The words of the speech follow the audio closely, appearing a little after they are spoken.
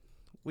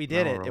We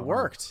did it. It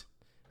worked.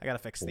 I gotta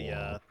fix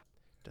the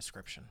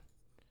description.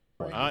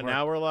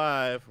 Now we're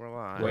live. We're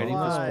live. Waiting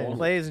for spawn.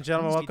 Ladies and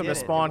gentlemen, welcome to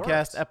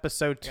Spawncast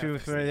episode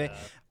 2.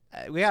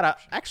 We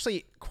got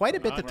actually quite a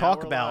bit to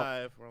talk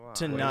about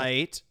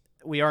tonight.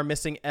 We are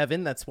missing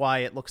Evan. That's why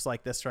it looks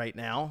like this right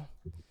now.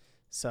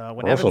 So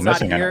when We're also Evan's not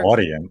missing here, an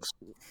audience.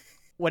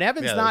 when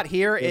Evan's not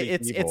here,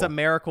 it's a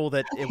miracle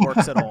that it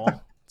works at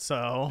all.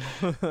 So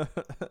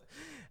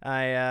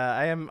I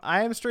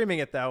am streaming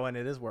it though, and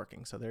it is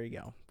working. So there you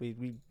go.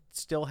 We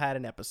still had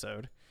an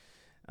episode,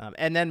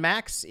 and then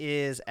Max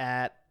is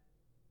at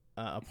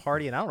a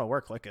party, and I don't know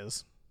where Click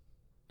is.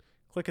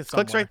 Click is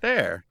somewhere. Click's right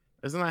there.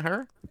 Isn't that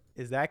her?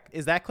 Is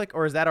that Click,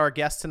 or is that our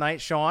guest tonight,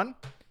 Sean?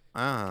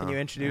 Can you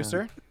introduce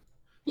her?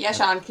 Yeah,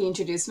 Sean, can you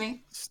introduce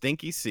me?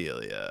 Stinky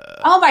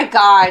Celia. Oh my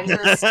God,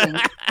 you're a stink.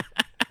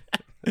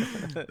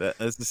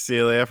 This is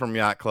Celia from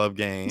Yacht Club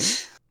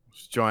Games.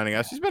 She's joining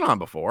us. She's been on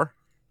before.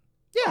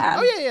 Yeah.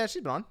 Oh yeah,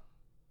 she's been on.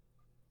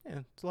 Yeah,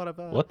 it's a lot of.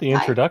 What the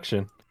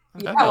introduction?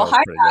 Yeah, well,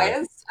 hi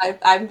guys.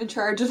 I'm in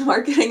charge of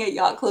marketing at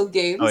Yacht Club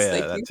Games. Oh,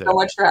 yeah, Thank you so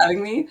much for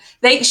having me.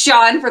 Thanks,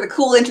 Sean, for the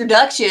cool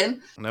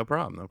introduction. No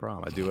problem. No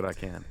problem. I do what I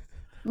can.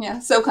 Yeah,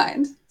 so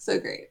kind. So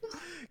great.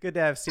 Good to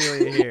have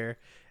Celia here.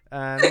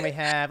 Then we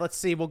have, let's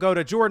see, we'll go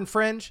to Jordan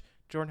Fringe.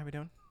 Jordan, how we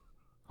doing?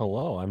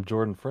 Hello, I'm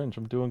Jordan Fringe.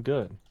 I'm doing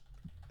good.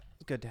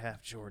 Good to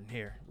have Jordan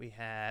here. We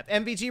have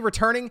MVG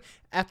returning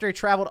after he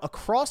traveled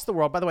across the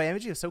world. By the way,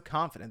 MVG was so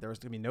confident there was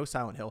going to be no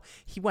Silent Hill.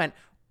 He went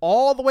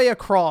all the way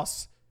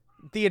across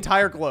the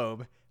entire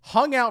globe,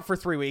 hung out for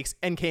 3 weeks,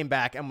 and came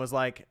back and was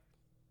like,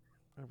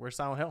 where's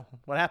Silent Hill?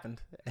 What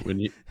happened? When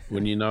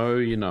you know,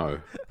 you know.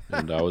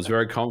 And I was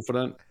very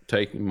confident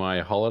taking my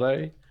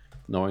holiday,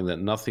 knowing that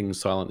nothing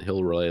Silent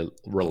Hill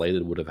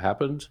related would have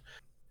happened.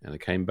 And I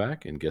came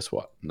back, and guess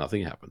what?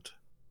 Nothing happened.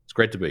 It's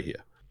great to be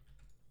here.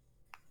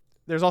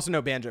 There's also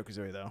no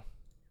Banjo-Kazooie, though.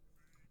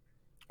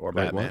 Or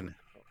Batman.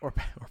 Or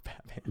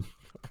Batman.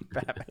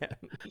 Batman.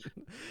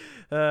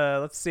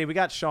 Let's see. We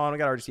got Sean. We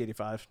got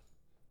RGC85.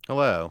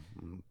 Hello.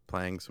 I'm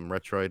playing some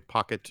Retroid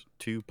Pocket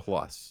 2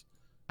 Plus.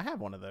 I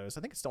have one of those.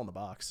 I think it's still in the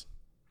box.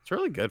 It's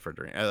really good for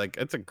Dream.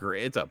 It's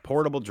a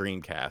portable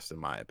Dreamcast in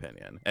my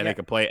opinion, and it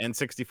can play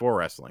N64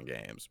 wrestling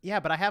games. Yeah,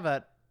 but I have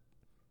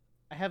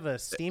a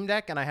Steam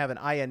Deck and I have an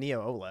Aya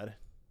Neo OLED.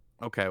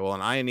 Okay, well,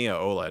 an Aya Neo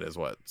OLED is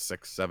what,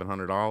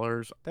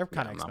 $600-700? They're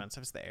kind of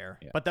expensive. It's the Air,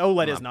 but the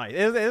OLED is nice.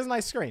 It is a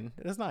nice screen.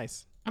 It is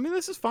nice. I mean,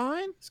 this is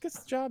fine. This gets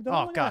the job done.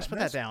 Oh gosh, put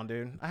that down,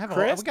 dude. I have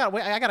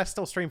I gotta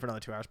still stream for another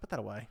 2 hours. Put that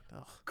away.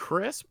 Ugh.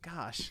 Crisp.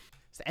 Gosh,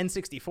 it's the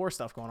N64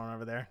 stuff going on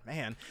over there,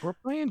 man. We're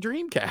playing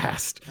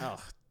Dreamcast.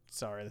 Oh,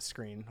 sorry, the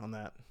screen on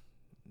that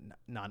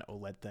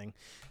non-OLED thing.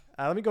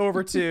 Let me go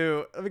over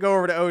to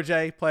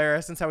OJ Player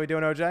Essence. How we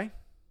doing, OJ?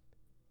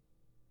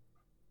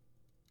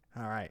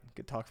 All right,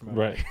 good talk from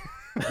OJ.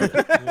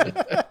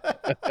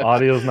 Right.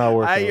 Audio's not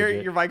working.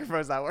 Your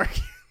microphone's not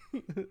working.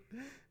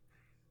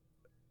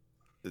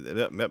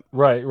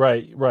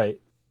 Right.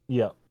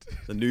 Yeah.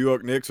 The New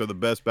York Knicks are the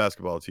best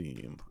basketball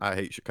team. I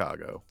hate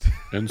Chicago.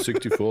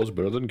 N64 is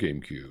better than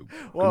GameCube.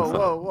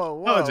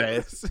 Whoa.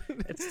 OJ,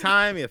 it's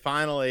time you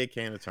finally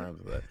came to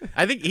terms with it.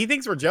 I think he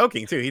thinks we're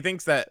joking too. He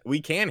thinks that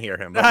we can hear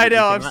him. I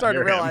know. I'm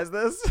starting to realize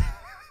this.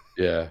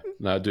 Yeah.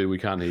 No, dude, we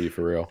can't hear you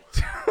for real.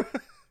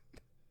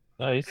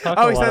 No, he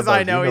says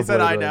I know. He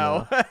said I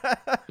know.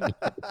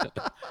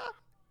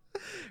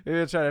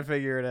 We're trying to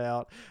figure it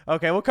out.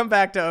 Okay, we'll come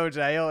back to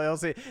OJ. He'll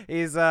see.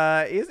 He's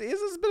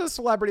been a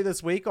celebrity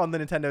this week on the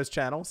Nintendo's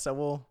channel, so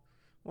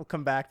we'll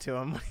come back to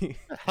him. The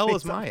hell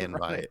is my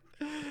invite?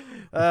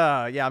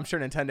 Yeah, I'm sure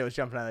Nintendo is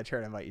jumping out of the chair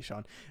to invite you,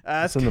 Sean.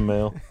 It's in the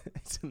mail.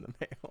 It's in the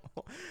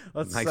mail.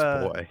 Nice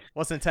boy.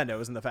 What's Nintendo?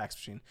 Is in the fax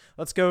machine.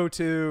 Let's go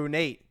to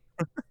Nate.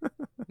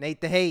 Nate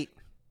the Hate.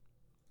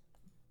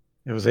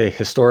 It was a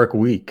historic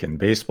week in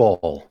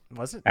baseball.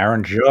 Was it?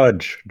 Aaron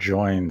Judge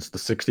joins the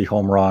 60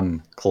 home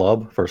run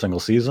club for a single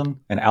season,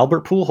 and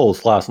Albert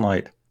Pujols last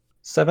night,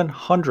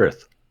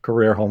 700th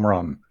career home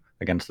run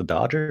against the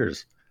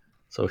Dodgers.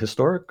 So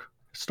historic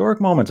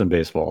moments in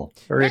baseball.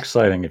 Very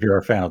exciting if you're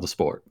a fan of the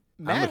sport.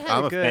 I'm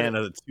a fan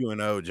of the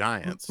 2-0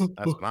 Giants.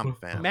 That's what I'm a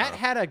fan of. Matt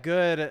had a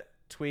good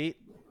tweet.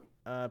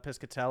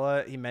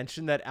 Piscatella. He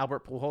mentioned that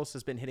Albert Pujols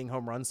has been hitting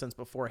home runs since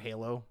before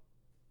Halo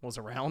was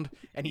around,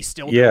 and he's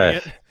still doing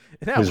it.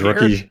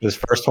 His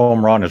first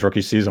home run, his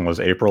rookie season was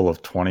April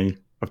of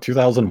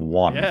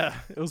 2001. Yeah,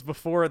 it was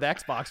before the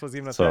Xbox was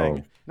even a thing.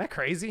 Isn't that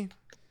crazy?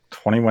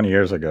 21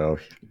 years ago.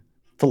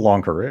 It's a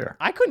long career.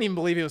 I couldn't even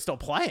believe he was still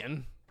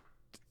playing.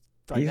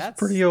 He's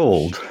pretty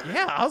old.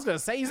 Yeah, I was gonna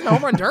say he's in the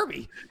home run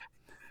derby.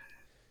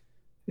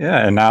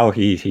 Yeah, and now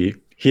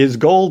his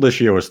goal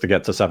this year was to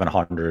get to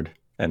 700,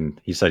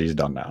 and he said he's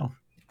done now.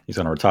 He's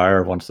gonna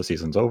retire once the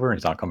season's over, and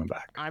he's not coming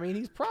back. I mean,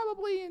 he's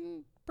probably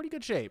in pretty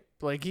good shape.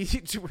 Like, he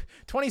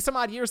 20 some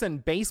odd years in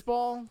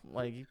baseball.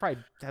 Like, he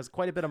probably has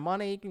quite a bit of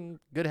money and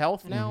good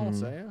health now. Mm-hmm.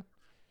 So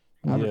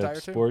yeah, I'll retire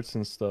too. Sports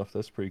and stuff.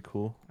 That's pretty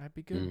cool. That'd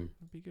be good.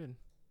 That'd be good.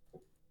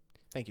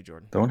 Thank you,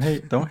 Jordan. Don't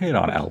hate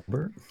on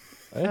Albert.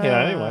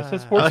 Yeah, anyway, I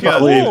said sports is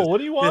cool. What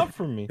do you want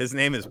from me? His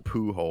name is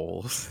Pooh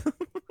Holes.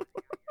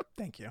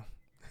 Thank you.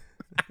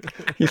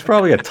 He's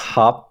probably a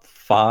top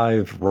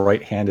 5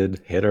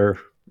 right-handed hitter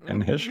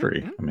in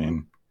history. I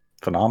mean,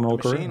 phenomenal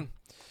career. Machine.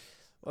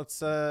 Let's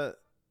start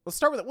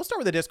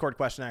with the Discord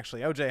question.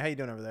 Actually, OJ, how you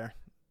doing over there?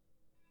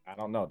 I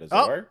don't know. Does it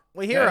work?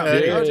 We hear him.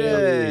 Hey.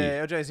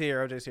 OJ's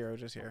here.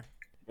 OJ's here.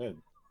 Good.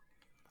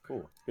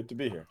 Cool. Good to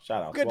be here.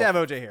 Shout out. Good to have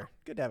OJ here.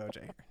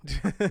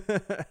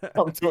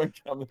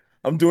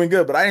 I'm doing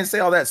good, but I didn't say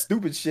all that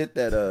stupid shit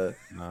that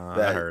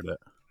I heard it.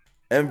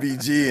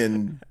 MVG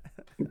and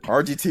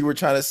RGT were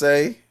trying to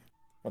say.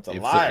 What's a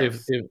lie?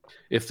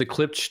 If the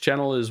Clips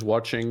channel is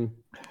watching,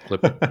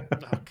 clip it.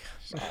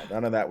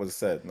 None of that was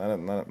said.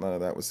 None of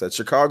that was said.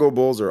 Chicago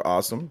Bulls are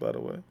awesome, by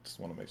the way. Just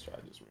want to make sure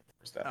I just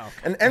reinforce that. Oh.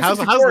 And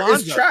N64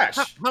 is trash.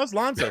 How's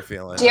Lonzo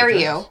feeling? Dare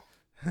you?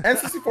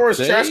 N64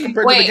 is trash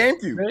compared to the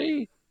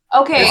GameCube.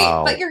 Okay,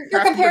 Wow. but you're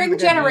comparing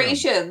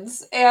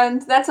generations,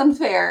 and that's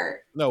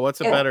unfair. No, what's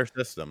a better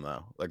system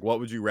though? Like, what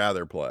would you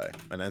rather play,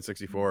 an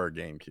N64 or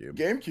GameCube?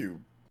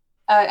 GameCube.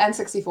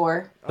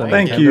 N64.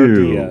 Thank Nintendo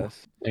you.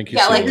 DS. Thank you.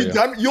 Yeah, so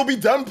like- much. You'll be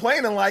done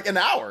playing in like an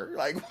hour.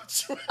 Like,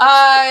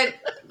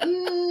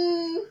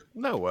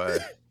 No way.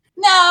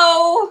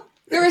 No.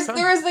 There is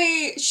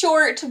a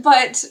short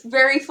but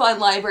very fun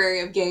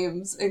library of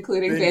games,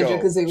 including Bingo.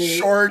 Banjo-Kazooie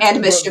Short, and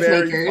but Mischief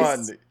very Makers.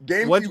 fun.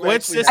 GameCube Which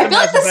actually system I feel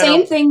like has the a better-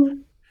 same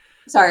thing.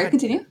 Sorry,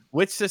 continue.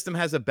 Which system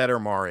has a better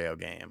Mario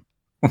game?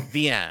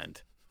 The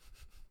end.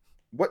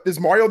 What is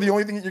Mario the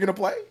only thing that you're gonna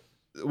play?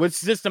 Which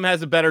system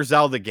has a better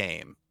Zelda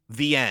game?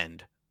 The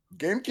end.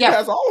 GameCube Yeah.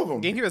 has all of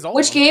them. GameCube is all.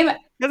 Which game?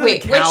 Doesn't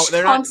Wait, count. which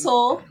They're not-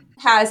 console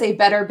has a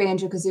better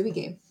Banjo-Kazooie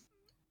game?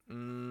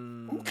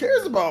 Who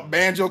cares about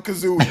Banjo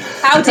Kazooie?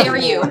 How dare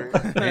you?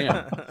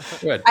 Damn.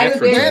 Good. I have a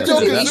Effort.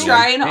 Banjo-Kazooie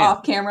shrine Man.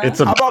 off camera. It's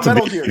How about about to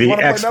Metal be Gear? the You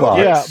wanna play Metal Xbox.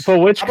 Gear? Yeah, but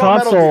which How about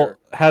Metal console Gear?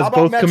 has How about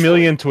both Metroid?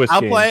 Chameleon Twist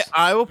games?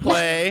 I will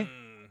play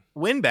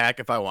Winback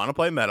if I want to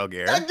play Metal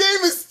Gear. That game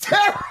is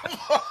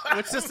terrible.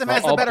 Which system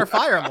has the better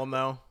Fire Emblem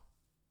though?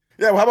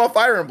 Yeah, well, how about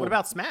Fire Emblem? What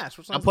about Smash?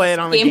 Which I'll one's play it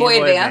the- on the Game Boy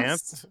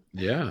Advance?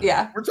 Yeah.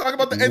 Yeah. We're talking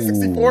about the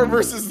N64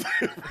 versus.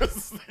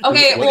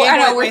 Okay, Wait, well, I Game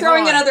know Boy- we're wait, throwing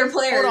hold in on. other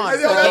players. Hold on.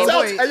 Hey, yo, So that's Game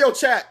how, Boy- hey, yo,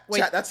 chat. Wait.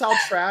 Chat. That's how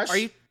trash. Are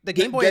you the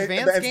Game Boy the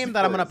Advance N64 game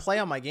that I'm gonna is. play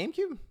on my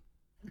GameCube?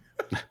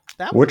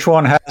 That one? Which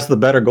one has the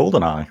better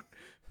GoldenEye?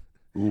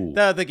 Ooh.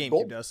 The GameCube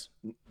Gold- does.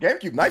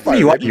 GameCube Nightfire. What are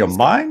you out of baby. your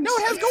mind? No,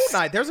 it has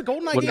GoldenEye. There's a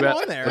GoldenEye What game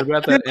about, on there. what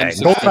about that Yeah,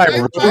 N64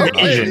 GoldenEye Rogue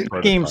Agent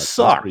prototype? game That's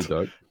sucked. pretty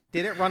dope.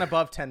 Did it run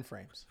above 10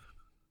 frames?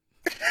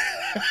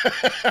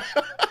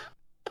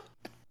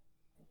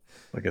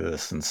 Look at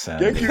this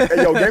insanity. GameCube,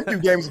 hey, yo,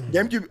 GameCube games,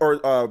 GameCube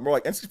or more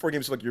like N64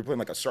 games, like you're playing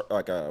like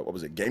a what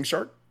was it, Game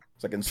Shark?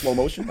 It's like in slow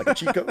motion, like a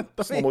cheat code,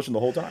 slow motion the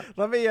whole time.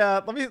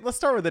 Let's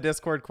start with the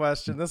Discord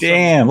question. This is from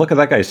Damn, look at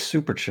that guy's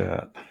super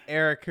chat.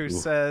 Eric, who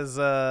says,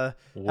 how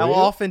Well-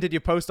 often did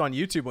you post on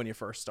YouTube when you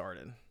first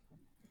started?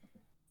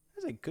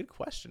 That's a good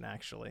question,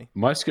 actually.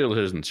 My schedule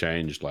hasn't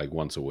changed. Like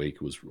once a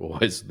week was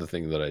always the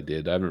thing that I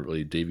did. I haven't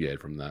really deviated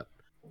from that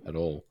at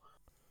all.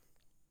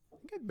 I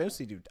think I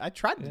mostly do. I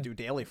tried to do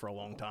daily for a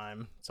long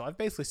time, so I've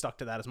basically stuck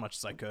to that as much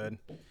as I could.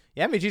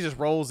 Yeah, MVG just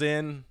rolls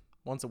in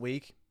once a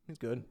week. He's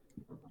good.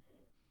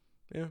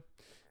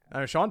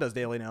 Yeah. Sean does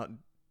daily now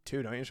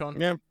too, don't you, Sean?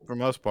 Yeah, for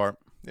most part.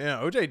 Yeah,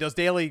 OJ does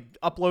daily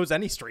uploads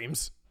any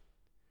streams.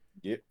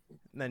 Yep.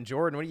 And then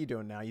Jordan, what are you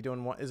doing now? You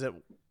doing what? Is it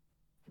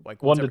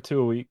like 1 once to every- 2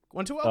 a week.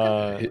 1, 2?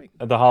 Okay.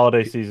 The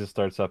holiday season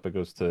starts up. It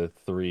goes to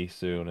 3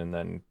 soon, and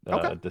then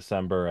Okay.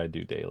 December I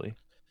do daily.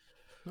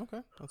 Okay,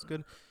 that's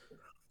good.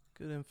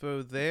 Good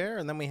info there.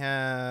 And then we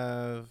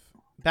have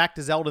back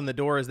to Zelda in the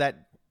door. Is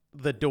that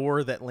the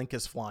door that Link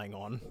is flying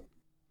on?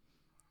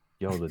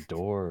 Yo, the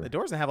door. The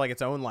door doesn't have like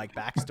its own like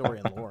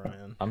backstory and lore,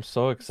 man. I'm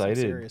so Some excited.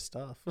 serious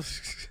stuff.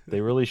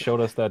 They really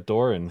showed us that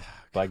door, and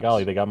by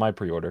golly, they got my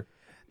pre-order.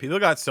 People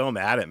got so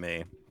mad at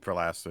me for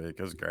last week.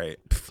 It was great.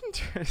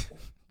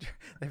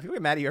 They feel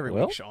mad at you every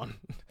Well. week, Sean.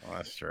 Well,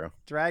 that's true.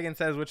 Dragon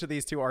says, which of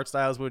these two art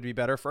styles would be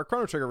better for a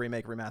Chrono Trigger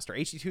remake remaster,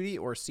 HD2D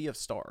or Sea of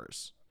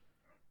Stars?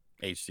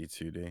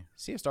 HD2D.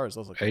 Sea of Stars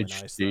does look really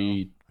nice, though.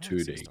 HD I like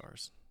Sea of 2D.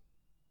 Stars.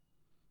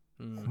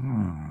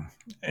 Hmm.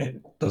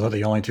 Those are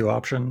the only two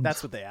options.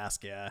 That's what they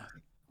ask, yeah.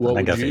 What I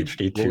would guess you,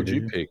 HD what would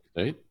you 2D. pick,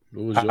 Nate?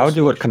 What was I your would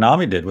do what selection?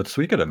 Konami did with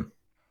Suikoden.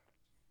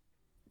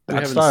 We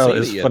That haven't style seen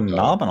is it yet, though.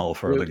 phenomenal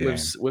for the game.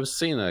 We've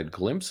seen a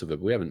glimpse of it.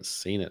 We haven't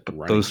seen it. But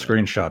running those yet.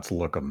 screenshots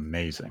look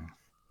amazing.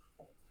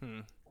 Hmm.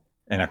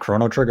 And a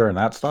Chrono Trigger in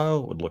that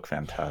style would look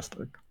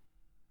fantastic.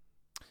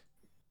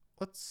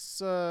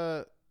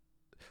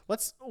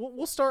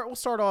 We'll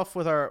start off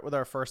with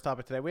our first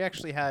topic today. We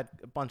actually had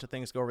a bunch of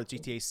things to go over with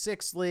GTA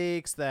 6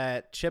 leaks,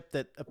 that chip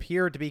that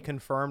appeared to be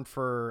confirmed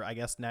for, I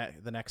guess,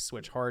 the next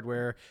Switch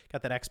hardware.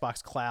 Got that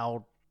Xbox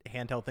Cloud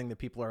handheld thing that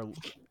people are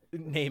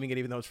naming it,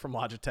 even though it's from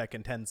Logitech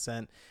and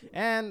Tencent,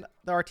 and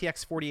the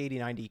RTX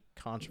 4080-90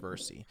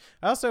 controversy.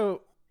 I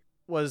also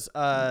was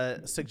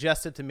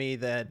suggested to me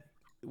that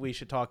we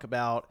should talk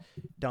about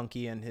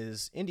Donkey and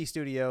his indie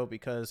studio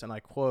because, and I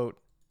quote,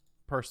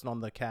 person on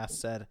the cast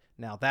said,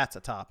 "Now that's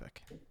a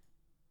topic."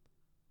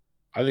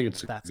 I think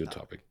it's a That's good not-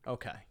 topic.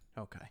 Okay.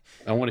 Okay.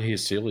 I want to hear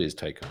Celia's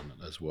take on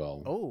it as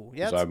well. Oh,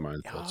 yeah. I have my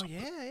own thoughts. Oh,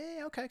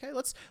 yeah. Okay.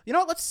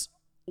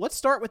 Let's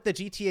start with the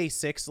GTA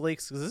 6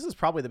 leaks, because this is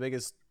probably the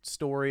biggest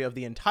story of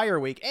the entire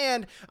week.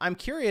 And I'm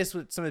curious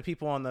what some of the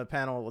people on the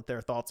panel, what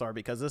their thoughts are,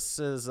 because this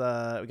is,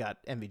 we got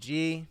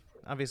MVG,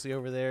 obviously,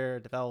 over there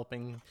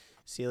developing,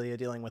 Celia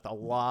dealing with a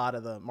lot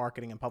of the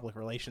marketing and public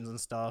relations and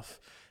stuff,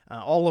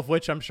 all of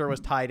which I'm sure was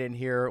tied in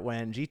here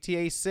when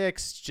GTA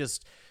 6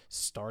 just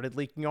started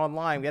leaking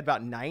online. We had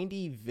about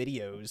 90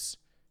 videos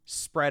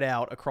spread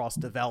out across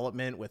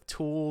development with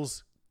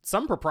tools,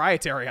 some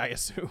proprietary, I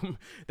assume,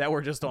 that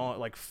were just on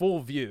like full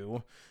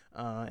view,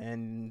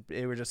 and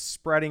they were just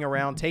spreading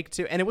around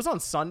Take-Two. And it was on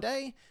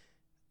Sunday,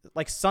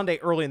 like Sunday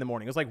early in the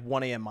morning. It was like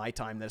 1 a.m. my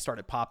time that it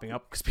started popping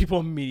up because people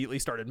immediately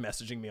started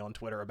messaging me on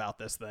Twitter about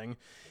this thing.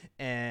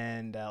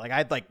 And like I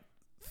had like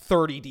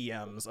 30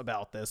 DMs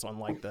about this on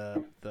like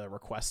the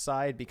request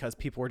side, because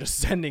people were just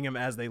sending them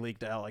as they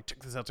leaked out, like, check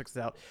this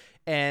out.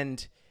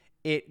 And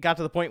it got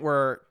to the point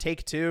where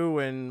Take-Two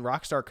and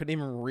Rockstar couldn't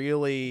even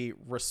really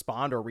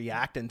respond or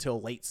react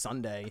until late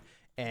Sunday,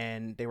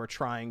 and they were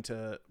trying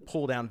to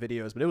pull down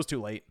videos, but it was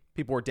too late.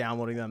 People were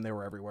downloading them. They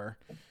were everywhere.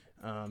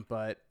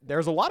 But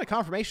there's a lot of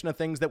confirmation of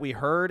things that we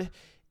heard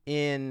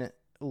in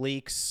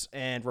leaks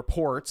and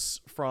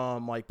reports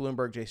from like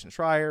Bloomberg, Jason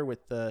Schreier,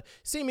 with the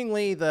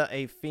seemingly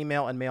a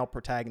female and male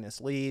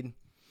protagonist lead.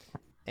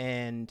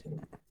 And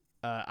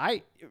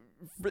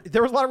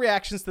there was a lot of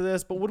reactions to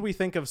this, but what do we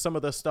think of some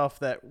of the stuff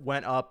that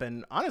went up?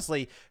 And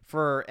honestly,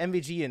 for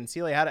MVG and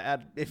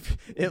Celia,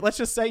 let's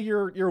just say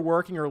you're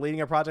working or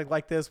leading a project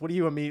like this, what do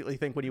you immediately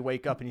think when you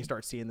wake up and you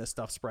start seeing this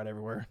stuff spread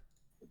everywhere?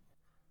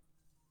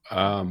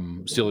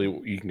 Celia,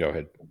 you can go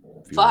ahead.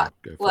 Fuck.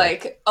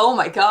 Like, oh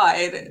my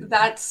God.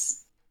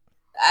 That's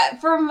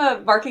from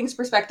a marketing's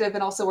perspective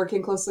and also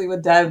working closely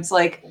with devs,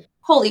 like,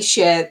 holy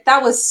shit,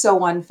 that was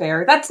so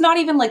unfair. That's not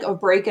even like a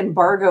break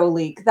embargo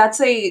leak.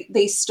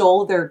 They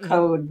stole their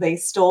code. They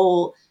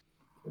stole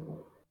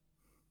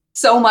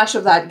so much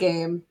of that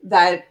game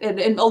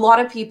and a lot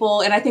of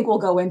people, and I think we'll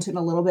go into it in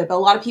a little bit, but a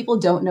lot of people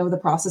don't know the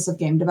process of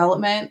game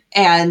development,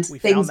 and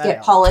things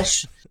get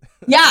polished.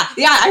 Yeah,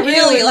 I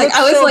really like.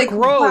 I was so like,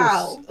 gross.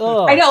 Wow.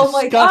 Ugh, I know,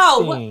 like,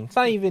 oh, it's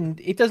not even.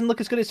 It doesn't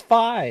look as good as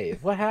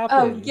 5. What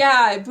happened? Oh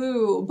yeah,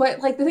 boo. But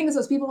like the thing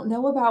is, people don't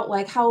know about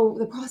like how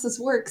the process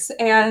works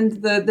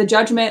and the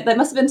judgment that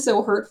must have been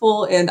so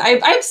hurtful. And I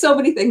have so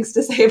many things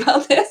to say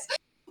about this,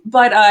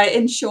 but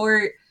in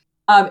short,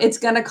 it's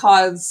going to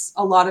cause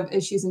a lot of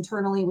issues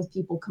internally with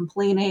people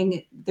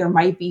complaining. There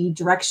might be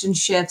direction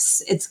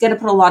shifts. It's going to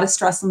put a lot of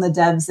stress on the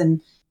devs,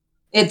 and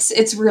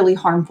it's really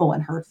harmful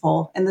and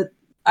hurtful. And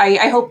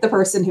I hope the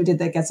person who did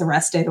that gets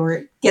arrested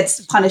or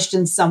gets punished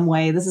in some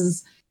way. This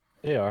is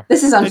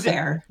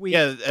unfair.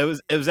 It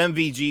was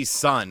MVG's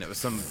son. It was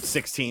some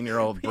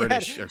 16-year-old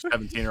British or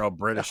 17-year-old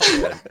British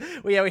kid.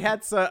 We had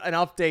an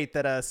update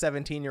that a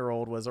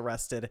 17-year-old was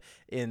arrested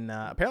in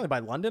apparently by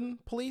London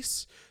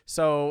police.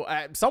 So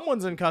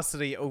someone's in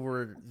custody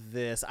over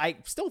this. I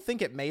still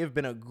think it may have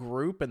been a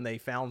group and they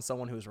found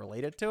someone who's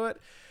related to it,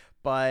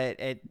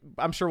 but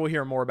I'm sure we'll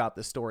hear more about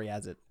this story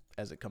as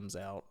it comes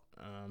out.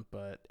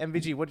 But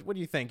MVG, what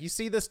do you think? You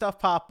see this stuff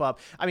pop up.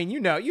 I mean,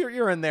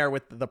 you're in there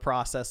with the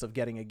process of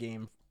getting a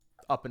game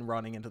up and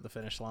running into the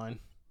finish line.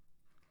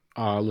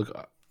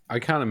 Look, I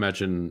can't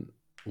imagine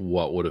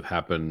what would have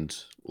happened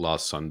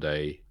last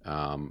Sunday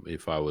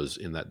if I was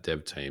in that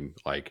dev team.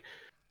 Like,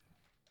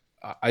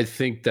 I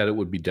think that it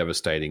would be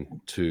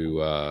devastating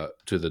to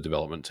the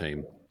development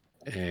team,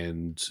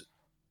 and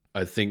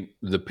I think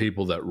the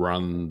people that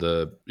run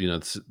the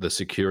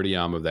security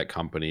arm of that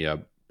company are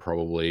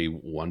probably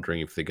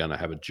wondering if they're going to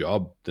have a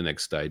job the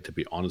next day, to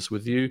be honest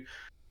with you.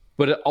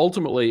 But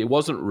ultimately, it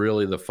wasn't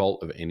really the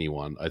fault of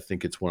anyone. I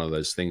think it's one of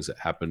those things that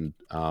happened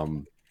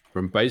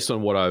from based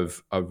on what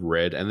I've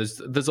read, and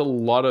there's a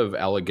lot of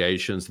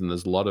allegations and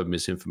there's a lot of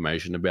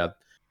misinformation about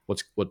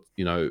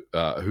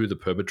who the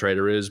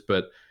perpetrator is.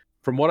 But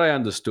from what I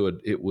understood,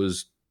 he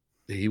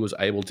was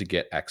able to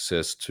get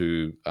access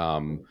to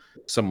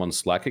someone's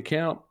Slack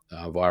account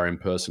via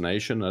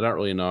impersonation. I don't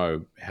really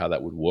know how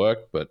that would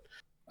work, but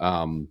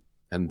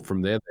and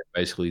from there,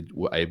 they basically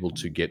were able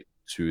to get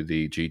to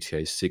the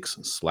GTA 6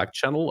 Slack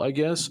channel, I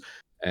guess,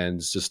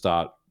 and just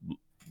start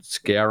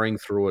scouring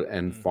through it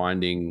and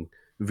finding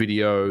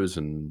videos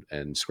and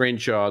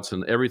screenshots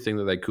and everything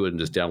that they could, and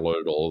just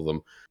downloaded all of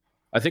them.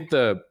 I think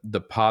the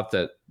part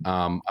that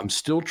I'm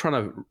still trying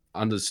to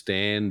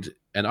understand,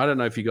 and I don't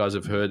know if you guys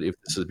have heard if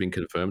this has been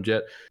confirmed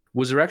yet,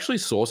 was there actually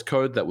source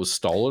code that was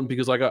stolen?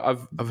 Because like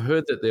I've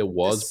heard that there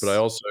was, but I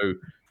also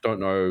don't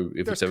know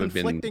if it's ever been.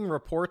 There's conflicting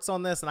reports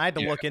on this, and I had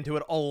to look into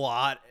it a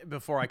lot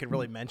before I could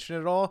really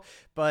mention it all.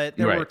 But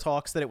there were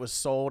talks that it was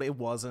sold. It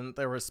wasn't.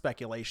 There was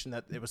speculation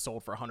that it was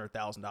sold for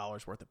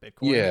 $100,000 worth of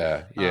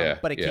Bitcoin.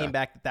 But it came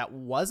back that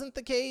wasn't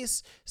the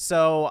case.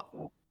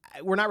 So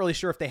we're not really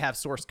sure if they have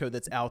source code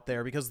that's out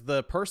there, because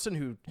the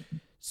person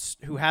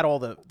who had all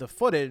the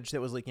footage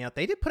that was leaking out,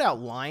 they did put out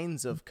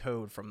lines of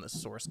code from the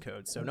source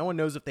code. So no one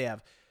knows if they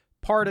have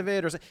part of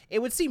it, or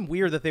it would seem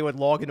weird that they would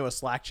log into a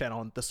Slack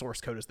channel and the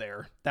source code is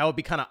there. That would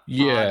be kind of odd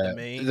to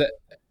me.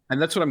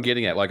 And that's what I'm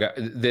getting at. Like,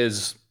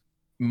 there's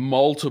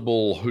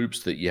multiple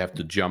hoops that you have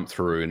to jump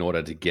through in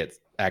order to get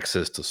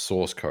access to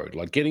source code.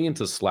 Like, getting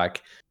into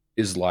Slack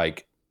is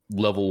like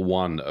level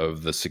 1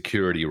 of the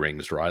security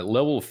rings, right?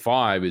 Level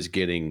 5 is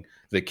getting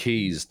the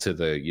keys to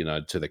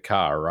the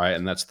car, right?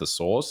 And that's the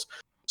source.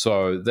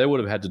 So they would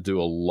have had to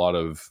do a lot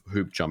of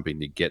hoop jumping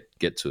to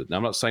get to it. Now,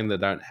 I'm not saying they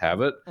don't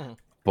have it,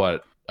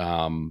 but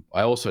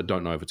I also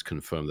don't know if it's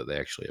confirmed that they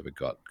actually ever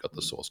got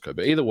the source code.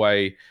 But either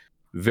way,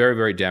 very,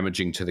 very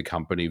damaging to the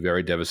company,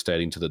 very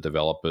devastating to the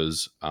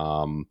developers.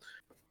 A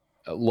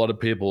lot of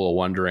people are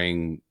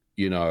wondering,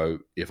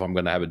 if I'm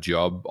going to have a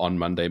job on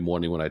Monday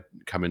morning when I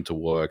come into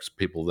work.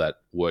 People that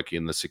work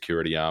in the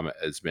security arm,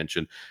 as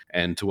mentioned,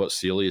 and to what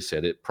Celia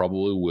said, it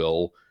probably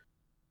will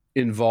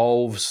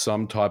involve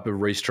some type of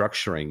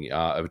restructuring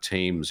of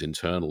teams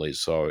internally.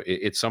 So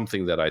it's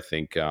something that I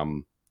think,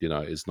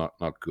 is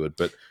not good.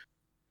 But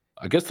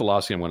I guess the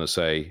last thing I'm going to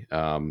say,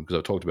 because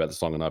I've talked about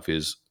this long enough,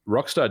 is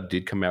Rockstar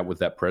did come out with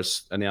that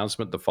press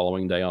announcement the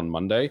following day on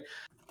Monday.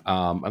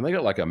 And they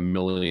got like 1.5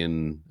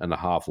 million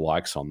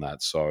likes on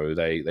that. So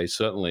they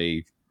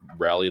certainly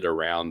rallied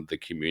around the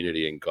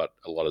community and got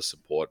a lot of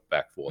support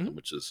back for them,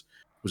 which is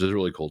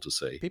really cool to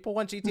see. People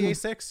want GTA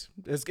 6.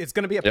 It's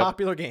going to be a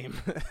popular game.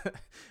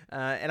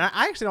 And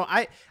I actually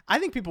don't. I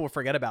think people will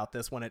forget about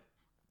this when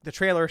the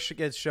trailer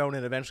gets shown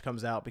and eventually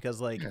comes out,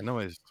 because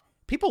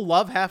people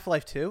love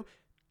Half-Life 2.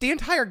 The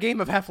entire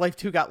game of Half-Life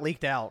 2 got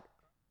leaked out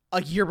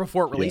a year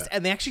before it released,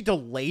 and they actually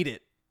delayed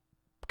it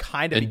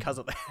kind of because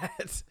of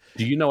that.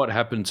 Do you know what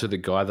happened to the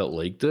guy that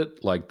leaked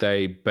it? Like,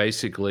 they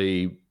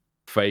basically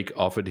fake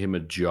offered him a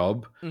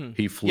job.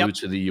 He flew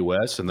to the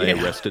US and they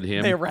arrested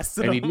him. They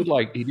arrested him.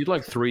 He did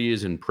like 3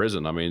 years in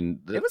prison. I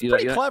mean, it was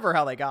pretty clever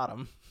how they got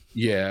him.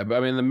 Yeah, but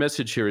I mean, the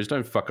message here is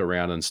don't fuck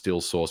around and steal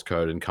source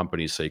code and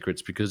company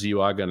secrets, because you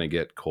are going to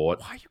get caught.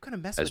 Why are you going to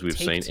mess as with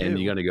we've seen, and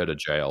you're going to go to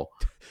jail.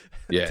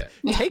 Yeah,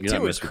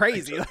 Take-Two is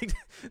crazy. Like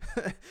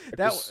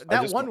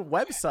that one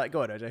website.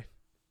 Go ahead, OJ.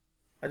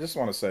 I just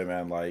want to say,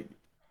 man, like,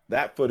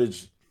 that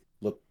footage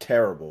looked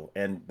terrible.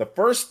 And the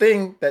first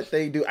thing that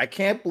they do, I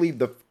can't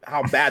believe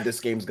how bad this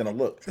game's going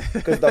to look.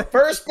 Because the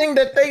first thing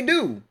that they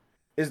do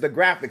is the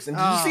graphics. And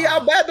did you see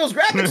how bad those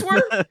graphics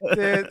were?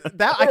 Dude,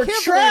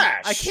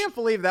 I can't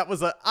believe that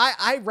was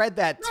I read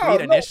that tweet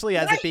initially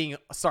as it being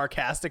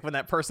sarcastic when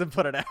that person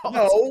put it out.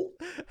 No,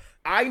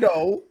 I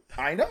know.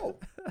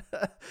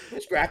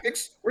 Those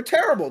graphics were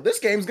terrible. This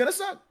game's going to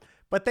suck.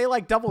 But they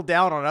like doubled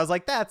down on it. I was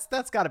like, that's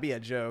got to be a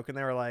joke. And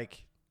they were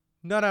like,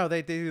 no,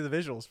 they do the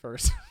visuals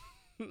first.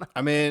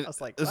 I mean, I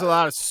was like, there's a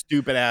lot of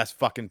stupid ass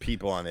fucking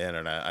people on the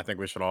internet. I think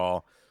we should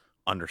all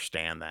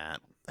understand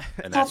that.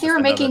 I thought they were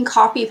making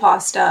copy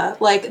pasta.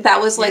 Like,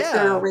 that was like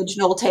their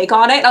original take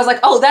on it. I was like,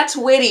 oh, that's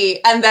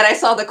witty. And then I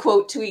saw the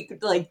quote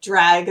tweet like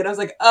drag, and I was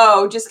like,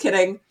 oh, just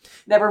kidding.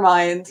 Never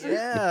mind.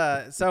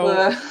 Yeah.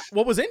 So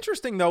what was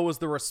interesting though was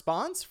the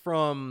response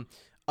from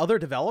other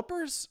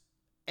developers.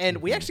 And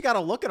we actually got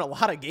to look at a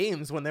lot of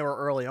games when they were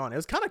early on. It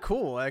was kind of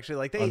cool, actually.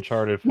 Like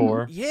Uncharted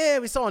 4. Yeah,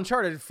 we saw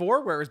Uncharted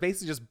 4, where it was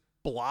basically just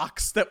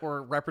blocks that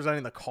were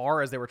representing the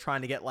car as they were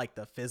trying to get like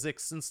the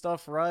physics and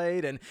stuff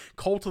right. And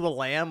Cult of the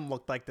Lamb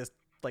looked like this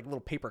like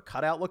little paper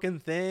cutout looking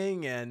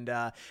thing. And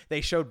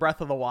they showed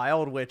Breath of the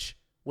Wild, which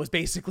was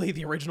basically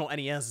the original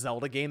NES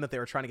Zelda game that they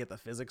were trying to get the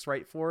physics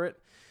right for it.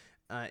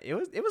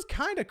 It was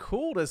kind of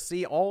cool to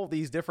see all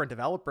these different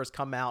developers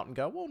come out and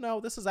go, well, no,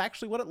 this is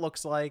actually what it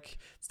looks like.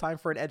 It's time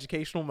for an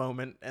educational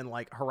moment. And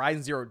like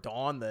Horizon Zero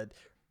Dawn, the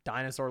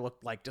dinosaur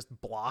looked like just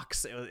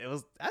blocks. That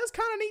was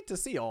kind of neat to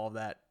see all of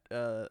that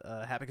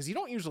happen, because you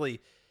don't usually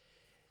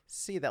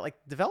see that. Like,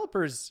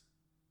 developers,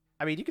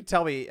 I mean, you could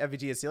tell me,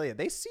 FVG and Celia,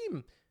 they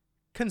seem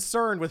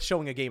concerned with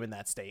showing a game in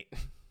that state.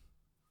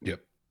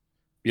 Yep.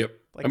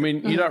 Like, I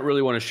mean, you don't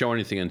really want to show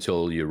anything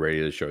until you're ready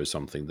to show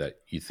something that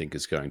you think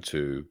is going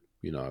to,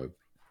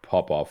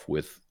 pop off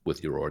with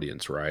your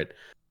audience, right?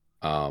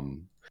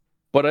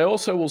 But I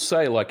also will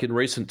say, like, in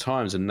recent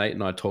times, and Nate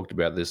and I talked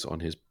about this on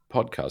his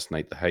podcast,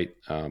 Nate the Hate,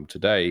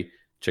 today.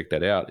 Check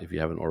that out if you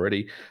haven't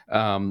already.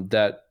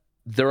 That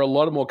there are a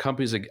lot of more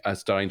companies that are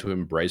starting to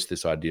embrace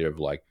this idea of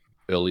like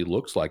early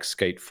looks, like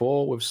Skate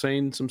 4. We've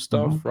seen some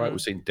stuff, right? We've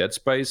seen Dead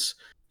Space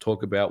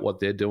talk about what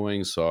they're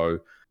doing. So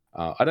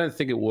I don't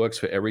think it works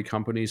for every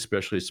company,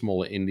 especially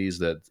smaller indies,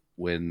 that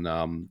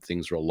when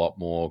things are a lot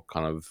more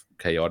kind of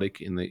chaotic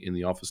in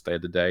the office day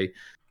to day.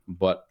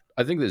 But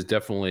I think there's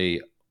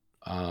definitely,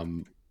 I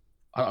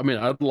mean,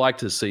 I'd like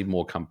to see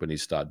more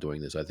companies start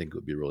doing this. I think it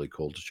would be really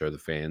cool to show the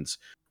fans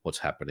what's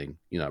happening,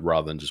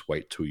 rather than just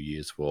wait 2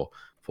 years for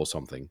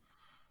something.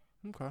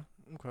 Okay.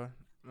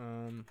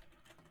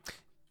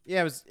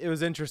 Yeah, it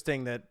was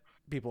interesting that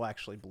people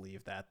actually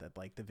believed that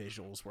like the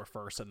visuals were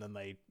first, and then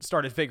they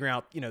started figuring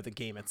out the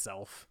game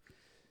itself.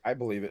 I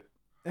believe it.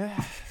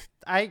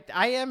 I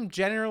am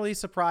generally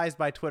surprised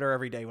by Twitter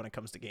every day when it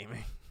comes to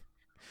gaming.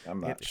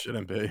 I'm not. It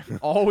shouldn't be.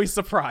 Always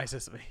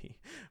surprises me,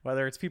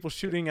 whether it's people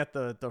shooting at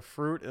the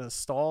fruit in a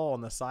stall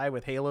on the side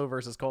with Halo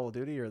versus Call of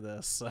Duty or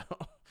this. So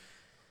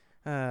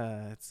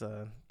it's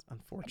unfortunate.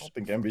 I don't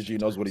think MVG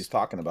knows what he's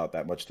talking about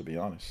that much, to be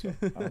honest. So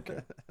I don't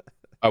care.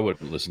 I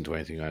wouldn't listen to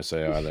anything I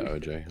say either,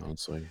 OJ,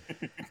 honestly.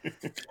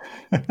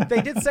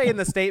 They did say in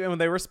the statement when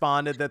they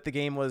responded that the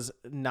game was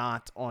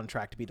not on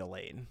track to be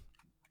delayed.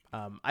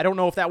 I don't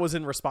know if that was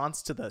in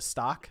response to the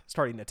stock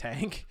starting to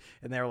tank,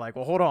 and they were like,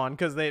 well, hold on,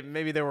 because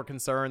maybe they were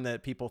concerned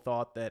that people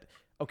thought that,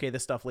 okay,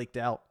 this stuff leaked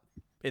out,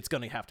 it's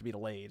going to have to be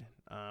delayed.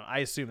 I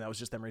assume that was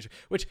just them,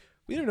 which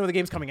we don't know the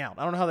game's coming out.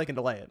 I don't know how they can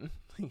delay it.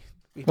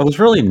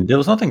 There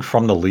was nothing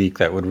from the leak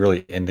that would really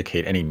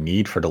indicate any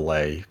need for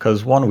delay,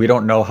 because one, we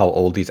don't know how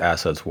old these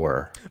assets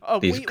were.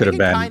 These could have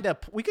been.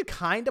 We could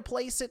kind of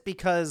place it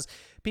because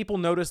people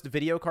noticed the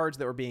video cards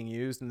that were being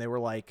used, and they were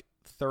like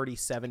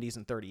 3070s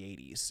and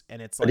 3080s,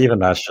 and it's like, but even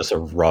that's just a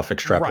rough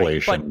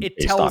extrapolation. Right, but it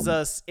tells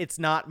us it's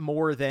not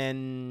more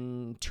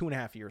than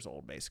 2.5 years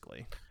old,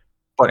 basically.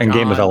 But in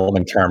game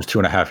development terms,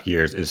 2.5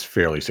 years is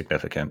fairly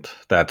significant.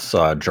 That's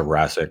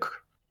Jurassic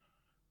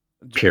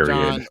period.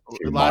 John, to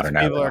lots of modern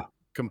people era. are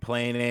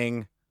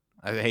complaining.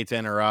 I hate to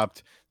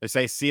interrupt. They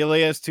say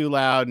Celia is too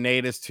loud,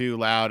 Nate is too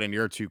loud, and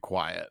you're too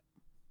quiet.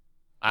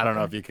 I don't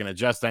know if you can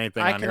adjust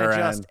anything on your end. I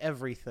can adjust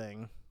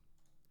everything.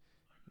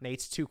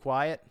 Nate's too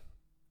quiet.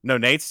 No,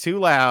 Nate's too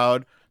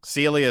loud.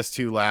 Celia's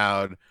too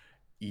loud.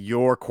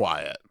 You're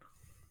quiet.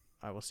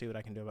 I will see what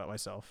I can do about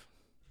myself.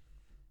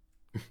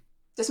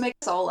 Just make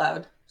us all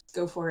loud. Just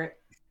go for it.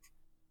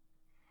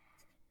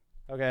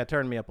 Okay,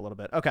 turn me up a little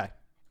bit. Okay.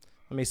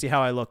 Let me see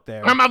how I look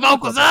there. Turn my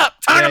vocals up.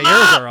 Turn them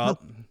yours up. are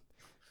up.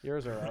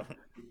 Yours are up.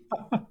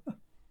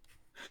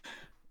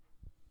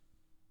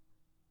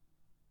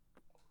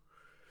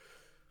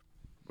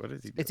 What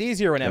is he doing? It's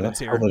easier when Evan's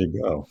here. Where did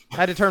he go? I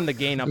had to turn the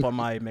gain up on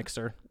my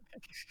mixer.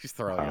 He's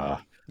throwing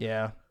off.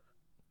 Yeah.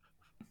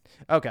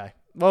 Okay.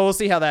 Well, we'll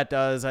see how that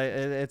does.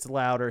 It's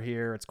louder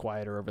here. It's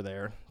quieter over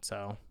there.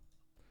 So,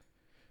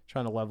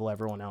 trying to level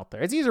everyone out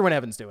there. It's easier when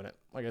Evan's doing it,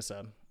 like I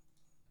said.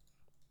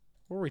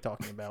 What were we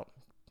talking about?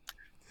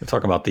 We're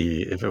talking about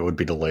if it would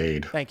be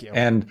delayed. Thank you.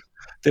 And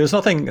there's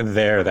nothing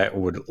there that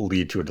would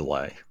lead to a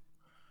delay.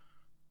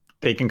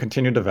 They can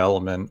continue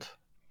development,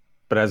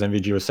 but as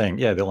MVG was saying,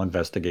 yeah, they'll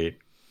investigate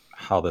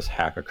how this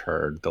hack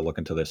occurred. They'll look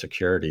into their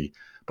security.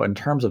 But in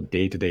terms of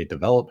day-to-day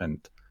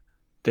development,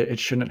 it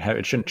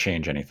shouldn't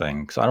change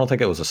anything. So I don't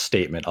think it was a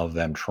statement of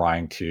them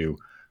trying to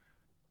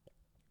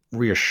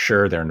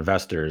reassure their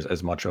investors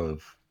as much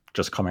of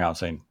just coming out and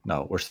saying,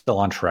 no, we're still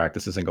on track.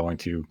 This isn't going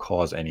to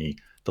cause any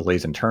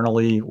delays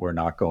internally. We're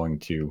not going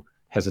to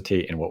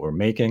hesitate in what we're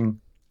making.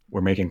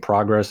 We're making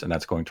progress, and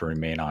that's going to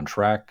remain on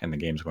track, and the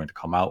game's going to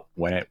come out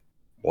when it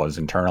was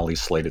internally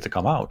slated to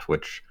come out,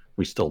 which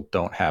we still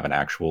don't have an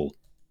actual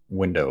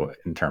window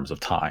in terms of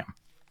time.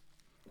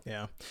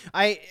 Yeah.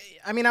 I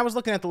mean, I was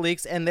looking at the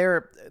leaks, and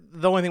the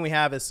only thing we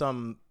have is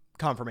some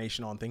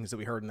confirmation on things that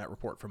we heard in that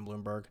report from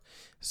Bloomberg.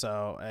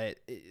 So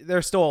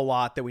there's still a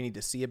lot that we need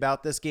to see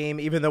about this game,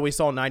 even though we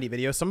saw 90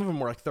 videos. Some of them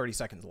were like 30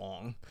 seconds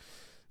long.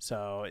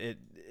 So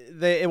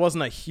it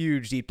wasn't a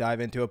huge deep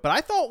dive into it. But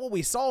I thought what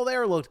we saw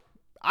there looked,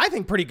 I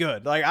think, pretty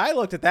good. Like, I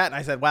looked at that and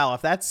I said, wow,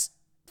 if that's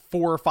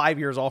 4 or 5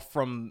 years off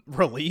from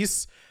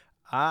release,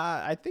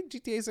 I think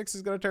GTA 6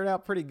 is going to turn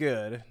out pretty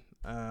good.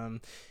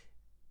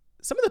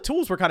 Some of the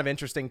tools were kind of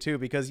interesting too,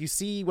 because you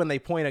see when they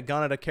point a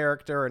gun at a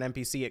character or an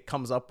NPC, it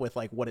comes up with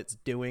like what it's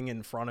doing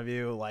in front of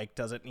you. Like,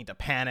 does it need to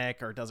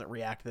panic or does it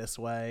react this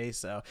way?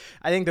 So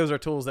I think those are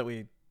tools that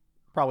we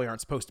probably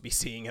aren't supposed to be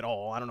seeing at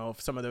all. I don't know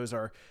if some of those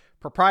are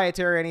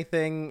proprietary or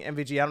anything.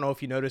 MVG, I don't know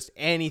if you noticed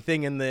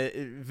anything in the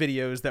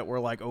videos that were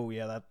like, oh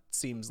yeah, that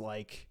seems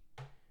like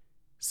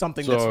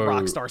something that's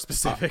Rockstar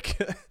specific.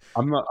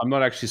 I'm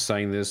not actually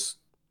saying this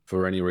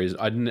for any reason.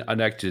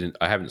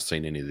 I haven't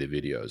seen any of the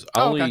videos.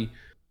 Only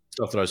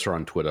stuff that I saw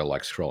on Twitter,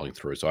 like scrolling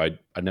through. So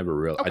I never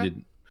really,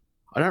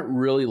 I don't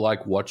really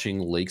like watching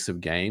leaks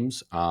of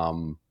games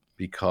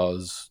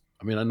because,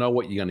 I mean, I know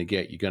what you're going to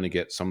get. You're going to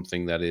get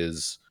something that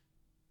is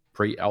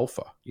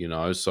pre-alpha, you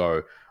know,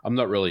 so I'm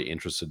not really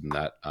interested in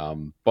that.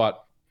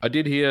 But I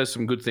did hear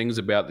some good things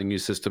about the new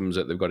systems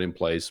that they've got in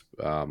place.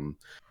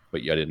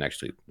 But yeah, I didn't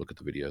actually look at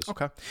the videos.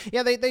 Okay.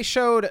 Yeah, they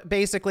showed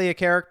basically a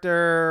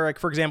character, like,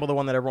 for example, the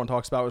one that everyone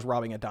talks about was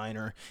robbing a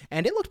diner.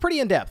 And it looked pretty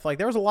in-depth. Like,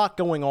 there was a lot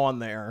going on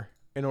there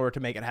in order to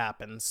make it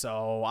happen.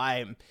 So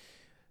I'm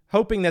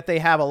hoping that they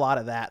have a lot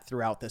of that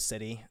throughout the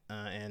city.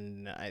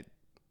 And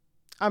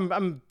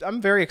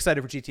I'm very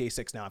excited for GTA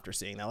 6 now after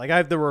seeing that. Like, I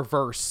have the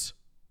reverse,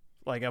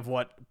 like, of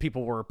what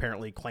people were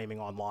apparently claiming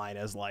online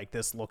as, like,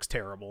 this looks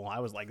terrible. I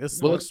was like,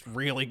 this looks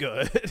really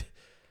good.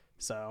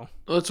 So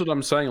that's what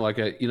I'm saying. Like,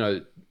 you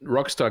know,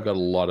 Rockstar got a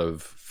lot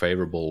of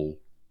favorable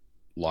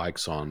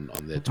likes on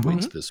their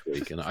tweets this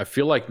week, and I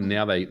feel like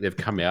now they've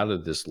come out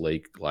of this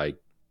leak, like,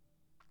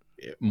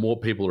 more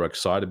people are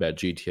excited about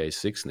GTA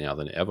 6 now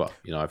than ever.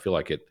 You know, I feel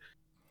like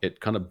it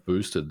kind of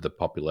boosted the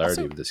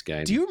popularity of this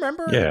game. Do you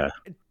remember? Yeah.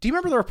 Do you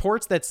remember the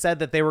reports that said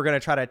that they were going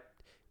to try to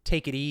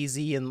take it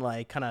easy and,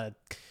 like, kind of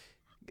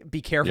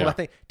be careful. I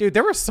think, dude,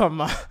 there was some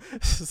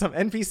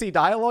NPC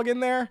dialogue in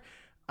there.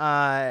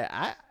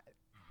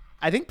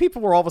 I think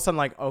people were all of a sudden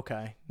like,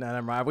 okay, no,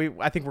 never mind.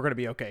 I think we're gonna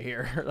be okay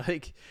here.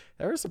 Like,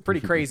 there was some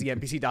pretty crazy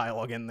NPC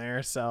dialogue in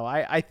there. So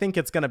I think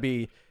it's gonna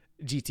be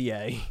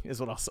GTA is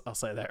what I'll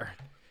say there.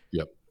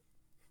 Yep.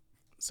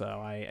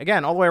 So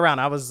again, all the way around,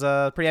 I was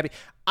pretty happy.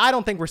 I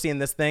don't think we're seeing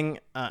this thing.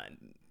 I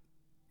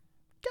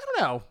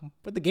don't know,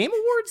 but the Game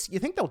Awards, you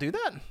think they'll do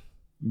that?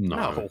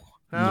 No.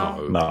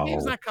 No.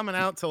 Game's not coming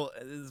out till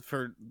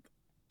for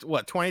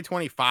what,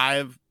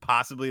 2025,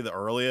 possibly the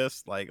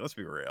earliest. Like, let's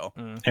be real.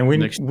 And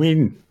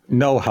we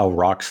know how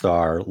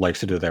Rockstar likes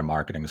to do their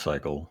marketing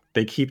cycle.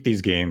 They keep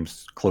these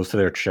games close to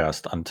their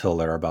chest until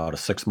they're about a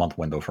 6-month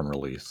window from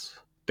release.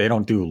 They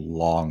don't do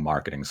long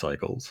marketing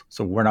cycles.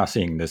 So we're not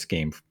seeing this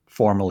game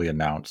formally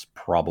announced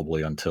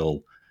probably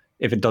until,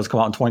 if it does come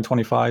out in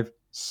 2025,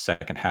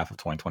 second half of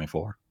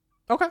 2024.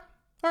 Okay. All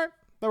right.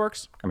 That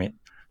works. I mean,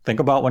 think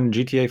about when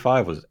GTA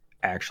 5 was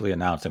actually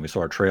announced and we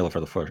saw a trailer for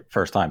the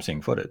first time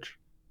seeing footage.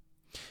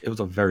 It was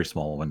a very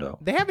small window.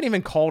 They haven't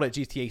even called it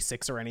GTA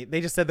 6 or any. They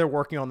just said they're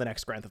working on the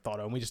next Grand Theft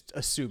Auto, and we just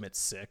assume it's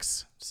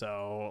 6.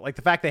 So, like,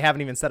 the fact they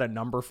haven't even set a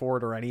number for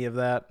it or any of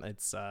that,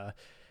 it's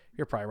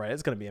you're probably right.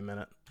 It's going to be a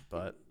minute.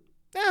 But,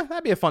 yeah,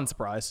 that'd be a fun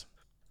surprise.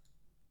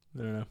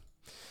 I don't know.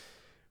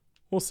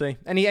 We'll see.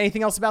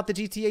 Anything else about the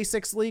GTA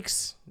 6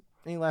 leaks?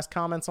 Any last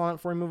comments on it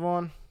before we move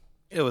on?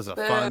 It was a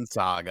fun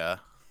saga.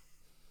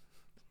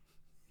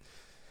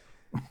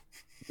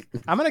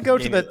 I'm going to go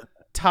to the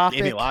topic.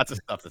 Gave me lots of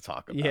stuff to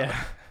talk about. Yeah.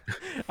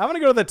 I'm going to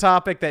go to the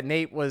topic that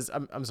Nate was,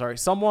 I'm sorry,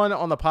 someone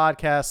on the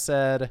podcast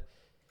said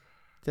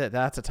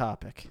that's a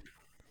topic.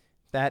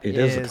 It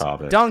is a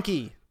topic.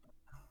 Donkey.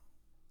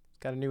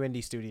 Got a new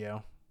indie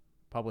studio,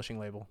 publishing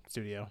label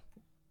studio.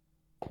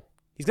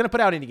 He's going to put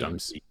out indie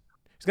games.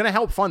 He's going to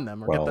help fund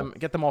them or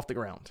get them off the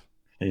ground.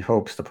 He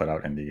hopes to put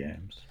out indie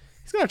games.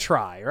 He's going to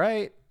try,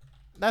 right?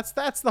 That's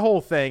the whole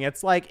thing.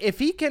 It's like, if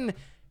he can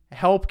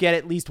help get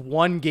at least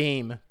one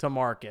game to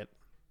market,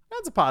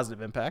 that's a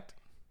positive impact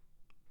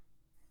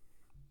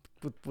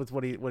with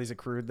what he's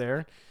accrued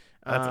there.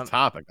 That's a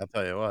topic, I'll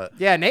tell you what.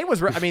 Yeah, Nate was.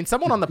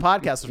 Someone on the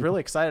podcast was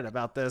really excited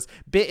about this.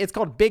 It's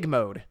called Big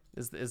Mode.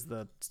 Is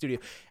the studio?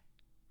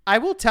 I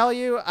will tell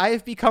you,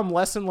 I've become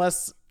less and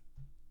less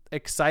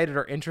excited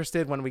or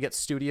interested when we get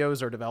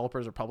studios or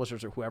developers or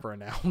publishers or whoever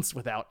announced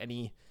without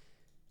any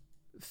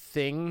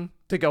thing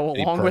to go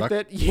along with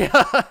it.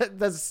 Yeah,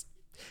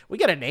 we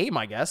get a name,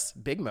 I guess.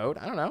 Big Mode.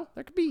 I don't know.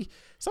 There could be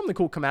something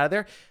cool come out of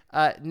there.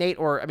 Nate,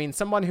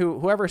 someone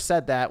whoever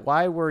said that,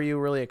 why were you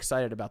really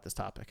excited about this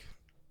topic?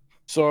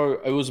 So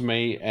it was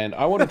me, and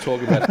I want to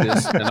talk about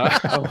this, and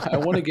I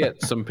want to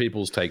get some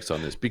people's takes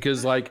on this,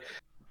 because like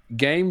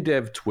game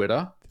dev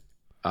Twitter,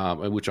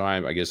 which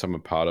I guess I'm a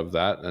part of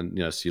that,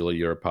 and Celia,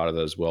 you're a part of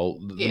that as well.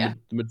 The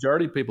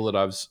majority of people that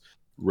I've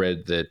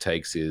read their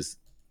takes is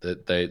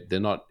that they're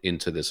not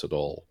into this at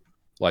all.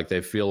 Like,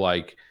 they feel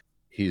like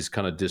he's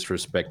kind of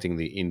disrespecting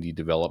the indie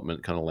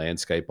development kind of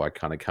landscape by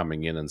kind of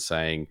coming in and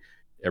saying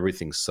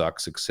everything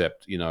sucks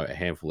except, a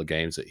handful of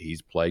games that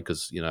he's played,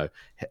 because,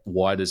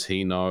 why does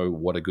he know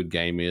what a good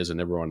game is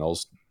and everyone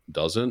else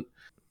doesn't?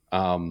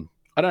 I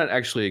don't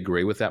actually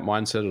agree with that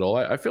mindset at all.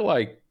 I feel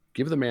like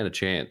give the man a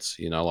chance,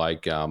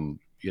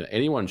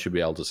 anyone should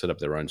be able to set up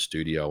their own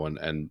studio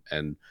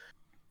and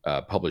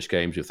publish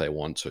games if they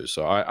want to.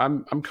 So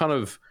I'm kind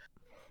of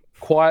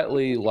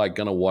quietly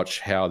going to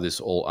watch how this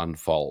all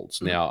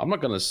unfolds. Now, I'm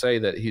not going to say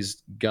that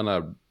he's going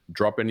to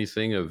drop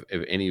anything of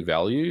any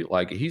value.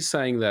 Like, he's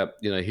saying that,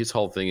 his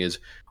whole thing is,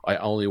 I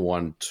only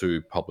want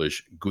to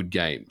publish good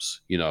games,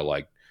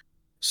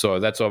 so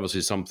that's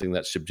obviously something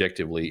that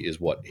subjectively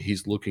is what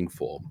he's looking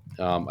for.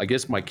 I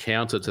guess my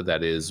counter to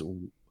that is,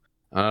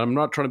 I'm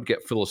not trying to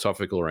get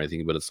philosophical or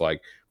anything, but it's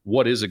like,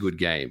 what is a good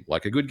game?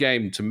 Like, a good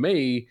game to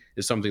me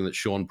is something that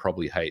Sean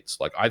probably hates.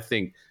 Like, I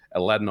think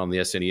Aladdin on the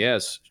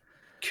SNES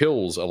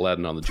kills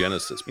Aladdin on the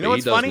Genesis. You know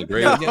what's funny?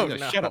 No.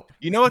 Shut up.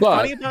 You know what's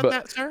funny about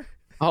that, sir?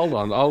 Hold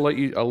on, I'll let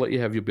you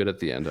have your bit at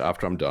the end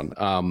after I'm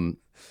done.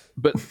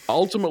 But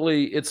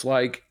ultimately, it's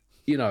like,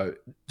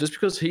 just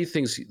because he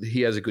thinks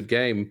he has a good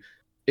game,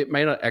 it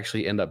may not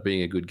actually end up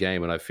being a good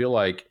game. And I feel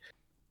like,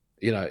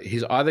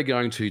 he's either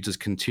going to just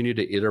continue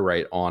to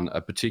iterate on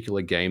a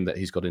particular game that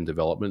he's got in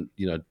development,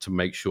 to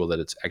make sure that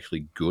it's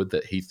actually good,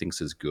 that he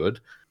thinks is good.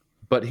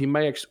 But he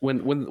may actually,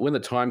 when the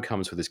time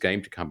comes for this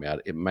game to come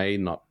out, it may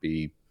not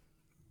be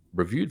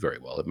reviewed very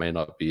well. It may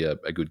not be a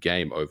good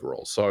game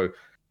overall. So,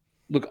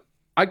 look,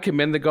 I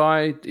commend the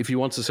guy. If he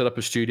wants to set up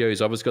a studio,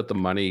 he's obviously got the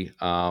money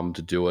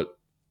to do it.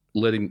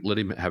 Let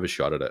him have a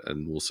shot at it,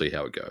 and we'll see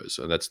how it goes.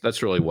 And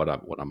that's really what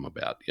I'm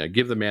about.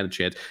 Give the man a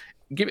chance.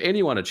 Give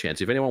anyone a chance.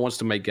 If anyone wants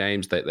to make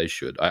games, they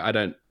should. I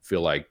don't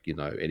feel like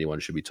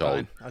anyone should be told.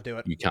 Fine, I'll do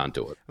it. You can't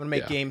do it. I'm gonna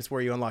make games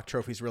where you unlock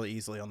trophies really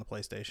easily on the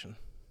PlayStation.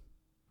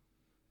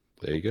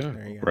 There you go.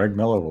 Greg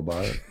Miller will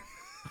buy it.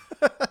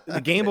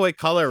 The Game Boy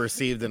Color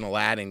received an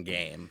Aladdin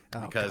game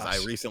because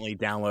I recently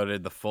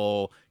downloaded the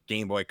full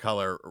Game Boy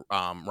Color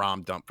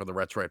ROM dump for the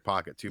Retroid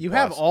Pocket 2. You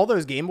have all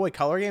those Game Boy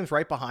Color games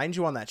right behind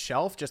you on that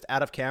shelf, just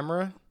out of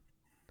camera?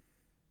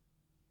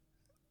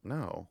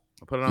 No.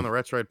 I put it on the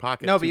Retroid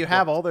Pocket. No, but you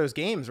have all those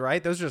games,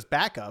 right? Those are just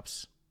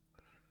backups.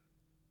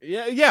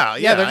 Yeah.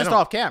 They're just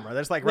off camera.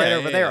 They're just like right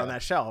over there on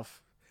that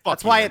shelf.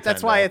 That's why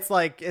it's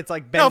like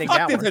bending fuck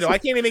downwards. Nintendo. I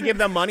can't even give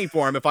them money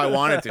for them if I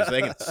wanted to, so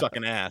they can suck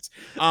an ass.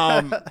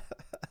 And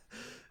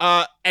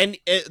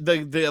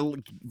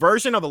the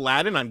version of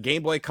Aladdin on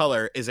Game Boy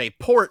Color is a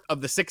port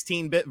of the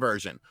 16-bit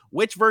version.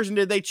 Which version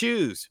did they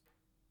choose?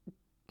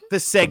 The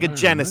Sega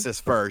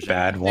Genesis version.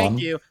 Bad one.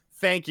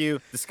 Thank you.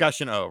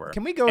 Discussion over.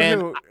 Can we go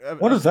to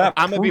what is that?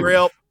 I'm gonna be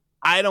real.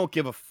 I don't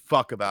give a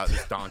fuck about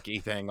this donkey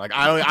thing. Like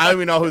I don't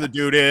even know who the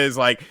dude is.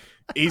 Like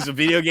he's a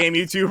video game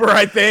YouTuber,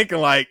 I think,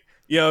 and like,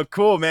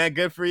 cool, man,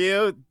 good for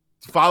you.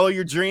 Follow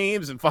your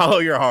dreams and follow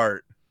your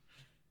heart.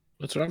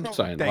 That's what I'm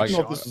saying. Thanks,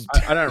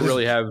 Like, I don't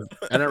really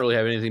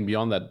have anything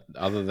beyond that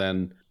other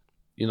than,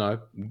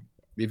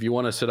 if you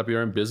want to set up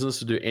your own business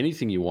to do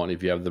anything you want,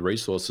 if you have the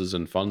resources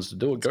and funds to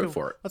do it, go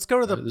for it. Let's go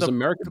to the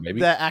America,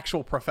 maybe. The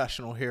actual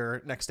professional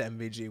here next to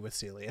MVG with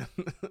Celia.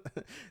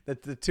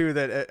 the two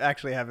that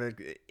actually have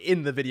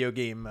in the video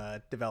game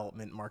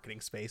development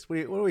marketing space.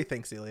 What do we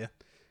think, Celia?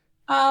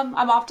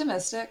 I'm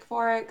optimistic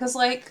for it because,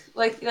 like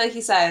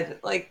you said,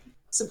 like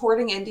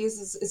supporting indies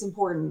is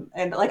important,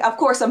 and like of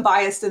course I'm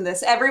biased in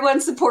this.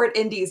 Everyone support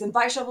indies and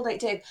buy Shovel Knight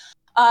tape.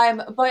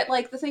 But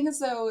like the thing is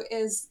though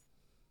is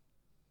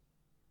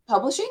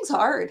publishing's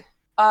hard.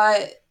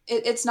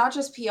 It's not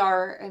just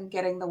PR and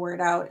getting the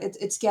word out.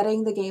 It's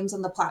getting the games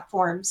on the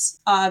platforms.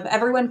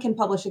 Everyone can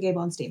publish a game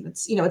on Steam.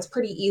 It's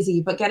pretty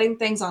easy, but getting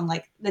things on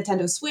like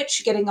Nintendo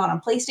Switch, getting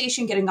on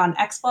PlayStation, getting on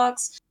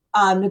Xbox,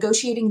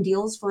 negotiating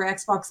deals for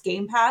Xbox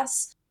Game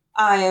Pass,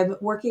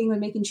 working on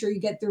making sure you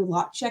get through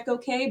lot check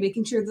okay,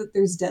 making sure that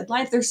there's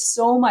deadlines. There's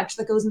so much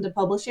that goes into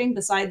publishing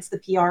besides the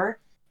PR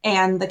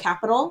and the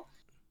capital.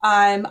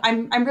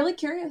 I'm really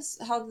curious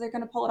how they're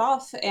going to pull it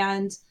off,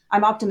 and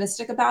I'm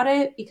optimistic about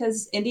it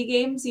because indie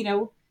games,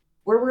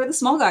 we're the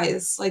small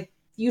guys. Like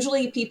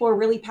usually people are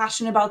really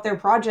passionate about their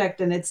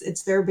project and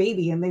it's their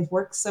baby and they've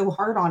worked so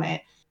hard on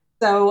it.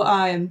 So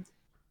I'm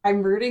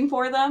rooting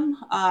for them.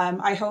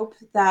 I hope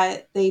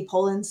that they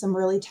pull in some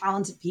really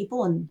talented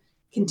people and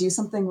can do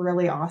something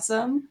really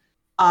awesome.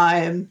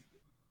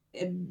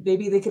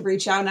 Maybe they could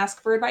reach out and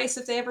ask for advice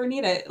if they ever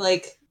need it.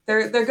 Like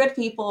they're good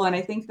people, and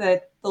I think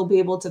that they'll be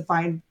able to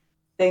find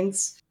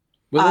things.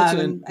 Well, that's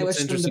an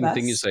interesting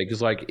thing you say,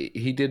 because like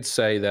he did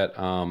say that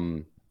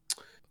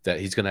that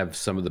he's going to have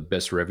some of the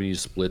best revenue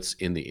splits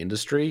in the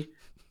industry,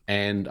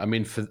 and I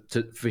mean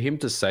for him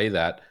to say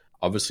that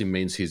obviously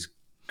means he's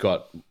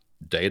got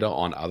data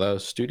on other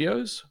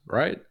studios,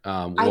 right?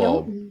 I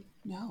don't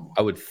know.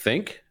 I would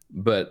think,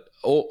 but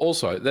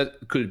also that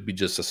could be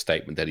just a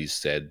statement that he's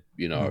said,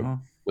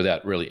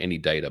 without really any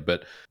data.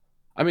 But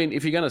I mean,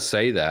 if you're going to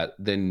say that,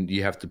 then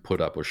you have to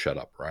put up or shut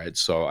up, right?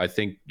 So I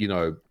think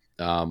you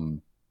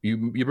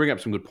bring up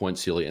some good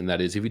points, Celia, and that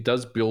is if he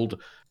does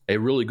build a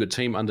really good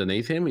team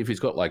underneath him, if he's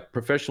got like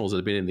professionals that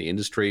have been in the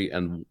industry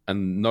and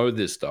know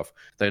this stuff,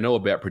 they know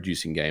about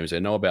producing games, they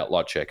know about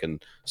lot check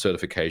and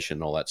certification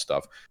and all that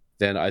stuff,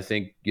 then I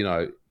think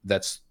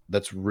that's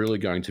really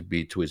going to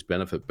be to his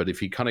benefit. But if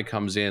he kind of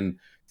comes in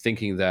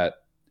thinking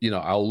that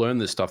I'll learn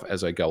this stuff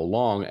as I go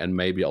along and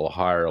maybe I'll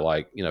hire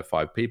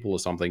 5 people or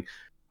something,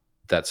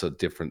 that's a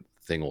different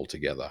thing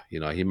altogether.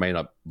 He may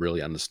not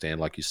really understand,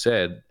 like you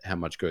said, how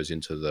much goes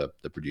into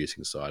the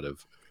producing side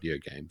of video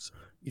games.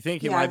 You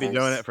think he might be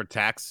doing it for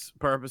tax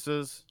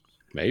purposes?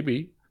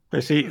 Maybe.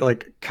 I see,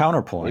 like,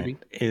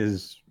 counterpoint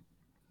is,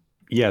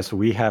 yes,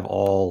 we have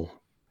all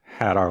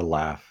had our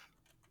laugh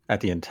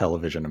at the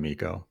Intellivision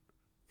Amico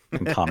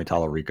and Tommy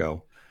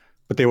Tallarico,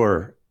 but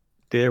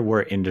there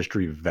were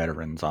industry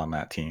veterans on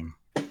that team,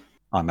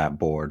 on that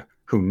board,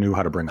 who knew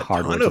how to bring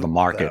hardware to the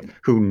market,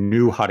 who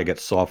knew how to get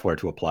software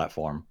to a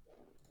platform,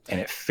 and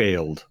it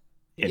failed.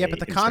 But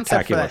the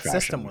concept for that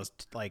system was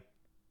like,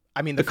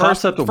 I mean, the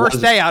first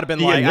day I'd have been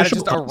like, I'd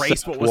just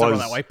erased what was on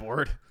that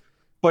whiteboard.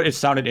 But it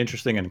sounded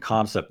interesting in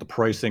concept. The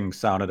pricing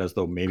sounded as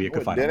though maybe it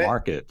could find a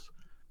market.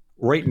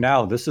 Right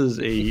now, this is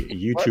a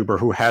YouTuber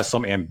who has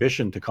some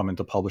ambition to come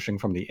into publishing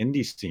from the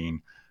indie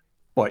scene,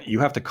 but you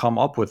have to come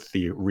up with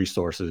the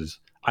resources.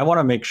 I want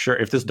to make sure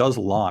if this does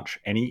launch,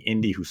 any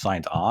indie who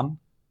signs on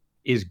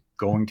is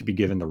going to be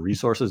given the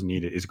resources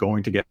needed, is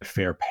going to get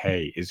fair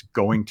pay, is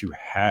going to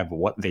have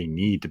what they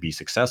need to be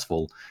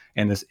successful.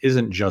 And this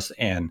isn't just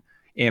an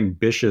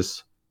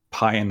ambitious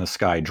pie in the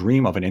sky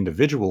dream of an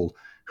individual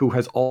who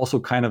has also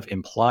kind of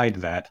implied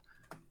that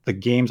the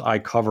games I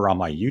cover on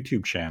my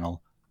YouTube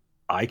channel,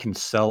 I can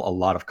sell a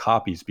lot of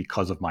copies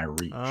because of my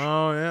reach.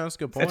 Oh, yeah, that's a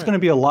good point. It's going to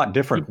be a lot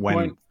different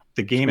when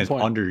the game is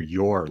under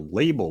your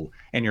label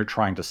and you're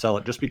trying to sell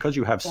it. Just because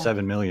you have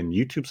 7 million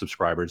YouTube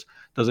subscribers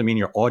doesn't mean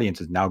your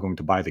audience is now going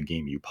to buy the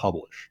game you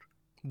published.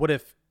 What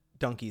if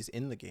Donkey's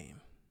in the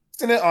game?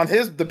 Isn't it on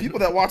the people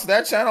that watch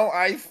that channel?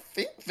 I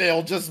think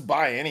they'll just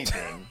buy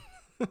anything.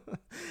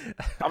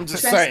 I'm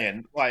just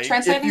saying, like,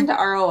 translating to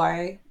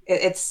ROI,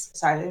 it's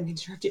sorry, I didn't mean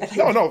to interrupt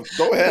you. No,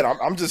 go ahead.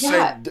 I'm just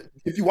saying,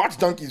 if you watch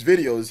Donkey's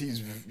videos,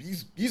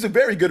 he's a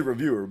very good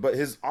reviewer, but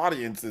his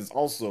audience is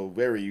also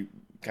very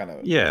kind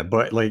of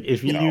but like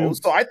if you know,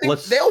 so I think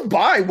they'll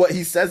buy what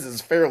he says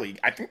is fairly.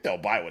 I think they'll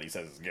buy what he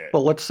says is good.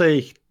 But let's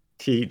say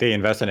they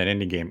invest in an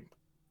indie game,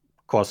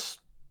 costs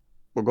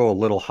we'll go a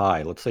little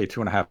high. Let's say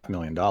 $2.5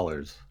 million.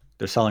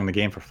 They're selling the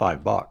game for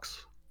 $5.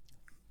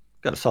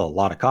 Got to sell a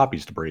lot of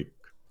copies to break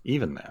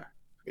even there.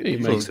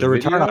 So the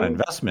return on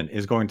investment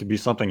is going to be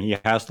something he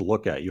has to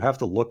look at. You have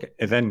to look at,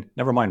 and then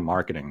never mind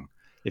marketing.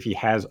 If he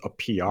has a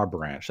PR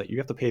branch that you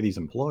have to pay these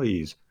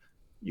employees,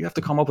 you have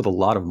to come up with a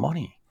lot of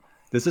money.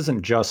 This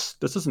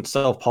isn't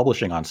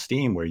self-publishing on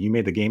Steam where you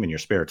made the game in your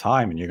spare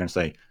time and you're going to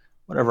say,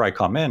 whatever I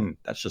come in,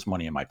 that's just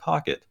money in my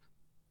pocket.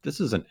 This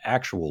is an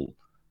actual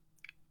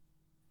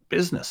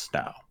business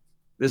now.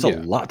 There's a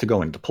lot to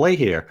go into play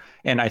here.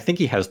 And I think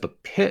he has the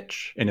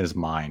pitch in his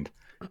mind,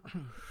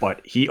 but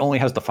he only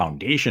has the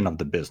foundation of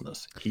the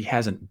business. He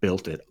hasn't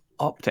built it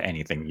up to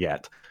anything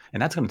yet.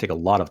 And that's going to take a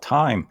lot of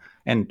time.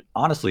 And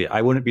honestly,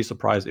 I wouldn't be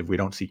surprised if we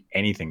don't see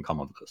anything come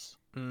of this.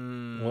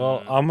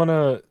 Well, I'm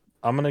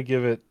gonna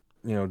give it,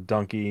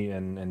 Donkey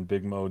and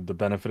Big Mode the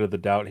benefit of the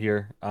doubt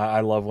here.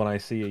 I love when I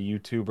see a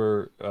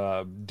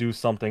YouTuber do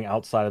something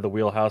outside of the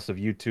wheelhouse of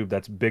YouTube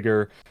that's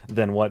bigger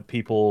than what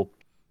people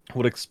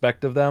would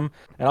expect of them.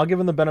 And I'll give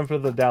him the benefit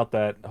of the doubt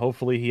that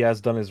hopefully he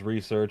has done his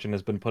research and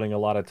has been putting a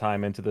lot of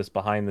time into this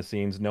behind the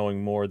scenes,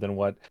 knowing more than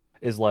what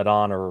is let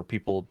on or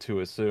people to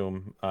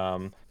assume.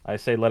 I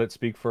say let it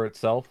speak for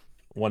itself.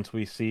 Once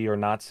we see or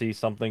not see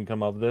something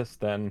come of this,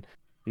 then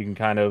you can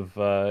kind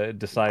of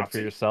decide for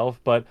yourself.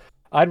 But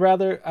I'd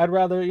rather,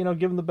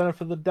 give him the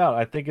benefit of the doubt.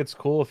 I think it's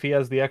cool if he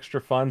has the extra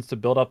funds to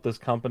build up this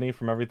company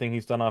from everything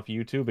he's done off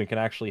YouTube and can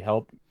actually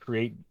help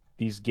create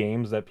these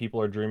games that people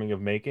are dreaming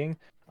of making.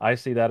 I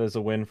see that as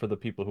a win for the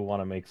people who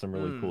want to make some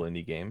really cool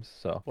indie games.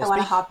 So I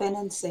want to hop in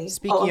and say,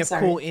 speaking of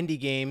cool indie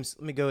games,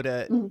 let me go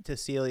to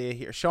Celia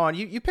here. Sean,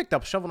 you picked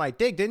up Shovel Knight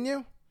Dig, didn't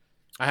you?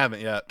 I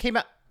haven't yet. Came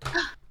out.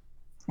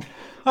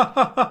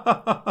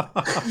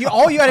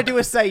 All you had to do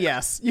was say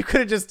yes. You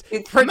could have just.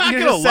 I'm not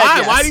gonna lie.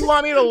 Yes. Why do you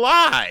want me to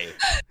lie?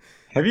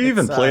 Have you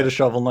even played a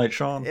Shovel Knight,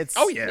 Sean?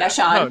 Yeah,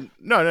 Sean.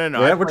 No.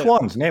 Yeah, which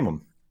ones? Name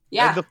them.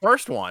 Yeah, the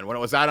first one when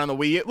it was out on the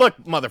Wii U. Look,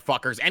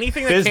 motherfuckers,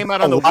 anything that came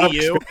out on the Wii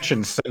U.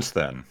 Since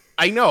then,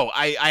 I know.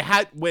 I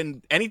had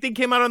when anything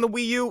came out on the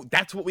Wii U,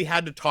 that's what we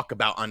had to talk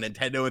about on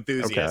Nintendo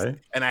Enthusiast,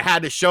 and I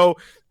had to show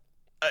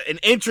an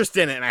interest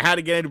in it, and I had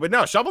to get into it. But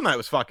no, Shovel Knight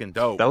was fucking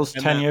dope. That was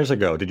 10 years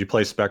ago. Did you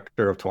play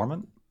Spectre of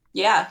Torment?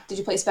 Yeah. Did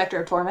you play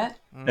Spectre of Torment?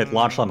 It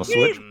launched on the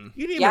Switch.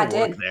 You didn't even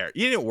work there.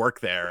 You didn't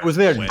work there. It was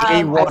there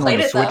day one when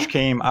the Switch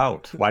came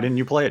out. Why didn't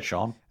you play it,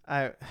 Sean?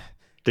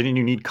 Didn't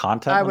you need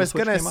content? I was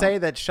gonna say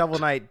that Shovel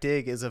Knight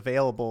Dig is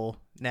available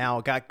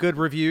now. Got good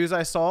reviews,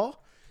 I saw,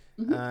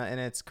 and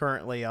it's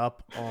currently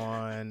up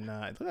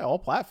on all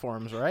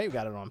platforms. Right? We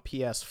got it on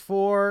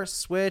PS4,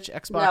 Switch,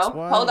 Xbox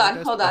One.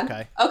 Hold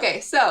on.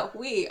 Okay, so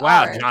we are.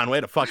 Wow, John,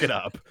 way to fuck it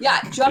up.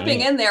 Yeah, jumping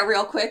in there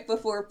real quick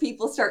before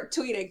people start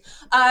tweeting.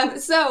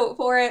 So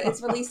for it,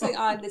 it's releasing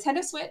on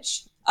Nintendo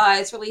Switch.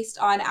 It's released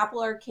on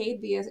Apple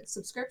Arcade via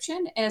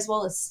subscription as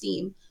well as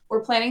Steam. We're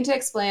planning to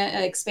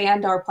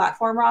expand our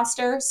platform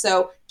roster,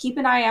 so keep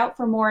an eye out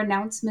for more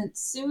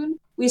announcements soon.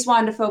 We just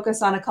wanted to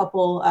focus on a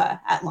couple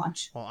at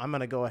launch. Well, I'm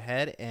going to go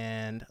ahead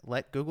and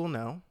let Google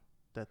know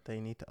that they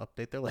need to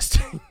update their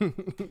listing.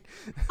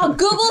 Oh,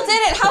 Google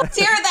did it! How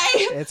dare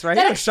they? It's right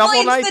here,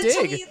 Shovel Knight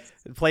Dig.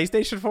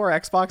 PlayStation 4,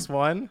 Xbox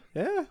One.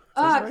 Yeah.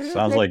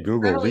 Sounds like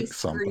Google leaked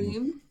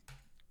something.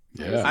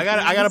 Yeah. I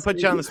gotta put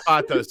you on the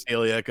spot though,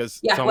 Celia,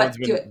 because someone's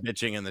been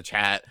bitching in the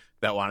chat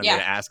that wanted me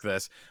to ask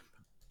this.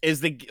 Is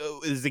the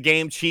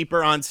game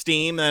cheaper on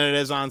Steam than it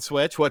is on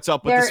Switch? What's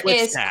up with the Switch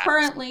tab? There is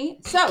currently.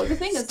 So the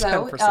thing is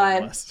though,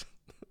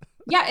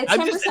 yeah, it's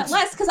 10%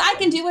 less because I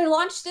can do a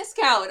launch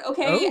discount.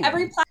 Okay,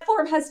 every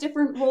platform has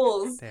different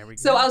rules. There we go.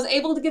 So I was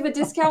able to give a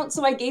discount,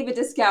 so I gave a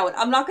discount.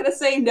 I'm not gonna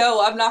say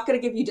no. I'm not gonna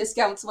give you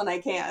discounts when I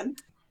can.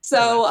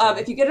 So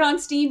if you get it on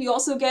Steam, you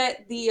also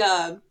get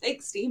the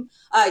thanks Steam.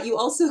 You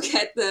also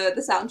get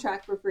the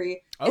soundtrack for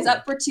free. It's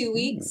up for 2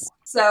 weeks.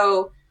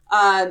 So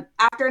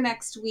after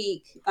next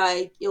week,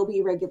 it'll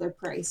be regular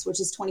price, which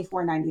is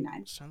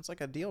 $24.99. Sounds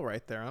like a deal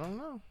right there. I don't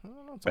know.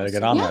 Better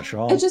get on that,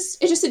 Sean. It's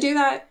just to do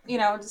that,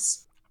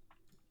 just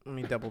let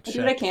me double check. Do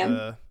what I can.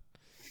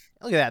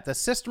 Look at that. The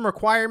system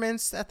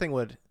requirements. That thing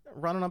would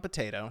run on a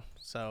potato.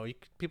 So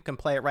people can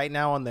play it right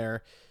now on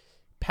their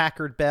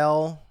Packard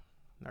Bell,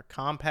 their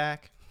Compaq.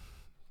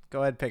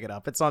 Go ahead, pick it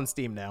up. It's on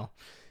Steam now,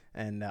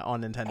 and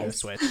on Nintendo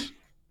Switch.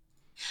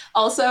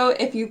 Also,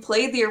 if you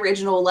played the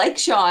original, like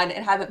Sean,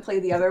 and haven't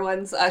played the other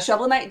ones,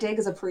 Shovel Knight Dig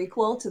is a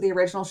prequel to the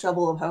original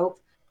Shovel of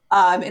Hope.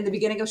 In the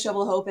beginning of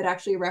Shovel of Hope, it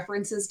actually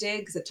references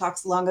Dig because it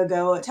talks long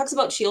ago. It talks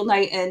about Shield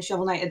Knight and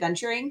Shovel Knight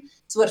adventuring.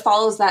 So it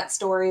follows that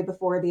story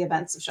before the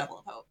events of Shovel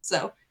of Hope.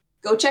 So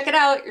go check it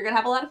out. You're going to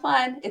have a lot of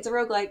fun. It's a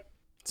roguelike.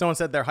 Someone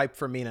said they're hyped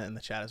for Mina in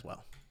the chat as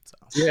well. So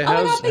Yeah, Oh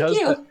my God, thank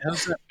you.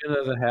 how's that bit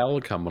of the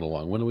Howl coming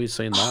along? When are we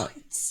seeing that?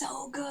 It's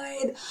so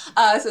good.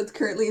 So it's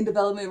currently in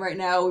development right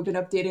now. We've been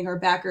updating our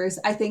backers.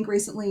 I think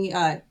recently,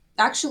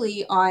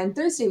 actually on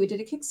Thursday, we did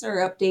a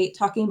Kickstarter update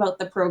talking about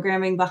the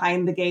programming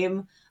behind the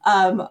game.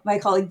 My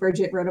colleague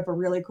Bridget wrote up a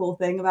really cool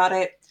thing about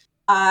it.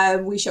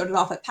 We showed it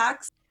off at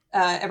PAX.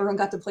 Everyone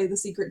got to play the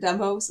secret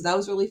demo, so that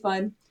was really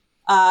fun.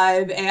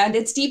 And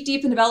it's deep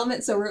in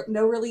development, so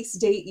no release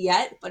date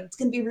yet, but it's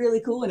gonna be really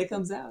cool when it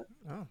comes out.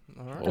 Oh,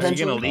 all right. Are you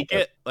Eventually. gonna leak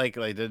it like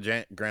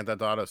did Grand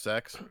Theft Auto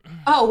 6?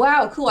 Oh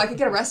wow, cool! I could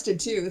get arrested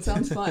too. It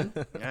sounds fun.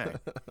 Yeah.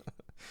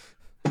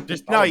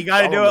 Just no, you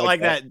got to do it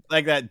like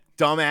that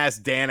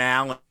dumbass Dan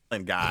Allen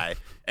guy,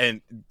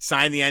 and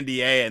sign the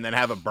NDA, and then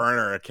have a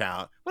burner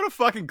account. What a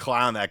fucking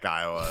clown that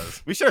guy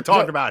was. We should have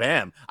talked about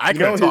him. I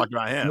could have talked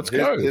about him. Let's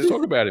go. Let's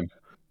talk about him.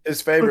 His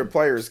favorite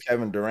player is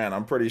Kevin Durant.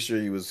 I'm pretty sure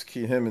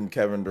him and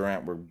Kevin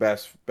Durant were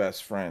best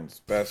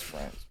friends, man.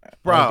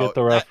 Bro, I get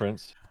the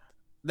reference.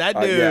 That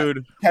dude.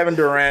 Yeah. Kevin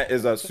Durant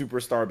is a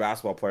superstar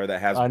basketball player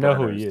that has. I know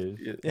who burners. he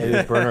is.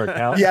 His burner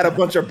account. He had a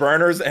bunch of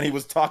burners, and he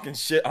was talking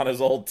shit on his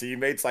old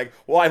teammates. Like,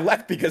 well, I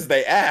left because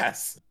they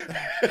asked,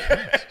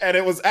 and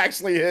it was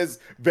actually his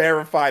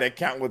verified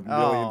account with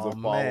millions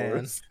of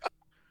followers.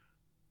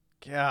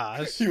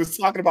 Gosh. He was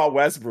talking about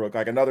Westbrook,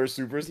 like another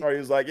superstar. He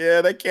was like,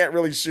 "Yeah, they can't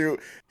really shoot.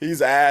 He's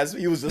ass."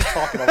 He was just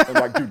talking about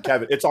like, "Dude,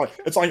 Kevin, it's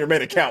on your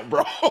main account,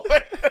 bro." Oh,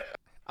 man.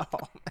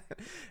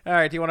 All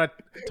right. Do you want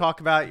to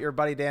talk about your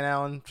buddy Dan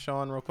Allen,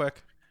 Sean, real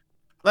quick?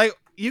 Like,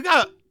 you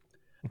got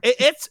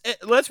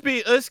let's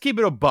keep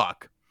it a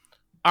buck.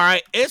 All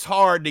right, it's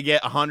hard to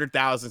get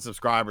 100,000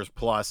 subscribers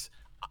plus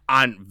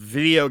on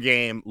video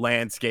game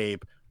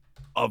landscape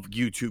of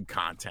YouTube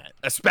content,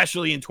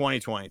 especially in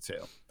 2022.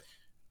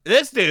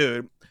 This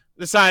dude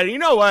decided, you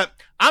know what?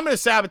 I'm going to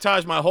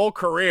sabotage my whole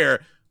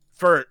career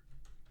for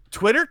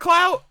Twitter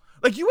clout.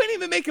 Like, you ain't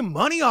even making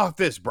money off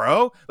this,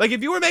 bro. Like,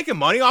 if you were making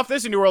money off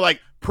this and you were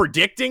like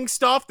predicting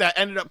stuff that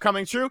ended up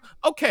coming true,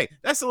 okay,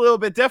 that's a little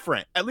bit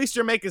different. At least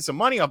you're making some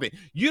money off it.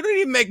 You didn't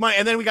even make money.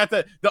 And then we got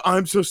the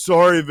I'm so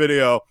sorry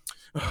video.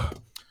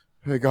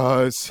 Hey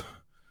guys,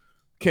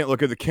 can't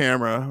look at the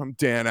camera. I'm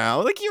Dan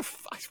Allen. Like, you're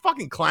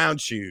fucking clown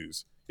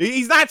shoes.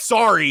 He's not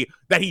sorry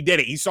that he did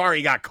it. He's sorry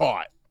he got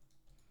caught.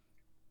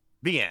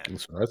 The end.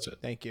 So that's it.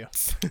 Thank you.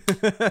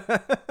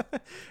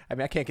 I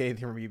mean, I can't get anything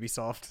from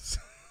Ubisoft.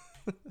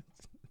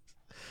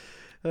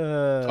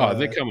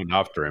 They're coming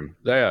after him.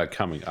 They are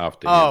coming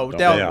after him. Oh,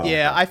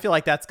 yeah. I feel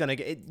like that's gonna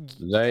get.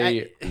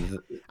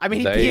 I mean,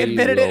 he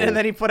admitted it, and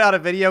then he put out a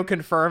video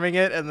confirming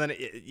it, and then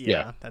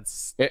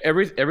that's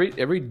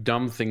every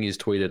dumb thing he's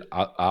tweeted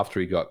after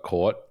he got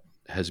caught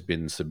has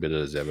been submitted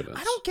as evidence.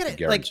 I don't get it. I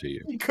guarantee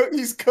you.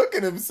 He's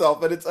cooking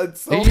himself, and it's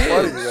so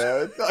funny,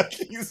 man. Like,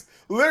 he's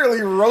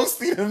literally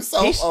roasting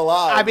himself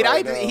alive.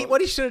 I mean,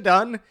 what he should have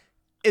done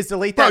is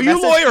delete that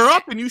message. You lawyer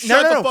up and you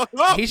shut the fuck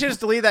up. He should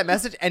just delete that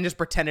message and just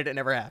pretended it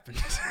never happened.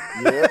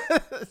 Yeah.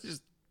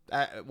 Just,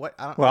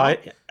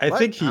 I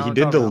think he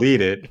did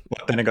delete it,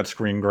 but then it got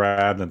screen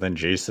grabbed, and then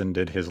Jason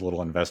did his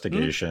little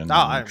investigation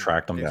and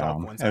tracked him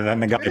down. And then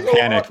the guy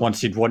panicked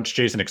once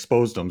Jason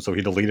exposed him, so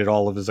he deleted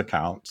all of his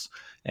accounts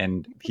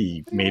and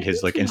he made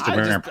his like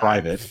Instagram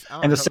private.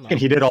 And the second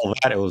he did all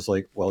that, it was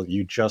like, well,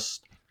 you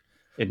just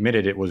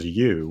admitted it was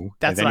you.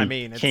 That's and then what I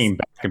mean. Came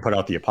back and put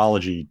out the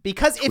apology.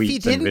 Because if he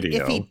didn't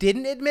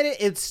admit it,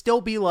 it'd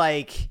still be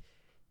like,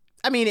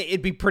 I mean,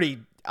 it'd be pretty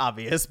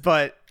obvious,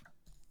 but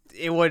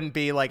it wouldn't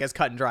be like as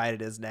cut and dry as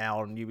it is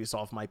now. And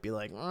Ubisoft might be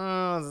like,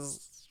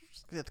 this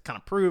is kind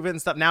of proven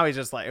stuff. Now he's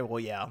just like, well,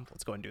 yeah,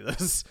 let's go and do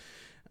this.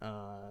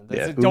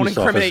 Don't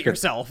incriminate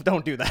yourself.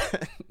 Don't do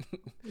that.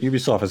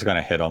 Ubisoft is going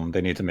to hit him.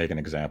 They need to make an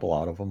example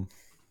out of him.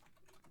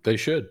 They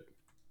should.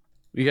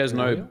 You guys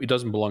know he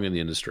doesn't belong in the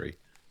industry.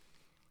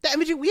 I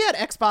mean, we had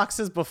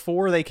Xboxes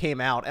before they came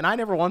out, and I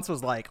never once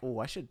was like, oh,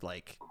 I should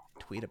like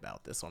tweet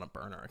about this on a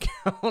burner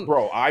account.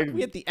 Bro,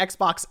 we had the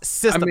Xbox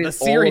system, the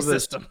Series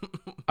system.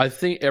 I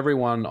think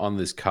everyone on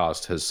this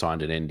cast has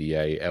signed an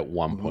NDA at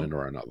one point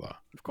or another.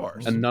 Of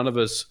course. And none of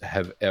us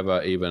have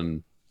ever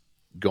even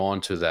gone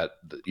to that,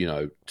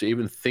 to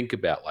even think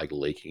about like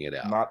leaking it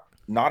out.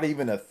 Not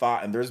even a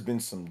thought. And there's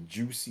been some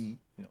juicy,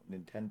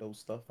 Nintendo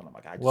stuff, and I'm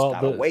like, I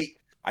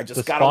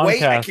just gotta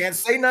wait. I can't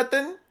say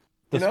nothing.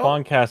 The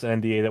Spawncast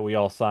NDA that we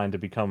all signed to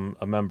become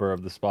a member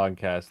of the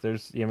Spawncast.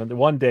 There's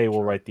one day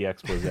we'll write the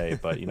expose,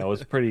 but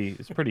it's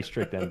pretty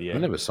strict NDA. I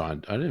didn't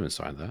even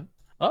sign that.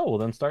 Oh, well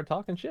then start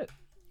talking shit.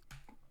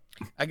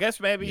 I guess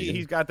maybe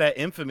he's got that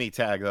infamy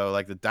tag though,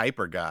 like the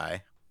diaper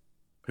guy,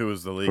 who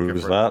was the leaker.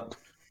 Who's that?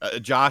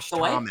 Josh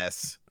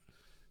Thomas.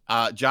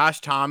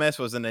 Josh Thomas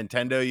was a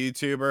Nintendo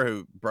YouTuber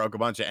who broke a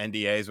bunch of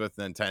NDAs with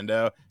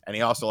Nintendo, and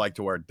he also liked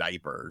to wear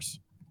diapers.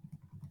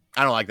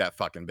 I don't like that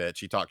fucking bitch.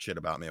 He talked shit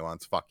about me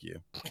once. Fuck you.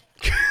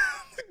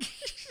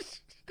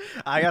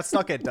 I got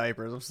stuck at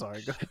diapers. I'm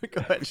sorry. Go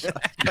ahead, Sean.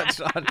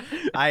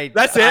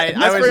 That's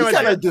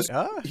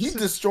it. He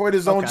destroyed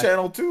his own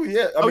channel too.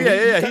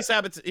 Yeah. He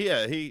sabotaged.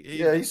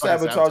 He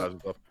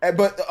sabotaged.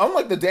 But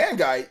unlike the Dan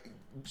guy,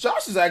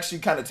 Josh is actually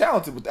kind of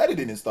talented with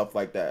editing and stuff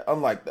like that.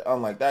 Unlike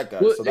that guy.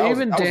 Well, So that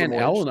even was a Dan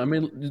more Allen. I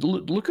mean,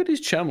 look at his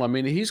channel. I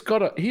mean, he's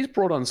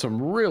brought on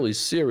some really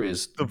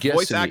serious The guests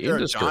voice in the actor of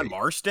industry. John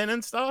Marston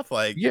and stuff.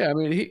 Like, Yeah, I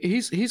mean,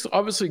 he's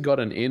obviously got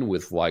an in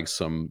with like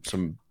some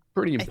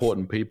pretty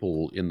important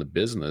people in the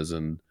business,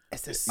 and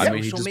It's the I social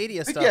mean, he just-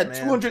 media I think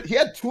stuff, man. he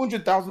had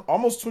 200,000,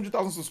 almost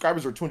 200,000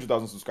 subscribers or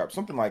 200,000 subscribers,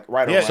 something like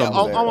right yeah,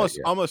 around there.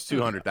 almost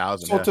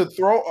 200,000. So to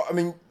throw, I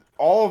mean,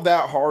 all of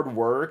that hard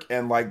work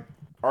and like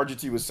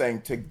RGT was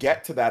saying, to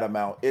get to that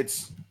amount,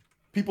 it's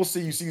people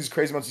see these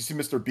crazy amounts. You see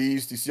Mr.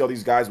 Beast, you see all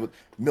these guys with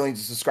millions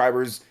of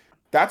subscribers.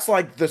 That's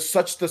like the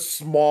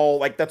small,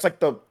 like that's like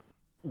the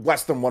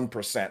less than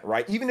 1%,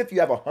 right? Even if you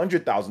have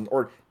 100,000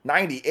 or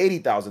 90,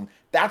 80,000,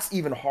 that's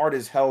even hard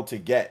as hell to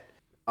get.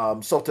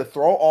 So to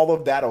throw all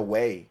of that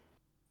away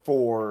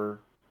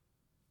for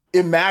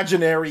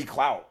imaginary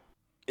clout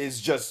is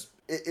just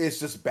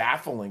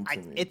baffling to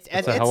me. It's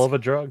a hell of a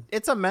drug.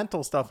 It's a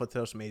mental stuff with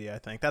social media. I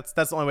think that's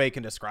the only way you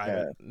can describe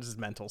it. This is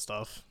mental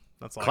stuff.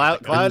 That's all.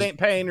 Cloud ain't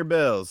paying your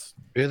bills.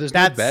 Yeah, there's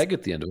no bag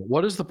at the end of it.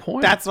 What is the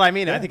point? That's what I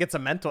mean. I think it's a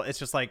mental. It's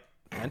just like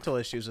mental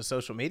issues with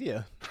social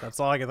media. That's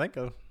all I can think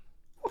of.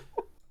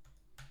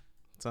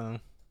 So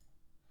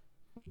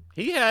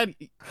he had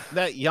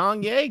that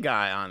Yang Ye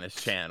guy on his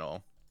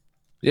channel.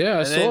 Yeah,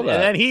 I saw that.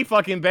 And then he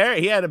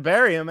had to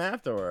bury him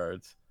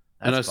afterwards.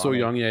 And I saw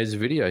Yang Ye's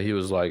video. He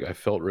was like, I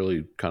felt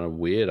really kind of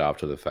weird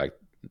after the fact,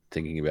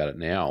 thinking about it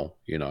now,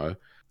 you know,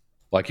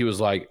 like there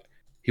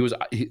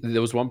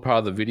was one part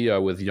of the video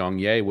with Yang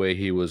Ye where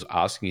he was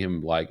asking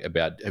him like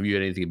have you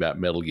heard anything about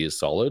Metal Gear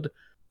Solid?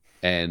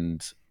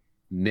 And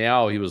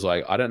now he was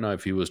like, I don't know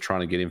if he was trying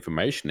to get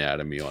information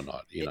out of me or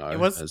not, you know.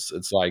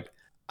 It's like,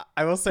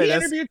 I will say he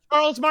this. interviewed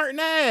Charles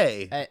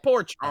Martinet.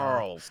 Poor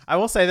Charles. I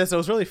will say this. It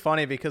was really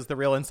funny because the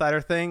Real Insider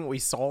thing, we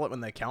saw it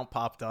when the account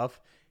popped up.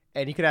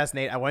 And you could ask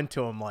Nate. I went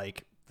to him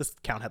like, this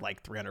account had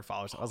like 300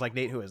 followers. I was like,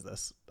 Nate, who is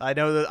this? I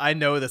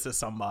know this is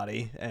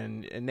somebody.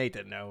 And Nate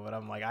didn't know, but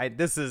I'm like,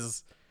 this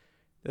is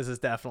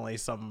definitely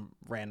some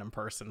random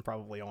person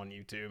probably on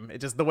YouTube. It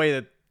just the way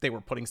that they were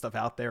putting stuff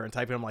out there and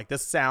typing. I'm like,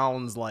 this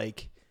sounds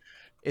like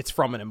it's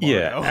from an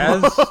embargo.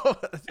 Yeah,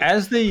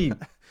 as they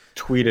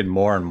tweeted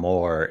more and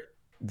more,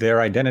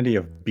 their identity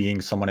of being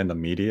someone in the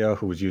media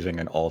who was using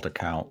an alt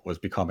account was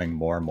becoming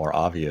more and more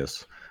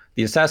obvious.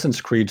 The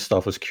Assassin's Creed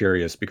stuff was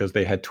curious because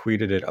they had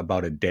tweeted it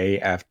about a day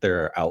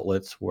after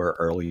outlets were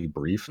early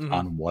briefed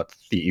on what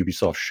the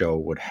Ubisoft show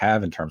would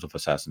have in terms of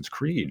Assassin's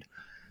Creed.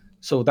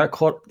 So that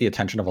caught the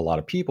attention of a lot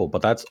of people,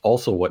 but that's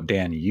also what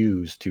Dan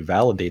used to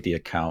validate the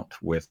account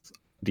with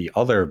the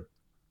other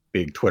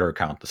big Twitter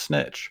account, The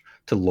Snitch,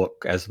 to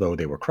look as though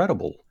they were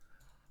credible.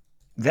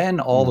 Then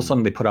all of a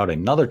sudden they put out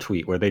another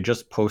tweet where they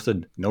just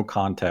posted, no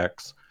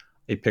context,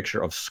 a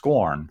picture of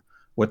Scorn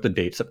with the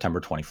date September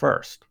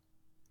 21st.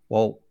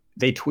 Well,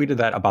 they tweeted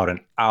that about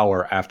an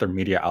hour after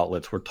media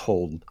outlets were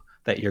told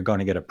that you're going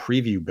to get a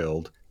preview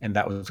build and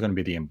that was going to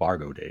be the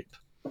embargo date.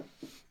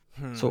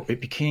 So it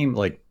became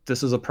like,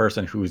 this is a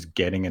person who's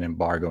getting an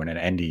embargo and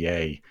an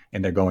NDA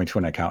and they're going to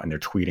an account and they're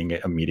tweeting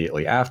it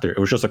immediately after. It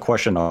was just a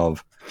question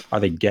of, are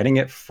they getting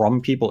it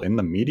from people in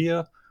the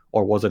media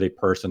or was it a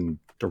person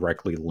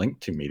directly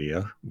linked to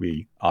media?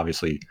 We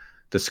obviously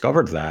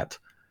discovered that.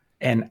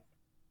 And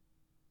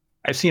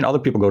I've seen other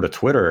people go to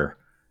Twitter,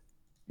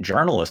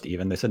 journalists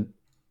even, they said,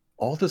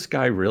 all this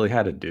guy really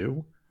had to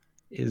do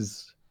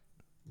is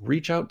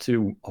reach out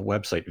to a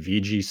website,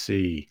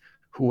 VGC,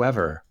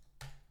 whoever,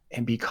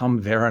 and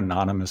become their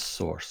anonymous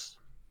source.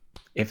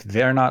 If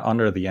they're not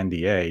under the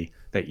NDA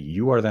that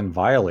you are then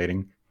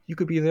violating, you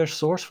could be their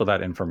source for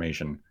that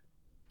information.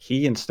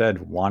 He instead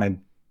wanted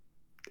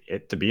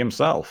it to be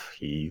himself.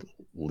 He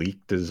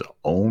leaked his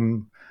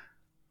own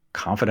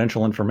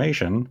confidential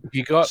information.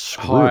 He got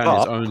high on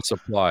his own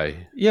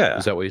supply. Yeah.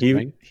 Is that what you're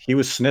saying? He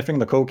was sniffing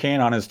the cocaine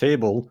on his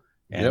table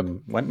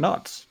and went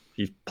nuts.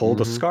 He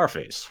pulled a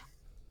Scarface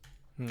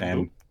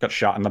and got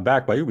shot in the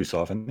back by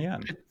Ubisoft in the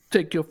end.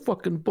 Take your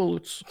fucking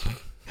bullets.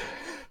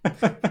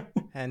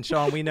 And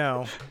Sean, we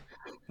know.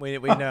 We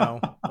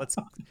know.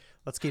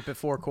 Let's keep it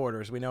 4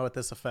 quarters. We know what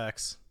this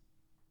affects.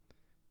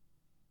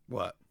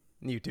 What?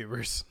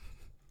 YouTubers.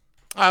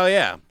 Oh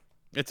yeah.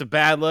 It's a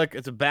bad look.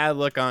 It's a bad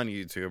look on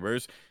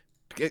YouTubers.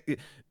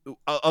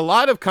 A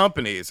lot of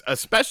companies,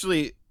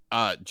 especially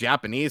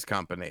Japanese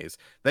companies,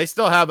 they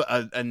still have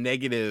a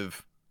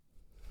negative,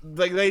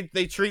 like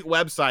they treat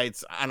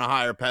websites on a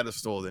higher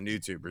pedestal than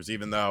YouTubers,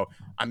 even though,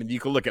 I mean,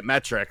 you can look at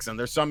metrics and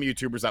there's some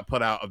YouTubers that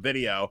put out a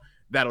video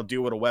that'll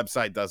do what a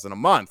website does in a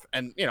month.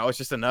 And, you know, it's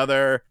just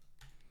another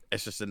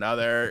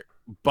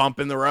bump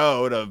in the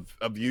road of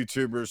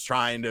YouTubers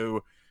trying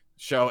to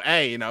show,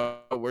 hey, you know,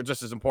 we're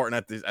just as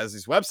important as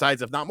these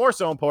websites, if not more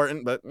so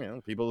important, but,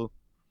 you know,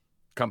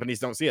 companies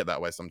don't see it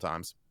that way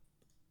sometimes.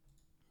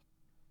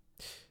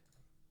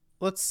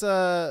 Let's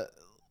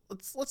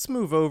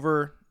move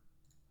over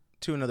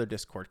to another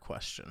Discord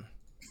question,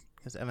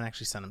 because Evan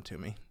actually sent them to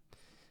me,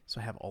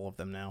 so I have all of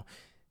them now.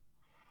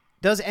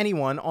 Does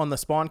anyone on the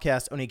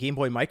Spawncast own a Game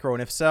Boy Micro?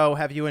 And if so,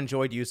 have you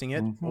enjoyed using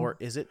it? Or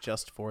is it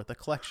just for the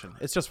collection?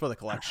 It's just for the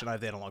collection. I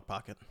have the Analog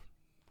Pocket.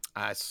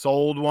 I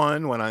sold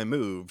one when I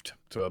moved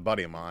to a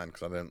buddy of mine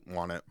because I didn't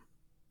want it.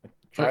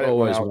 I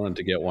always wanted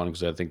to get one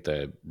because I think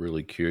they're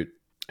really cute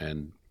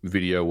and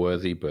video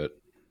worthy, but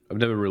I've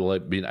never really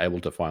been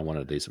able to find one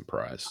at a decent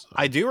price. So.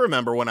 I do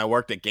remember when I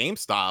worked at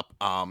GameStop,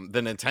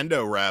 the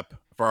Nintendo rep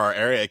for our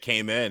area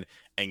came in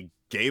and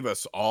gave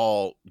us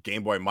all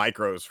Game Boy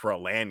Micros for a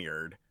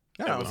lanyard.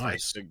 Oh, it was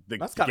nice. like the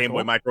That's kinda Game Boy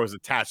cool. Micro was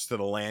attached to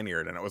the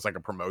lanyard, and it was like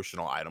a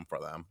promotional item for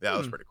them. Yeah, that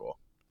was pretty cool.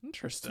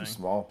 Interesting. Too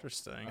small.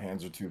 Interesting. My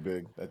hands are too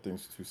big. That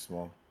thing's too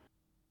small.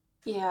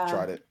 Yeah.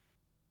 Tried it.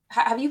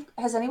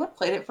 Has anyone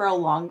played it for a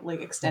long,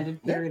 like,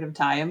 extended period of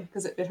time?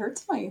 Because it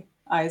hurts my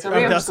eyes. Or Oh,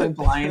 maybe I'm does just going it?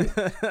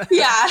 blind.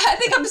 Yeah, I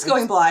think I'm just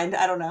going blind.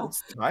 I don't know.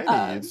 It's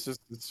tiny. It's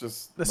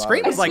just. The not-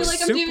 screen was I like feel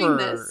like I'm doing super.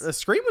 this. The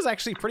screen was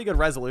actually pretty good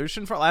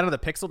resolution for. I don't know,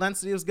 the pixel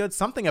density was good.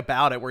 Something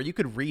about it where you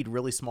could read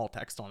really small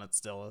text on it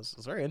still is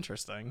very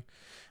interesting.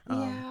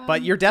 Yeah.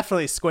 But you're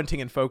definitely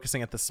squinting and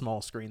focusing at the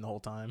small screen the whole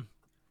time.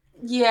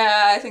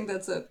 Yeah, I think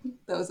that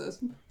was a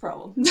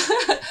problem.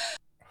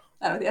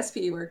 I don't know, the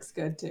SPE works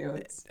good too.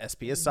 It's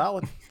SP is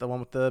solid. The one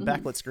with the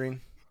backlit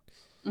screen.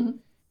 Mhm.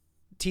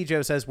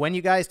 T-Joe says, when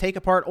you guys take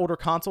apart older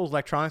consoles,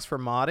 electronics for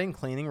modding,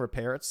 cleaning,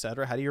 repair,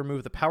 etc., how do you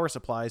remove the power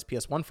supplies,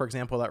 PS1, for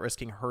example, without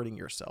risking hurting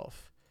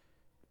yourself?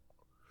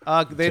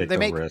 They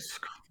make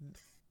risk.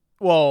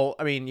 Well,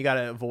 I mean, you got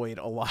to avoid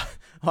a lot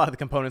of the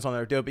components on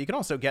there to do it, but you can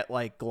also get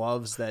like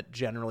gloves that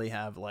generally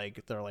have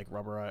like they're like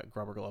rubber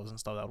gloves and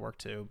stuff that would work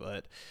too.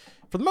 But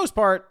for the most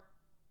part,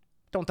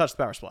 don't touch the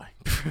power supply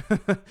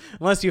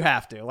unless you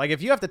have to. Like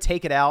if you have to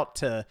take it out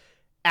to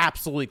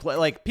absolutely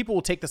like people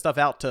will take the stuff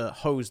out to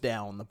hose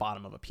down the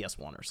bottom of a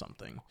PS1 or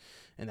something.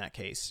 In that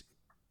case,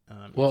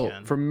 Well,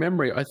 from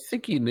memory, I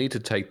think you need to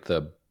take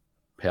the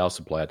power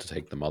supply out to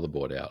take the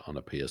motherboard out on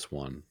a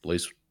PS1, at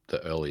least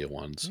the earlier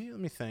ones. Let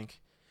me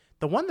think.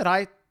 The one that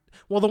I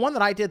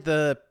did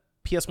the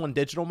PS1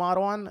 digital mod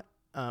on,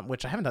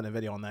 which I haven't done a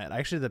video on that. I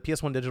actually did the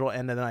PS1 digital,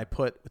 and then I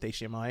put with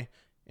HDMI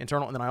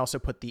internal, and then I also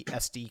put the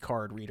SD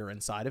card reader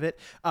inside of it.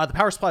 The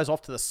power supply is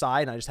off to the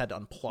side, and I just had to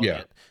unplug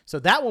it. So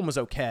that one was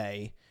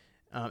okay.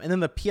 And then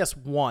the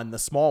PS1, the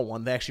small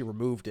one, they actually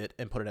removed it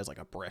and put it as like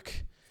a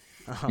brick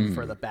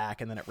for the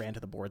back, and then it ran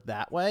to the board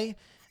that way.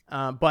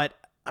 But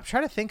I'm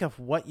trying to think of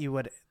what you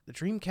would. The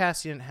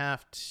Dreamcast, you didn't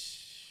have to.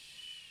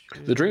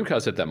 The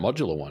Dreamcast had that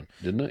modular one,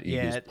 didn't it?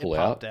 You just pull it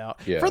popped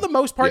out. Yeah. For the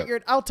most part,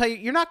 I'll tell you,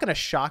 you're not going to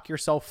shock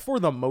yourself for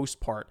the most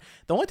part.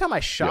 The only time I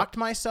shocked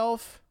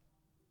myself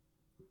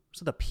was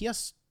the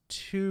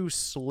PS2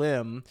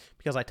 Slim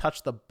because I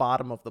touched the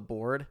bottom of the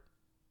board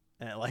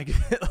and it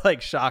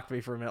like shocked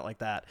me for a minute like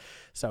that.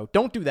 So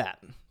don't do that.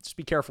 Just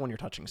be careful when you're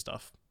touching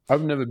stuff.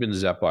 I've never been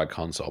zapped by a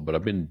console, but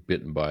I've been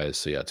bitten by a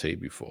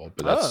CRT before.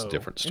 But that's a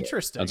different story.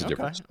 Interesting. That's a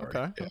different story.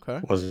 Okay.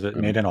 Was it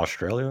made in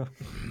Australia?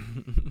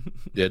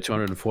 Yeah,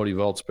 240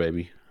 volts,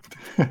 baby.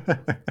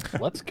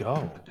 Let's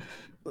go.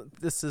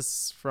 This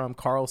is from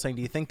Carl saying,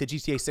 do you think the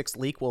GTA 6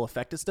 leak will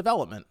affect its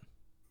development?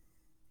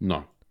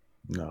 No.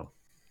 No.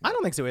 I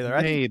don't think so either.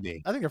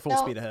 Maybe. I think they're full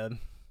speed ahead.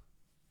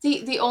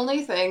 The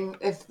only thing,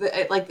 if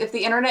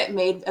the internet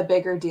made a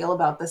bigger deal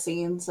about the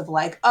scenes of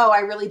like, oh, I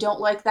really don't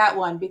like that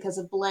one because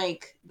of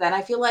blank, then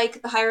I feel like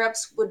the higher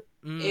ups would,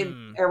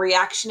 in a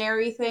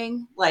reactionary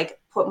thing, like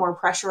put more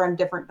pressure on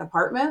different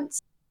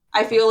departments.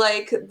 I feel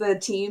like the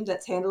team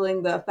that's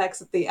handling the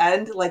effects at the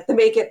end, like the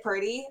make it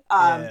pretty,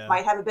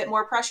 might have a bit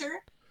more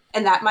pressure,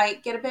 and that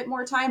might get a bit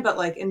more time. But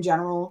like in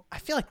general, I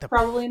feel like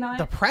probably not.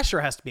 The pressure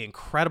has to be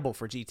incredible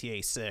for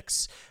GTA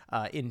 6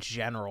 in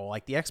general.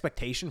 Like the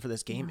expectation for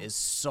this game is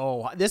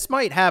so high. This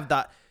might have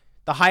the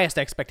highest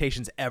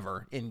expectations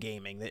ever in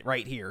gaming. That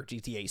right here,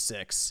 GTA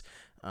 6,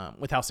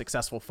 with how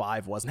successful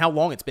 5 was and how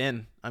long it's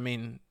been. I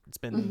mean, it's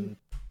been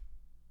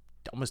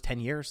almost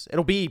 10 years.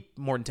 It'll be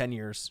more than 10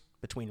 years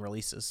between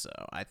releases. So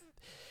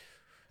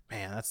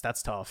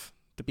that's tough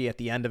to be at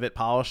the end of it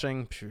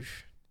polishing. Phew.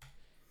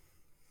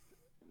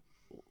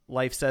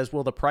 Life says,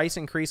 will the price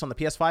increase on the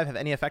PS5 have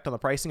any effect on the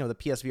pricing of the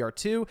PSVR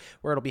 2,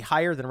 where it'll be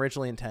higher than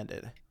originally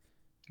intended?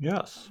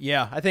 Yes.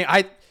 Yeah, I think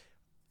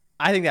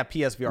that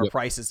PSVR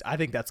price is. I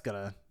think that's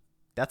gonna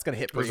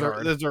hit pretty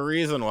hard. There's a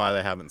reason why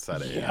they haven't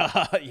said it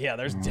yet. Yeah,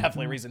 there's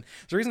definitely a reason.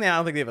 There's a reason I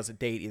don't think they have us a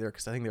date either,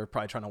 because I think they were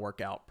probably trying to work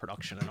out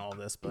production and all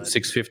this. But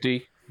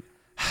 650.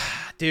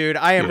 Dude,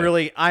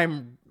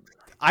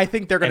 I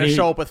think they're going to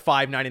show up with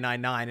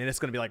 $599.9, and it's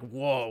going to be like,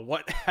 whoa,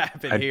 what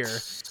happened here?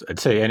 I'd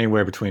say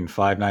anywhere between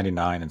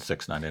 $599 and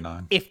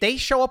 $699. If they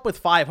show up with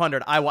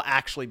 500, I will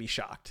actually be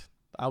shocked.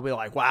 I'll be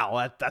like,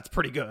 wow, that's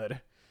pretty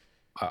good.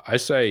 I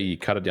say you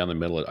cut it down the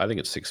middle. I think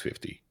it's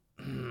 650.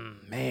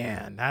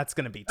 Man, that's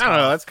going to be tough. I don't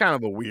know. That's kind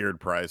of a weird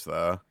price,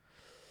 though.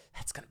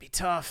 That's going to be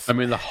tough. I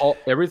mean,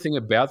 everything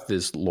about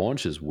this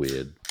launch is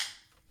weird.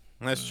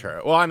 That's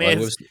true. Well, I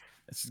mean,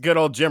 it's good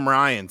old Jim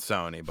Ryan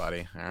Sony,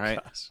 buddy. All right.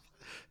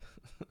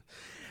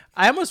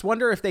 I almost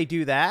wonder if they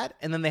do that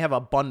and then they have a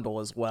bundle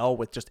as well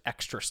with just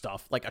extra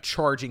stuff like a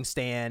charging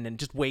stand and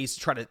just ways to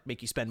try to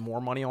make you spend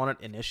more money on it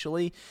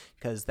initially,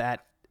 because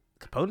that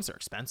components are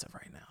expensive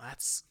right now.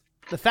 That's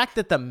the fact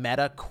that the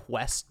Meta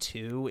Quest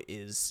 2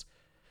 is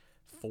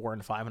 $400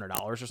 and $500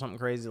 or something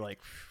crazy. Like,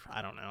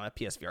 I don't know. That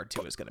PSVR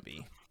 2 is gonna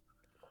be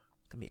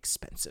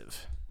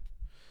expensive.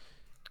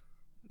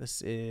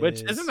 This is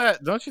Which isn't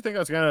that? Don't you think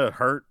that's gonna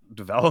hurt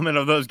development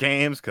of those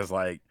games? Because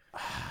like,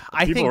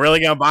 I people think are really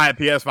gonna buy a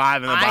PS5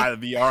 and then buy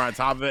the VR on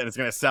top of it, and it's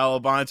gonna sell a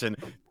bunch. And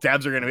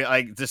devs are gonna be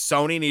like, does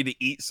Sony need to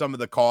eat some of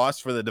the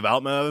costs for the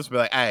development of this? Be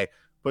like, hey,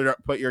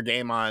 put your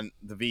game on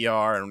the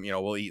VR, and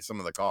we'll eat some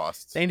of the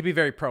costs. they need to be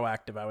very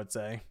proactive, I would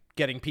say,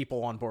 getting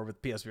people on board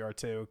with PSVR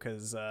 2,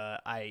 because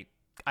I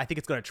think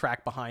it's going to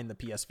track behind the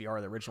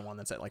PSVR, the original one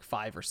that's at like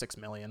 5 or 6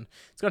 million.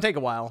 It's going to take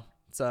a while.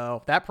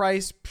 So that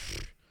price,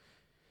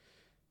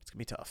 it's going to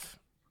be tough.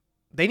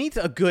 They need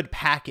a good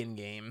pack-in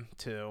game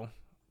too.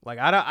 Like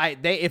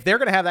if they're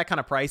going to have that kind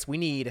of price, we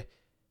need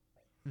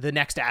the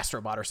next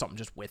Astrobot or something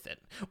just with it.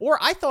 Or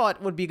I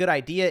thought would be a good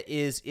idea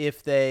is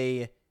if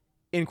they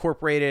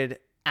incorporated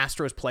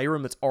Astro's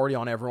Playroom that's already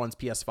on everyone's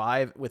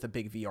PS5 with a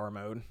big VR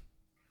mode.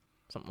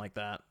 Something like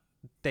that.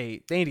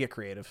 They need to get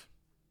creative.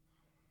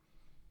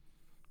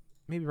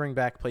 Maybe bring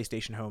back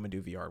PlayStation Home and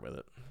do VR with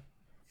it.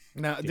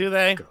 Now, do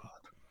they? God.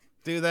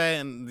 Do they?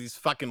 And these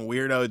fucking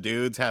weirdo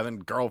dudes having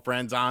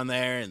girlfriends on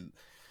there and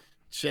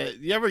shit.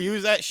 You ever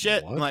use that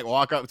shit and like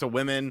walk up to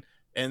women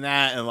and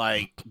that and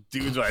like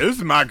dudes are like, this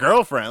is my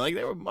girlfriend. Like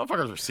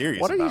motherfuckers were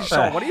serious. What are you about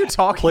showing? What are you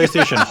talking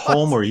PlayStation about?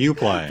 Home or you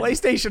playing?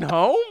 PlayStation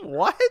Home?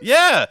 What?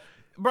 Yeah.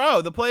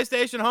 Bro, the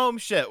PlayStation Home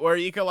shit where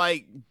you could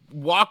like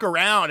walk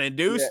around and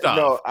do stuff.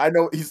 No, I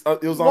know it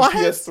was on What?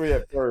 PS3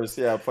 at first.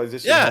 Yeah,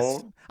 PlayStation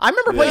Home. I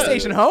remember Yeah.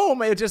 PlayStation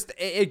Home.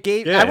 It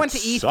gave. Yeah, I went to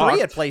it E3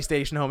 at sucked.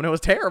 PlayStation Home and it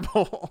was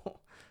terrible.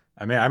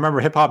 I mean, I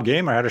remember Hip Hop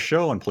Gamer had a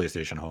show on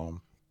PlayStation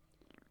Home.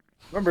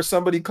 Remember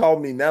somebody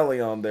called me Nelly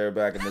on there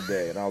back in the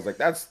day, and I was like,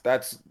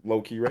 that's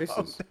low key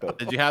racist. But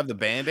Did you have the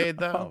Band-Aid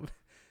though?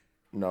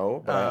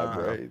 no, but I have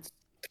grades.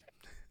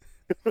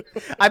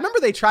 I remember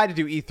they tried to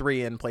do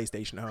E3 in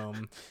PlayStation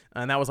Home,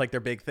 and that was like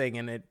their big thing,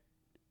 and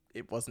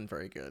it wasn't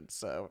very good.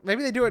 So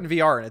maybe they do it in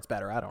VR and it's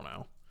better. I don't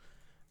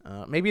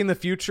know. Maybe in the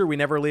future we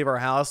never leave our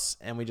house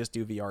and we just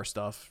do VR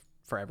stuff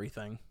for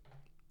everything.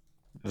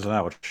 Isn't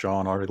that what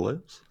Sean already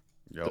lives?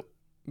 Yep.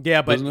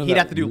 Yeah, but Wasn't it he'd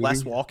have that to do less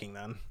movie? walking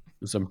then.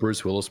 Some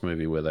Bruce Willis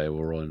movie where they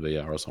were all in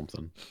VR or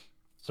something.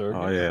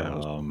 Oh yeah.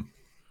 When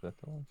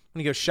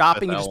you go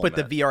shopping, you That's just put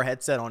the element. VR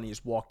headset on and you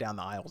just walk down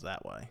the aisles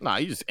that way. Nah,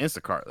 you just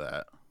Instacart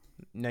that.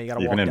 No, you got to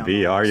walk Even in down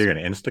the VR, aisles. you're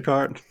gonna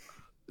Instacart.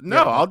 No,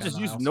 Yeah, walk I'll down just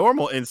the use aisles.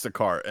 normal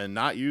Instacart and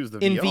not use the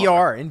in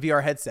VR.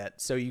 VR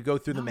headset. So you go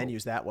through the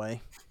menus that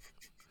way.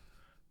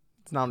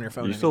 It's not on your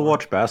phone. You still anymore.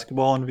 watch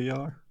basketball in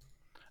VR?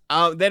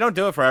 They don't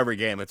do it for every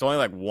game. It's only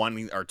like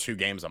 1 or 2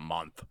 games a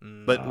month.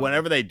 But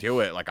whenever they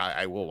do it, like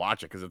I will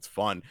watch it because it's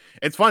fun.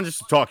 It's fun just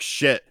to talk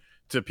shit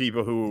to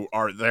people who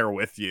are there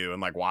with you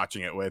and like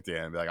watching it with you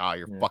and be like, oh,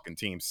 your fucking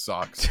team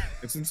sucks.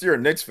 And since you're a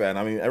Knicks fan,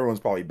 I mean, everyone's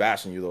probably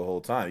bashing you the whole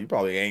time. You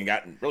probably ain't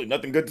got really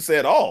nothing good to say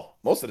at all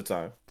most of the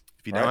time.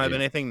 If you don't have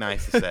anything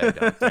nice to say,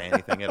 don't say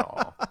anything at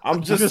all.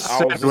 I'm Just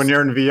just, when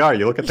you're in VR,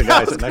 you look at the Yeah, I guy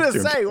was sitting next to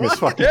gonna him. say, His what?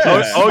 fucking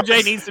Yeah. face.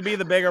 OJ needs to be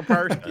the bigger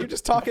person. You're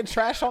just talking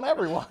trash on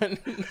everyone.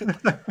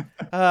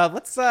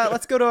 Let's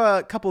go to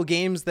a couple of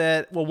games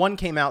that one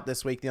came out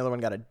this week, the other one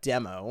got a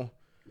demo.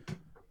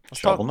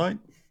 Shovel Knight.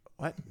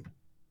 What?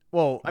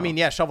 Well, I mean,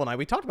 yeah, Shovel Knight.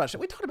 We talked about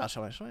Shovel Knight.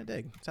 Shovel Knight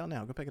Dig. It's out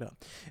now. Go pick it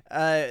up.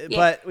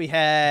 But we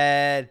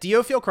had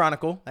Diofield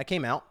Chronicle that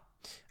came out.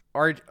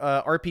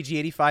 RPG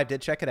 85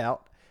 did check it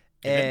out,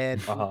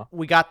 and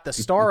we got the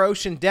Star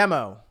Ocean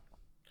demo.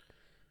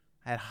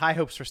 I had high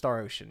hopes for Star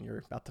Ocean. You're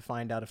about to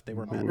find out if they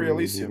were met. Valkyrie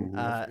Elysium.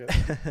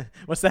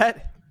 What's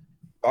that?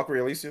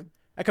 Valkyrie Elysium.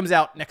 That comes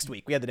out next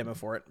week. We had the demo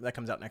for it. That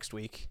comes out next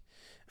week.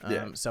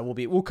 Yeah. So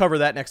we'll cover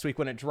that next week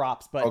when it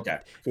drops. But Okay,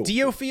 cool.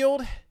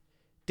 Diofield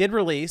did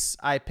release.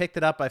 I picked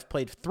it up. I've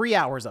played 3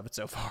 hours of it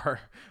so far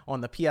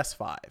on the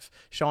PS5.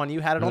 Sean, you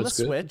had it on the That's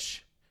good.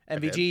 Switch.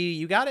 MVG,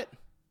 you got it?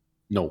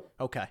 No.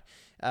 Okay.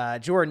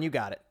 Jordan, you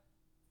got it.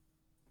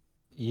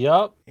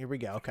 Yup. Here we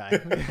go.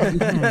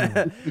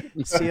 Okay.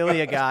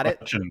 Celia got it.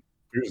 Such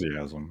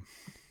enthusiasm.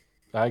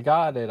 I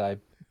got it. I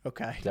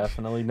Okay.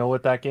 definitely know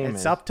what that game It's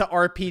is. up to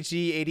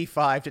RPG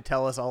 85 to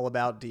tell us all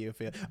about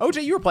Diofield.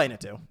 OJ, you were playing it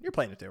too. You're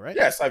playing it too, right?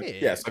 Yes, I've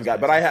Yeah, got.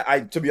 But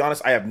I to be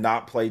honest, I have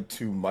not played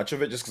too much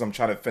of it just because I'm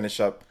trying to finish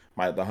up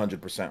the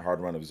 100%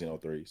 hard run of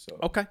Xeno 3. So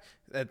Okay.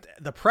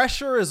 The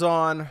pressure is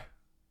on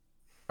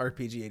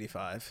RPG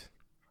 85.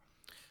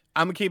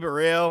 I'm gonna keep it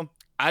real.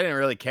 I didn't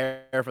really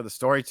care for the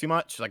story too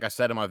much. Like I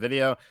said in my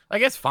video,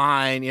 like it's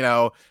fine. You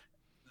know,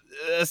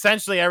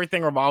 essentially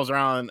everything revolves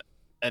around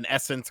an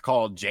essence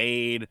called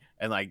Jade,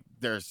 and like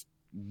there's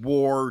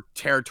war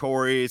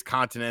territories,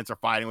 continents are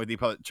fighting with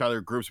each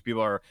other, groups of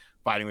people are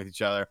fighting with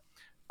each other.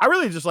 I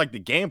really just like the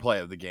gameplay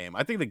of the game.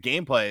 I think the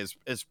gameplay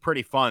is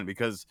pretty fun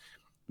because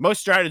most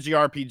strategy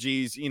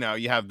RPGs, you know,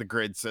 you have the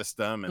grid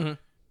system and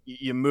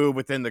you move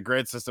within the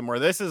grid system, where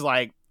this is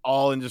like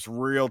all in just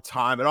real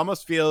time. It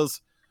almost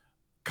feels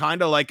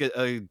kind of like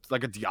a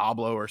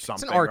Diablo or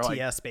something. It's an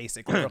RTS,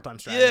 basically, real-time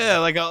strategy. Yeah,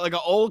 like an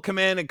old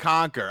Command and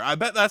Conquer. I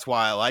bet that's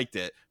why I liked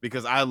it,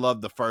 because I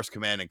loved the first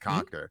Command and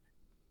Conquer.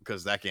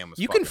 Because that game was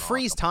you can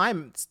freeze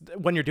time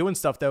when you're doing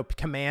stuff, though.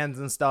 Commands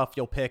and stuff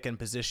you'll pick and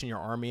position your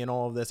army and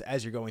all of this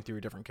as you're going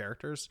through different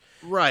characters.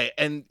 Right,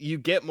 and you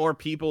get more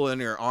people in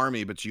your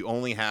army, but you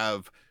only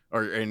have,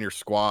 or in your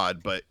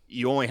squad, but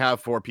you only have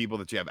 4 people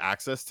that you have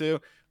access to.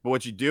 But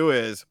what you do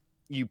is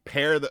you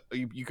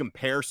can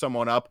pair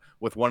someone up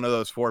with one of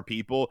those 4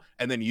 people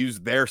and then use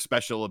their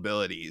special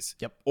abilities.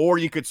 Yep. Or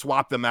you could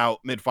swap them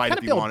out mid-fight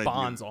if you wanted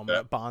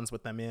to. Bonds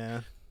with them,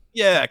 yeah.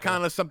 Yeah,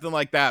 kind of something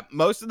like that.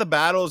 Most of the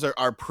battles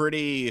are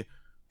pretty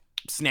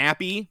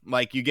snappy.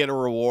 Like, you get a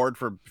reward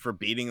for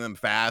beating them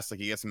fast. Like,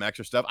 you get some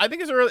extra stuff. I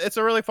think it's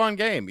a really fun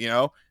game. You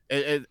know,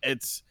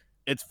 it's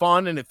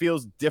fun, and it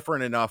feels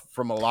different enough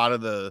from a lot of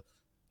the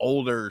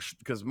older,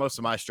 because most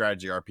of my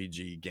strategy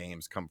RPG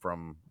games come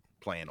from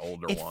playing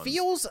older ones. It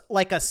feels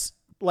like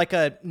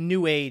a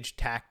new age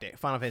tactic,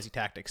 Final Fantasy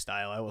Tactics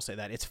style. I will say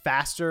that it's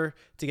faster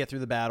to get through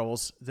the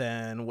battles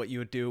than what you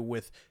would do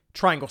with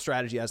Triangle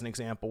Strategy, as an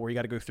example, where you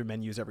got to go through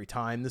menus every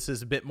time. This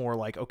is a bit more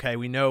like, okay,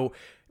 we know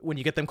when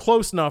you get them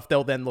close enough,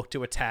 they'll then look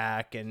to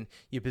attack, and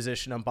you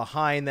position them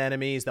behind the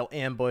enemies. They'll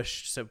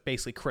ambush, so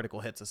basically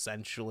critical hits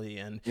essentially.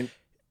 And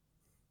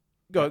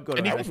go.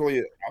 And I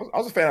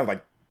was a fan of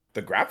like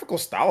the graphical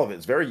style of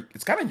it.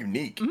 It's kind of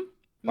unique. Mm-hmm.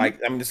 Like,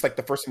 I mean, it's like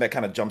the first thing that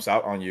kind of jumps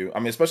out on you. I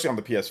mean, especially on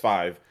the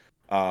PS5,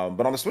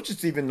 but on the Switch,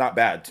 it's even not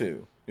bad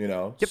too. You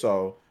know,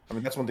 so I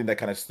mean, that's one thing that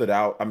kind of stood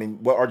out. I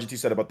mean, what RGT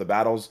said about the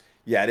battles.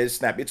 Yeah, it is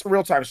snappy. It's a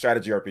real-time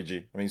strategy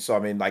RPG. I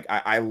mean, like,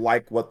 I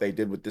like what they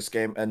did with this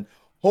game. And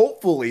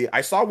hopefully,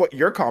 I saw what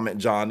your comment,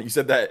 John. You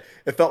said that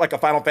it felt like a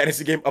Final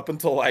Fantasy game up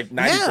until like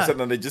 90%, and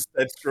then they just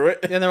said, screw it.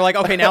 And they're like,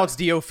 okay, now it's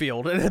Dio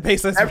Field. And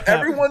basically,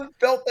 everyone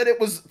felt that it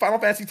was Final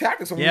Fantasy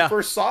Tactics. When we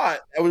first saw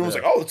it, everyone was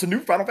like, oh, it's a new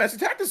Final Fantasy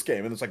Tactics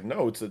game. And it's like,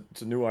 no, it's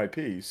a new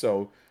IP.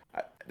 So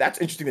that's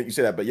interesting that you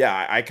say that. But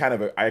yeah, I kind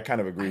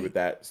of agree with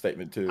that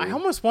statement too. I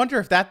almost wonder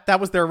if that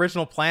was their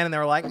original plan, and they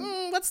were like,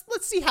 let's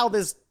see how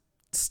this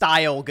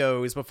style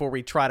goes before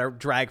we try to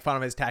drag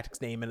Final Fantasy Tactics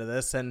name into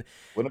this. And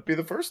wouldn't be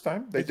the first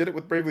time. They did it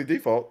with Bravely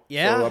Default.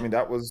 Yeah. So, I mean,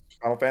 that was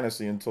Final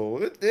Fantasy until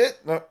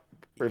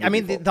I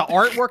mean, the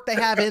artwork they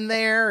have in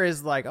there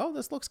is like, oh,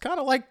 this looks kind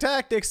of like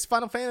Tactics,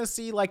 Final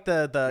Fantasy, like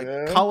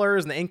the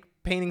colors and the ink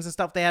paintings and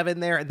stuff they have in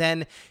there. And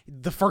then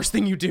the first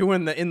thing you do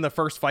in the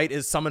first fight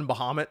is summon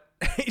Bahamut.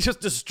 He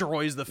just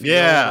destroys the field.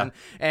 Yeah.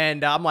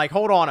 And I'm like,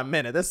 hold on a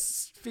minute.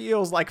 This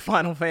feels like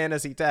Final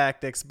Fantasy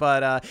Tactics,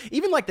 but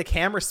even like the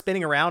camera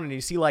spinning around and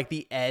you see like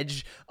the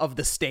edge of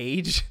the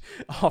stage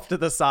off to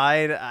the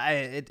side,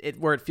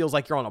 where it feels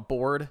like you're on a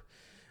board.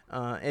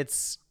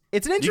 It's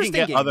an interesting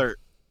game.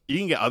 You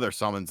can get other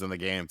summons in the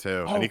game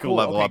too, and you can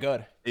level up.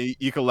 Good.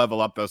 You can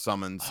level up those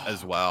summons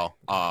as well.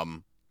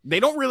 They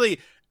don't really.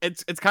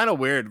 It's kind of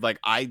weird. Like,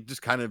 I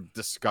just kind of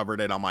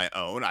discovered it on my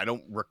own. I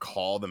don't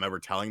recall them ever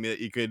telling me that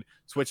you could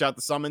switch out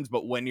the summons,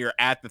 but when you're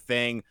at the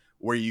thing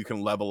where you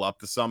can level up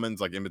the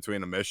summons, like in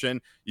between a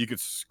mission, you could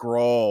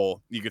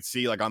scroll. You could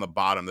see like on the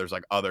bottom, there's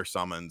like other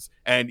summons,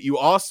 and you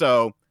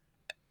also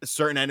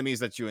certain enemies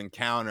that you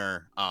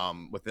encounter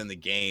within the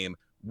game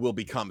will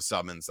become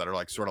summons that are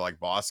like sort of like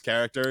boss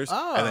characters,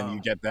 and then you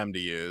get them to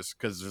use,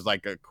 because there's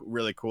like a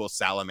really cool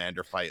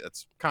salamander fight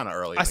that's kind of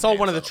early. I saw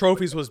one of the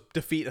trophies was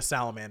defeat a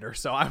salamander,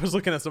 so I was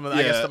looking at some of that.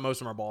 I guess most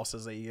of them are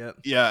bosses that you get.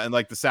 Yeah, and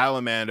like the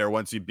salamander,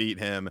 once you beat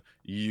him,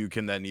 you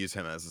can then use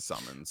him as a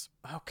summons.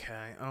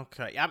 Okay.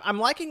 I'm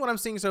liking what I'm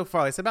seeing so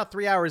far. It's about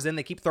 3 hours in.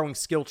 They keep throwing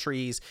skill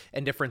trees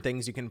and different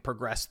things you can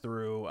progress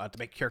through to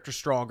make characters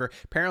stronger.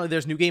 Apparently,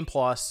 there's New Game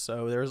Plus,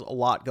 so there's a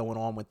lot going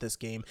on with this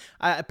game.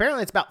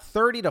 Apparently, it's about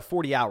 30 to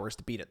 40 hours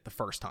to beat it the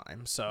first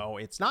time, so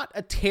it's not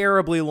a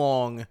terribly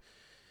long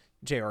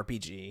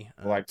JRPG.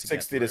 Like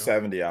 60 to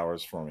 70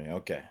 hours for me.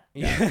 Okay.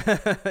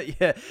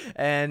 Yeah.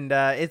 And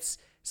it's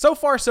so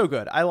far so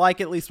good. I like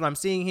at least what I'm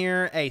seeing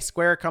here.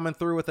 Square coming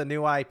through with a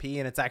new IP,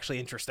 and it's actually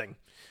interesting.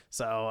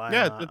 So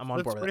I'm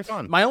on board with it.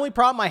 Fun. My only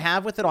problem I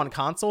have with it on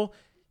console,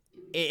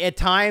 at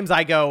times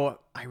I go,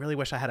 I really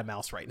wish I had a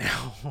mouse right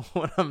now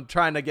when I'm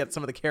trying to get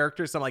some of the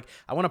characters. So I'm like,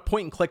 I want to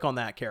point and click on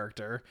that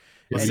character.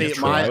 Have you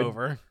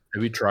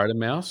tried a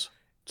mouse?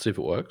 See if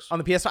it works on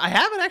the PS5. I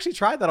haven't actually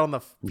tried that on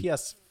the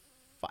PS5.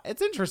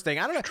 It's interesting.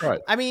 I don't know. Try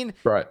it. I mean,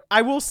 right.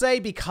 I will say,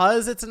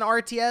 because it's an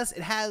RTS,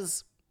 it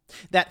has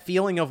that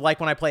feeling of like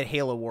when I played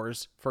Halo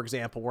Wars, for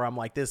example, where I'm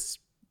like, this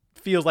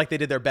feels like they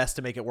did their best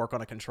to make it work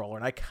on a controller,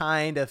 and I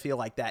kind of feel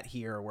like that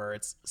here, where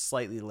it's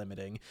slightly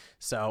limiting.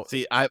 So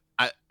see,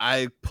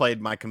 I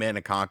played my Command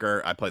and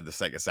Conquer. I played the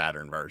Sega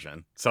Saturn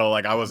version, so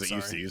like I wasn't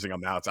used to using a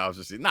mouse. I was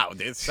just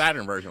the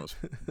Saturn version was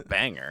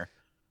banger.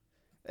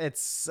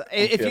 It's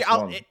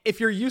if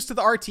you're used to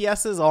the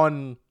RTSs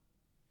on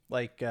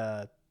like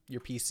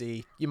your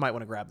PC, you might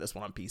want to grab this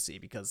one on PC,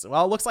 because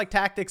while it looks like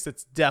Tactics,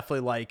 it's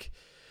definitely like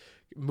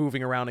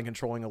moving around and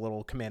controlling a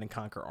little Command and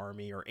Conquer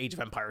army or Age of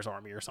Empires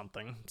army or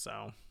something.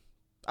 So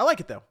I like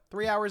it though.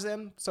 3 hours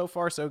in, so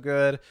far so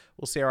good.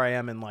 We'll see where I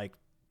am in like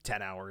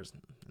 10 hours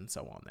and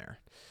so on there.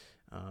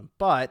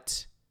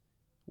 But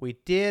we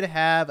did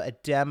have a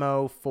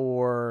demo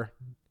for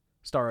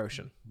Star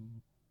Ocean.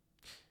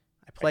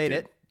 I played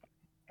it.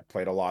 I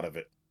played a lot of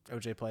it.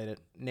 OJ played it.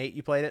 Nate,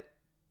 you played it?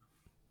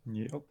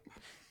 Yep.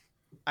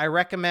 I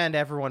recommend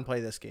everyone play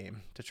this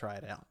game to try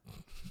it out.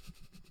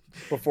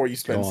 Before you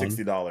spend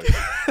 $60.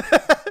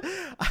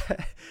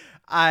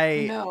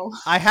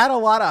 I had a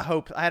lot of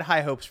hope. I had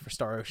high hopes for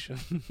Star Ocean.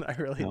 I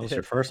really did. That was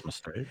your first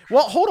mistake.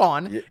 Well, hold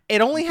on. Yeah.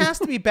 It only has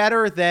to be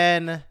better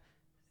than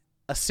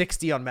a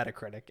 60 on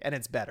Metacritic, and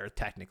it's better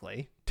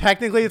technically.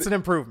 Technically, it's an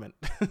improvement.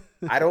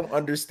 I don't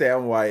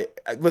understand why.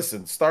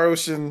 Listen, Star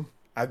Ocean,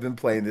 I've been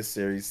playing this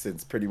series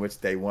since pretty much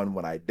day one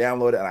when I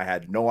downloaded it, and I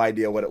had no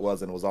idea what it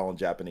was, and it was all in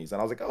Japanese. And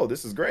I was like, oh,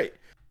 this is great.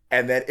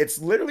 And then it's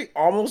literally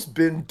almost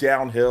been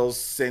downhill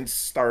since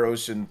Star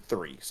Ocean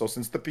 3. So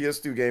since the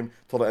PS2 game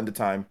till the end of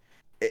time,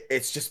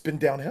 it's just been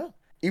downhill.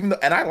 Even though,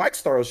 and I like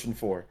Star Ocean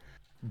 4,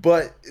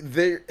 but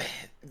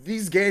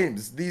these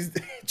games, these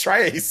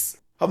Tri-Ace,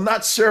 I'm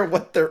not sure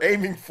what they're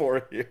aiming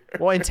for here.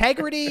 Well,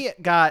 Integrity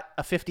got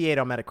a 58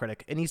 on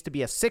Metacritic. It needs to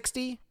be a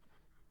 60,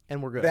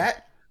 and we're good.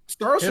 That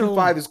Star Ocean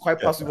 5 is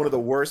quite possibly one of the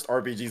worst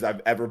RPGs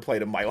I've ever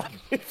played in my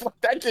life.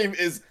 That game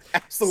is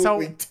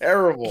absolutely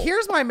terrible.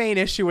 Here's my main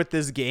issue with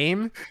this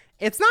game.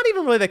 It's not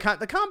even really the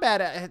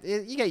combat.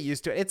 You get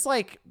used to it. It's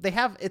like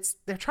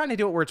they're trying to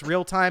do it where it's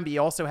real time, but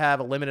you also have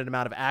a limited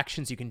amount of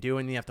actions you can do,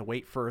 and you have to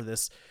wait for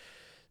this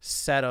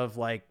set of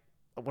like,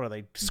 what are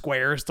they,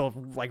 squares to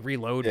like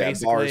reload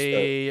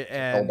basically,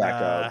 and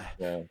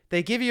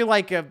they give you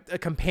like a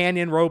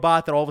companion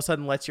robot that all of a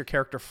sudden lets your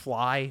character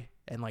fly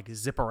and like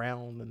zip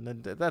around, and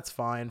then that's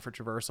fine for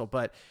traversal.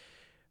 But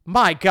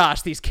my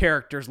gosh, these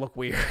characters look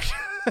weird.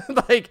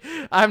 Like,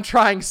 I'm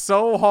trying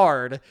so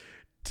hard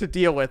to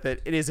deal with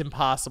it. It is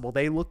impossible.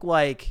 They look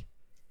like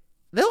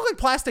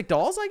plastic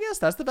dolls, I guess.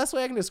 That's the best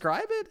way I can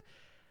describe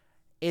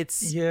it.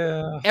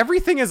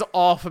 Everything is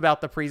off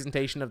about the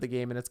presentation of the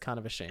game, and it's kind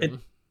of a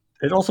shame.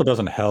 It also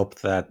doesn't help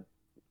that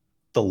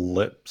the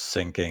lip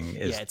syncing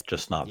is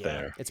just not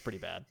there. It's pretty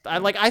bad. I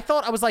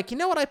was like, you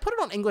know what? I put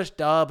it on English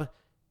dub.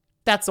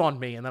 That's on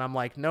me. And then I'm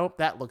like, nope,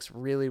 that looks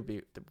really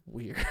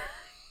weird.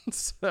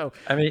 So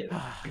I mean,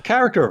 the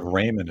character of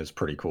Raymond is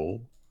pretty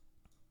cool.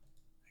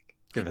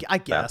 I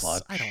guess.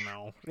 I don't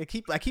know. I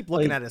keep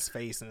looking at his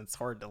face, and it's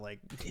hard to like.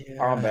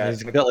 Yeah,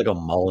 he's got like a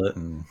mullet,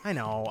 and I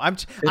know.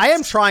 I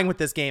am trying with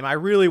this game. I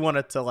really want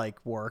it to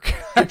like work.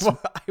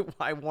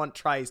 I want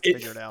Trice to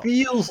figure it out. It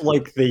feels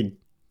like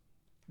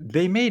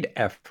they made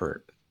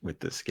effort with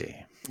this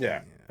game.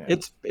 Yeah.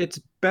 It's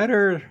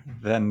better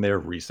than their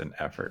recent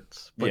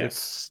efforts, but it's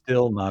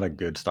still not a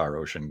good Star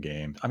Ocean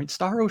game. I mean,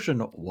 Star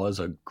Ocean was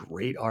a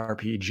great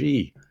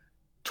RPG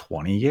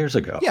 20 years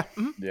ago. Yeah.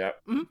 Mm-hmm. Yeah.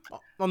 Mm-hmm.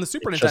 On the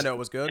Super Nintendo, it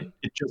was good.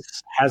 It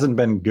just hasn't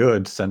been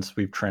good since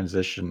we've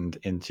transitioned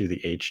into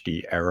the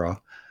HD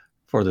era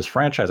for this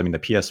franchise. I mean, the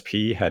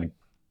PSP had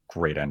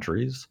great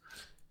entries,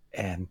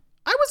 and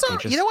I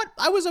was, you know what?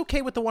 I was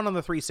okay with the one on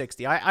the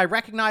 360. I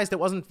recognized it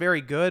wasn't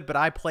very good, but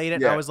I played it.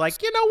 And I was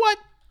like, you know what?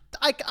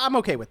 I'm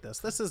okay with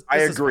this. I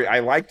agree. I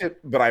liked it,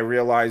 but I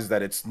realized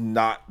that it's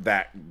not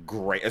that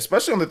great,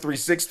 especially on the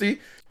 360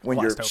 when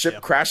your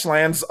ship crash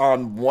lands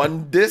on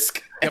one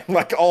disc and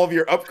like all of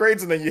your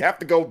upgrades, and then you have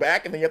to go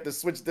back and then you have to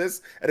switch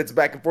this, and it's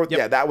back and forth. Yep.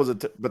 Yeah, that was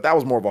but that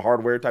was more of a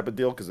hardware type of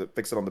deal because it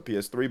fixed it on the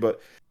PS3.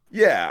 But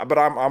yeah, but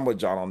I'm with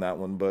John on that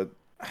one. But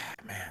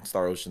man,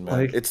 Star Ocean,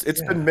 man, it's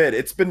been mid.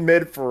 It's been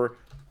mid for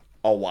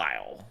a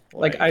while.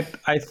 Like I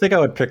think I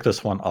would pick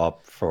this one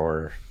up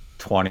for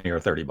 $20 or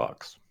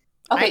 $30.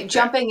 Okay,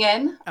 jumping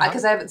in,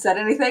 because I haven't said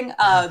anything.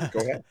 Go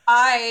ahead.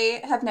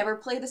 I have never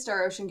played the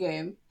Star Ocean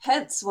game,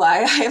 hence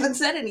why I haven't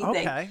said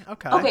anything.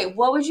 Okay,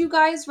 what would you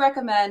guys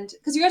recommend?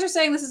 Because you guys are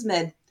saying this is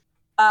mid.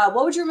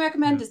 What would you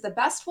recommend is the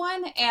best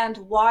one, and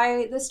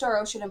why the Star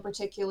Ocean in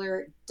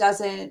particular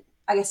doesn't,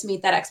 I guess,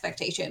 meet that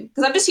expectation?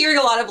 Because I'm just hearing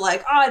a lot of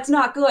like, oh, it's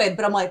not good,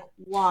 but I'm like,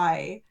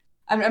 why?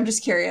 I'm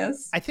just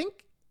curious. I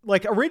think,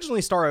 like,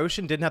 originally Star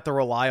Ocean didn't have to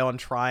rely on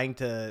trying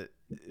to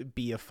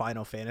be a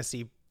Final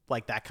Fantasy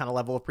like that kind of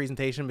level of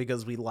presentation,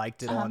 because we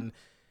liked it on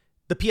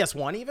the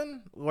PS1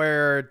 even,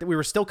 where we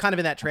were still kind of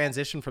in that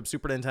transition from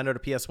Super Nintendo to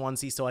PS1,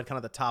 so you still had kind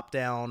of the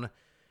top-down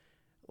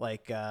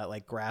like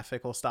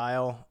graphical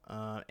style.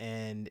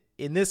 And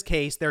in this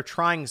case, they're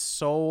trying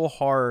so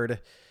hard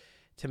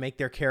to make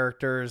their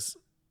characters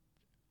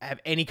have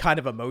any kind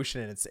of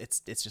emotion, and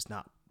it's just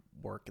not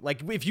work.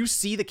 Like, if you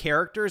see the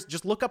characters,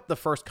 just look up the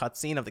first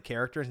cutscene of the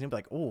characters and you'll be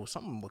like, oh,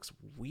 something looks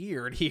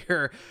weird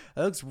here.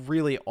 That looks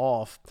really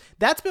off.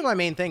 That's been my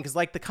main thing, because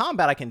like the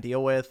combat I can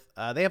deal with.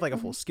 They have like a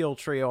full skill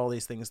tree, all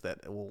these things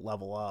that will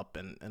level up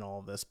and all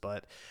of this.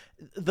 But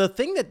the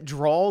thing that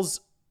draws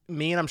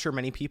me, and I'm sure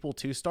many people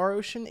to Star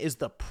Ocean, is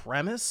the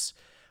premise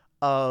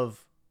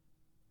of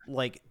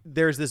like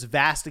there's this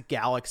vast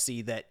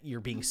galaxy that you're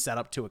being set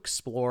up to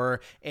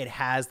explore. It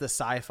has the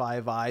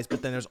sci-fi vibes,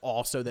 but then there's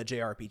also the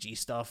JRPG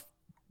stuff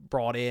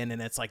brought in,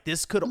 and it's like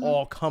this could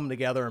all come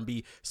together and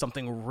be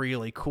something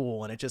really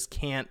cool, and it just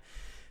can't.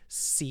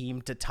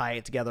 seem to tie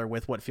it together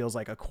with what feels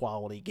like a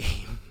quality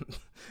game.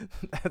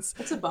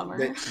 That's a bummer.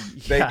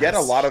 They get a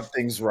lot of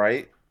things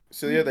right.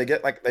 So yeah, they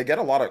get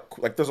a lot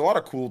of there's a lot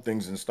of cool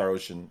things in Star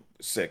Ocean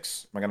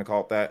 6. Am I gonna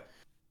call it that?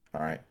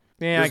 All right.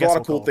 Yeah, there's I guess a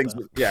lot of we'll cool things.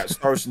 Yeah,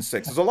 Star Ocean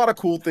 6. There's a lot of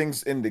cool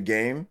things in the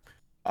game.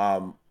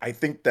 I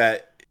think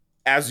that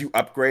as you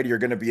upgrade, you're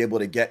going to be able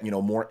to get,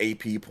 more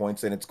AP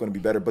points and it's going to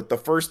be better. But the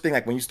first thing,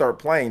 like when you start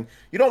playing,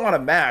 you don't want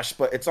to mash,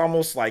 but it's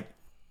almost like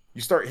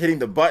you start hitting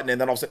the button and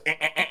then all of a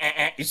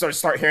sudden you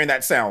start hearing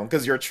that sound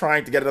because you're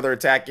trying to get another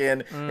attack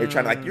in. You're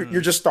trying to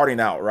you're just starting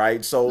out,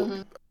 right?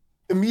 So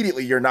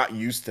immediately you're not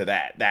used to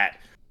that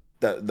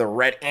the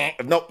red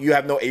no, you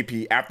have no AP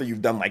after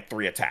you've done like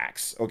 3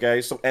 attacks.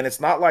 Okay. So, and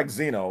it's not like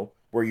Xeno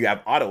where you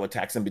have auto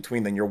attacks in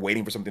between, then you're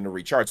waiting for something to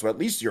recharge. So at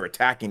least you're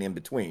attacking in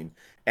between.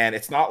 And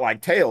it's not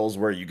like Tails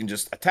where you can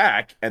just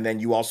attack and then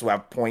you also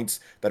have points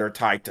that are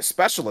tied to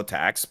special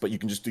attacks, but you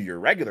can just do your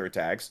regular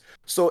attacks.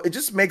 So it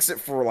just makes it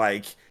for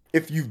like,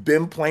 if you've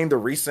been playing the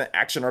recent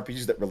action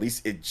RPGs that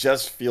release, it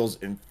just feels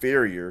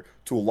inferior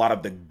to a lot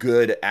of the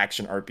good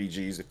action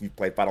RPGs. If you've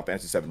played Final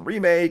Fantasy VII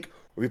Remake,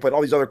 or you've played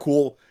all these other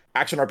cool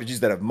action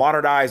RPGs that have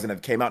modernized and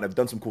have came out and have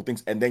done some cool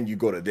things, and then you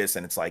go to this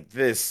and it's like,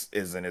 this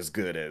isn't as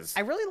good as I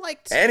really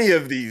liked any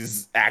of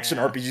these action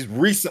RPGs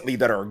recently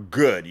that are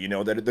good,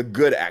 that are the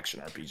good action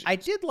RPGs. I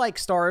did like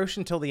Star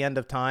Ocean till the end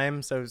of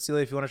time. So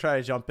Celia, if you want to try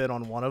to jump in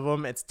on one of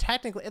them, it's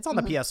on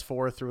the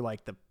PS4 through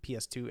like the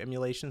PS2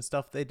 emulation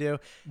stuff they do.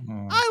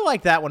 I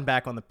like that one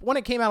back when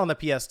it came out on the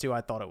PS2. I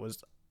thought it was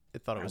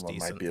decent.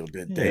 Might be a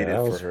bit dated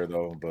for her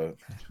though, but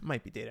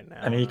might be dated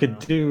now. I mean, you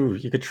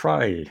could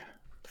try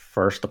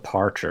First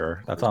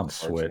Departure. That's on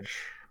Switch.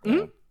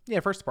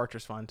 Yeah, First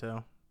Departure's fun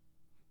too.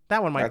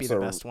 That one might be the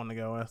best one to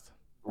go with.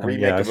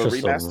 Remake of a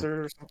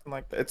remaster or something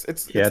like that.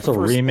 It's a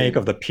remake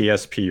of the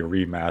PSP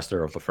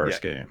remaster of the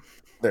first game.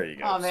 There you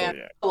go. Oh man,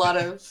 so, a lot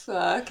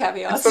of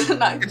caveats.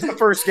 It's the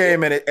first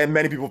game, and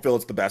many people feel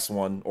it's the best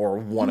one or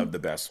one of the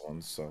best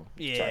ones. So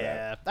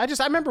yeah, I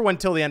remember when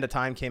Till the End of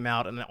Time came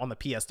out and on the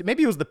PS2.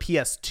 Maybe it was the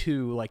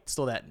PS2, like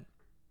still that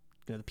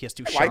the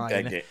PS2 shine. I liked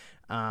that game.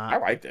 I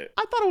liked it.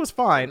 I thought it was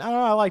fine. I don't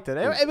know. I liked it.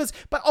 It was,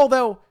 but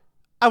although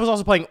I was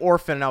also playing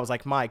Orphan, and I was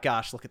like, my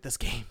gosh, look at this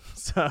game.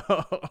 So,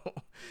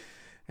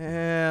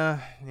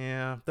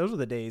 yeah, those were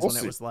the days when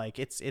it was like,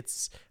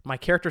 it's my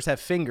characters have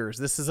fingers.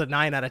 This is a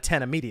 9 out of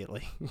 10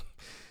 immediately.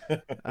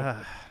 What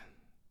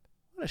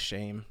a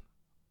shame.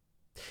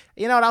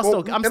 You know what?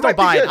 I'm still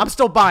buying it. I'm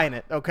still buying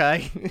it.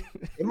 Okay.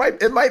 It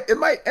might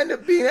end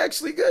up being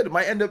actually good.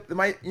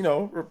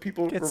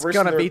 People. It's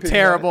gonna be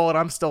terrible, and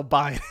I'm still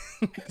buying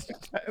it.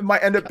 It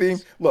might end up being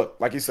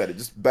like you said, it's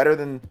just better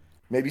than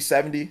maybe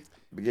 70.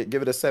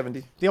 Give it a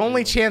 70. The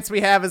only chance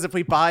we have is if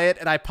we buy it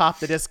and I pop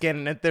the disc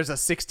in, and there's a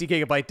 60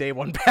 gigabyte day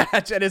one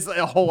patch, and it's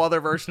a whole other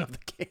version of the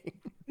game.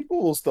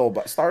 People will still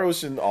buy. Star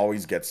Ocean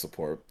always gets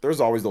support. There's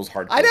always those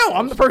hardcore. I know.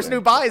 I'm the person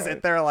who buys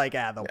it. They're like,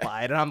 they'll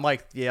buy it, and I'm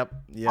like, yep,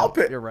 you're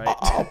right.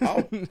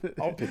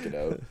 I'll pick it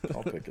out. But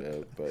I'll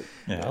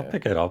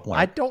pick it up.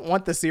 I don't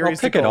want the series.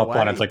 I'll pick it up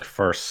when it's like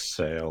first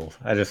sale.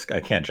 I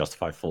can't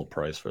justify full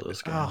price for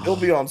this game. It'll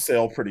be on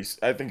sale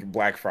I think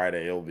Black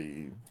Friday.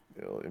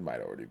 It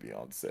might already be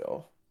on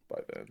sale by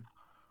then.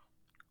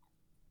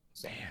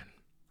 So.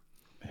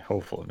 Man,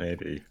 hopefully,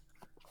 maybe.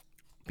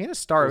 Being a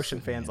Star Ocean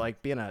fan's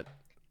like being a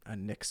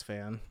Knicks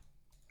fan.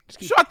 Just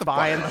keep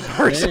buying the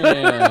merch.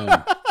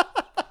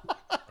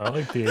 I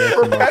like the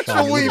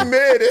perpetually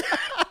mid.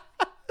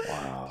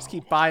 Wow. Just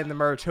keep buying the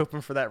merch,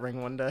 hoping for that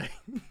ring one day.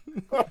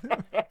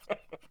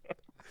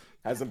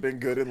 Hasn't been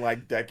good in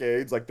like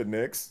decades, like the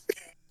Knicks.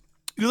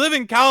 You live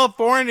in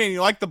California and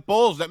you like the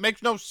Bulls. That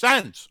makes no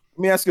sense.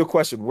 Let me ask you a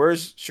question.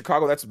 Where's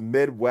Chicago? That's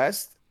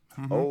Midwest.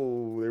 Mm-hmm.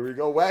 Oh, there we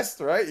go. West,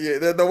 right?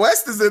 Yeah, the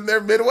West is in there.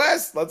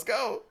 Midwest. Let's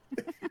go.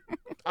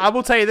 I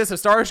will tell you this: if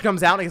Star Ocean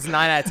comes out and it's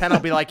 9 out of 10, I'll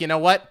be like, you know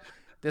what?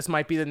 This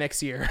might be the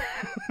next year.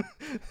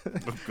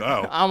 Let's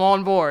go. I'm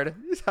on board.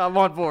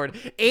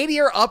 80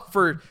 or up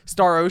for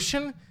Star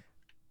Ocean.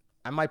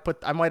 I might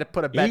have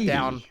put a bet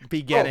down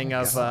beginning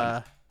of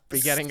the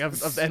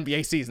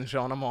NBA season,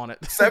 Sean. I'm on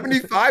it.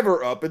 75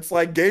 or up. It's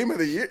like game of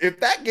the year. If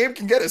that game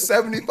can get a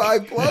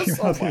 75 plus,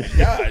 oh my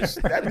gosh,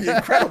 that'd be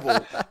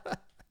incredible.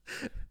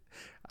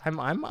 I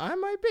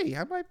might be.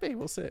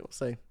 We'll see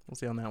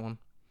on that one.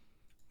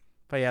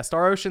 But yeah,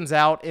 Star Ocean's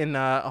out in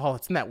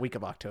it's in that week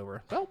of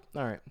October. Well,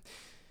 all right.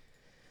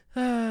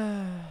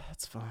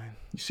 That's fine.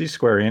 You see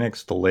Square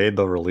Enix delayed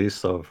the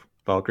release of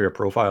Valkyria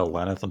Profile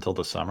Lenneth until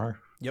December?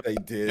 Yep. They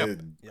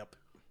did. Yep.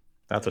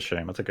 That's a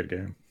shame. That's a good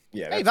game.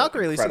 Yeah. Hey,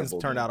 Valkyrie release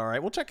turned out all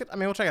right. We'll check it.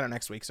 We'll check it out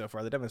next week so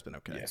far. The demo's been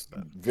okay. Yes,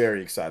 but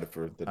very excited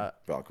for the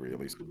Valkyrie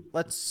release.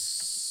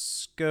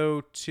 Let's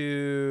go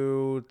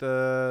to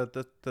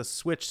the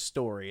Switch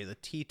story, the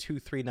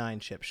T239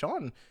 chip.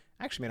 Sean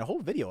actually made a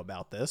whole video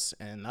about this,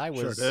 and I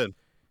was... Sure did.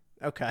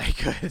 Okay,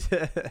 good.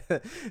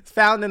 It's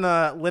found in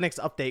a Linux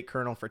update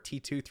kernel for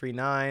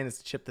T239.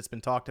 It's a chip that's been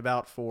talked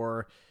about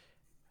for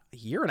a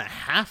year and a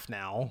half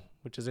now,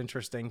 which is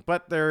interesting,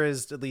 but there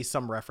is at least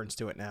some reference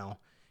to it now.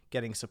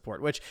 getting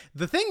support. Which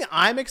the thing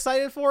I'm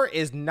excited for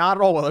is not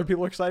at all what other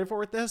people are excited for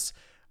with this.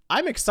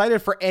 I'm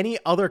excited for any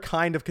other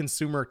kind of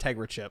consumer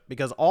Tegra chip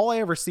because all I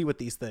ever see with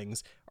these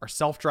things are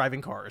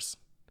self-driving cars.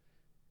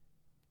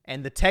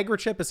 And the Tegra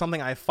chip is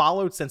something I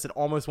followed since it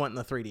almost went in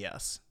the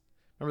 3DS.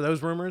 Remember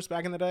those rumors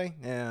back in the day?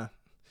 Yeah.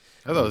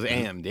 I thought it was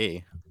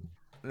AMD.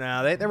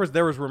 No,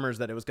 there was rumors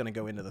that it was going to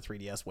go into the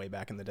 3DS way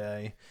back in the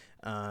day.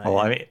 Well,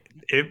 I mean,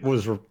 it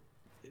was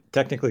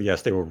technically,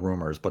 yes, they were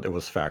rumors, but it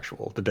was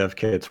factual. The dev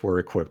kits were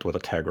equipped with a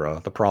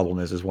Tegra. The problem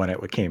is when it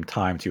came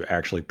time to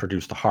actually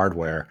produce the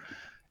hardware,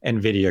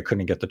 NVIDIA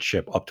couldn't get the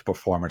chip up to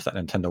performance that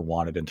Nintendo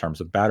wanted in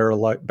terms of battery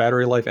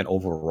life and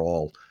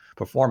overall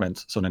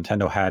performance. So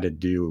Nintendo had to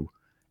do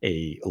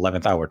a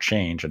 11th hour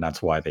change, and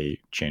that's why they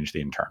changed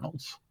the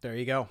internals. There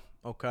you go.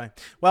 Okay.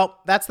 Well,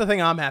 that's the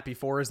thing I'm happy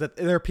for, is that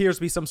there appears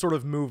to be some sort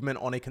of movement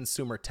on a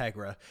consumer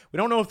Tegra. We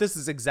don't know if this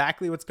is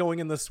exactly what's going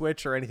in the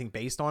Switch or anything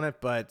based on it,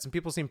 but some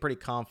people seem pretty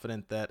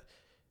confident that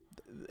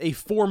a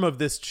form of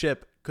this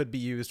chip could be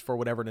used for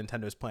whatever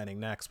Nintendo's planning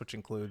next, which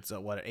includes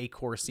an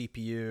 8-core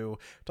CPU,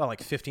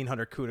 like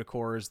 1,500 CUDA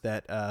cores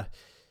that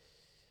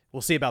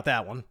we'll see about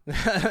that one.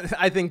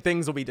 I think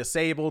things will be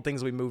disabled,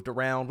 things will be moved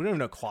around. We don't even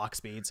know clock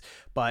speeds,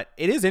 but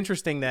it is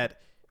interesting that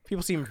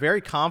people seem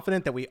very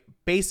confident that we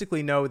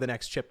basically know the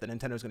next chip that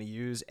Nintendo's going to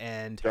use.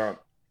 And John,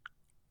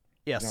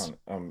 yes,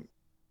 John,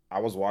 I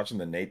was watching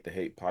the Nate the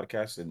Hate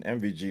podcast, and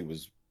MVG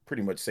was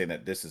pretty much saying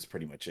that this is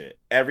pretty much it.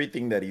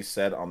 Everything that he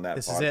said on that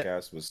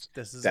podcast was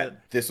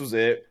this was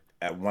it.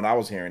 When I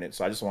was hearing it,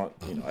 so I just want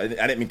I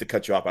didn't mean to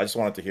cut you off. I just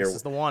wanted to hear this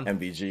is the one.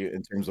 MVG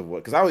in terms of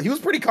what, because he was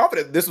pretty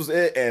confident this was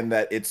it, and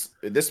that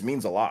this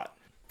means a lot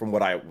from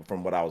what I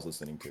was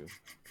listening to.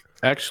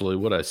 Actually,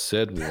 what I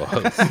said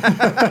was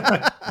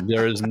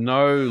there is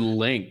no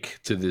link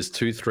to this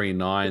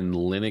 239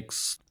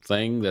 Linux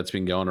thing that's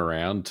been going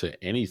around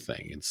to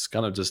anything. It's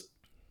kind of just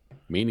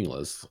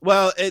meaningless.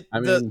 Well,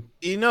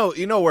 you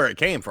know where it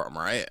came from,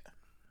 right?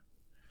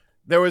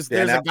 There's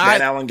a guy,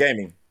 Dan Allen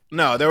Gaming.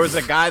 No, there was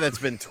a guy that's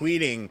been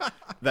tweeting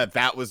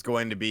that was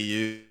going to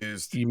be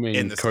used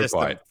in the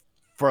system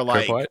for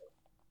like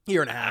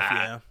year and a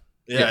half.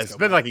 Yeah, it's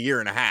been like a year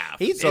and a half.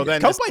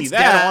 Kopite's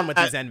dead on with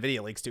these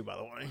NVIDIA leaks too, by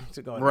the way.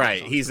 So go ahead.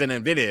 Right, he's an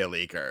NVIDIA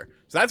leaker.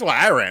 So that's why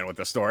I ran with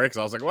the story, because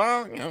I was like,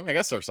 well, I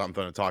guess there's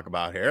something to talk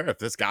about here. If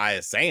this guy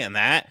is saying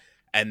that,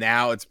 and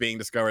now it's being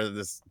discovered that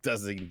this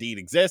does indeed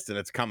exist, and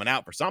it's coming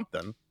out for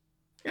something,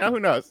 who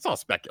knows? It's all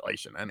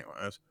speculation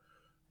anyways.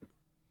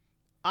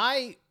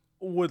 I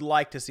would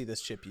like to see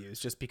this chip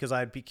used, just because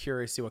I'd be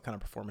curious to see what kind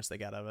of performance they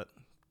got out of it.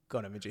 Go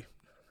on, MVG.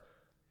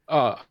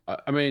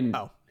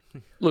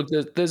 Look,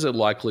 there's a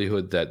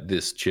likelihood that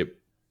this chip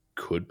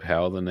could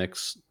power the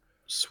next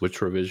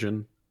Switch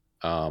revision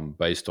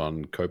based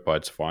on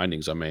Kopite's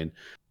findings. I mean,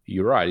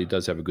 you're right. He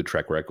does have a good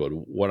track record.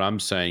 What I'm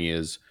saying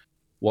is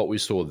what we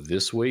saw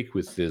this week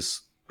with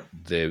this,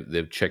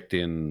 they've checked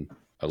in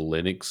a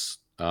Linux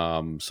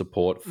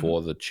support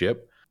for the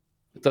chip.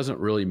 It doesn't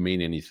really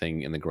mean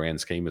anything in the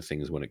grand scheme of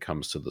things when it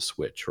comes to the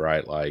Switch,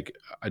 right? Like,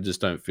 I just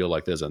don't feel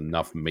like there's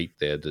enough meat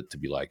there to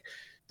be like,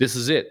 this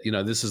is it.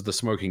 This is the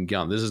smoking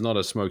gun. This is not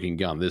a smoking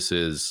gun. This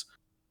is,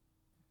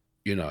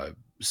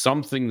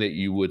 something that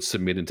you would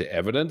submit into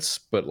evidence,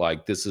 but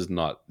like, this is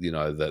not,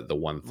 the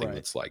one thing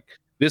that's like,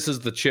 this is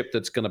the chip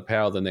that's going to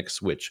power the next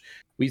Switch.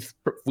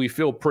 We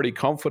feel pretty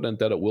confident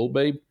that it will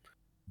be,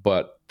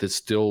 but there's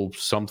still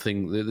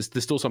something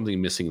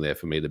missing there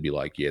for me to be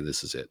like, yeah,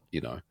 this is it.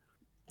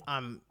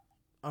 I'm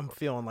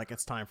feeling like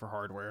it's time for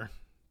hardware.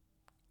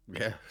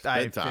 Yeah,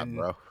 it's time,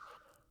 bro.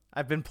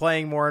 I've been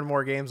playing more and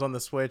more games on the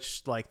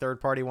Switch, like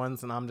third-party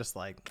ones, and I'm just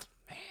like,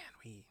 man,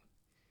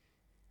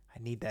 I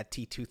need that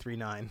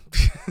T239.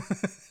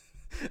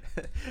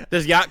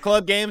 Does Yacht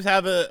Club Games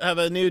have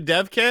a new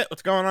dev kit?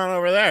 What's going on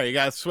over there? You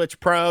got a Switch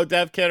Pro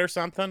dev kit or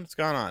something? What's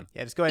going on?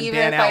 Yeah, just go ahead and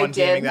even ban out and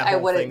gaming that whole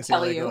I wouldn't thing.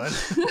 tell you.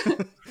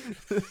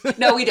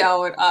 No, we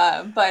don't.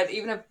 But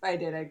even if I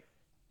did,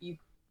 you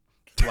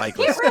can't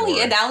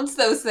really announce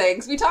those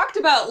things. We talked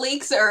about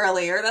leaks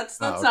earlier. That's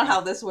not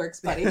how this works,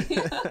 buddy.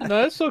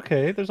 No, it's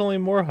okay. There's only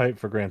more hype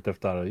for Grand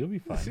Theft Auto. You'll be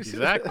fine.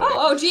 Exactly.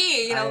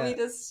 Gee, we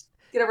just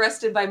get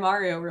arrested by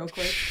Mario real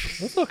quick.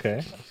 That's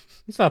okay.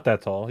 He's not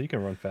that tall. He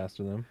can run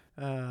faster than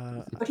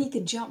him. But he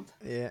could jump.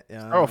 Yeah.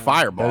 Oh,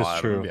 fireball.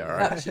 That's true. Be all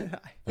right.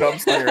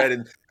 Jumps on your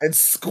head and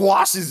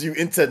squashes you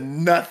into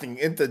nothing,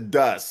 into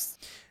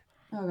dust.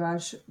 Oh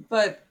gosh,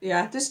 but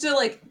yeah, just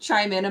to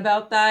chime in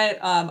about that,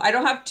 I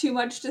don't have too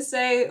much to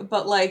say,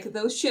 but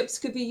those chips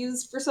could be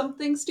used for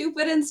something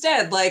stupid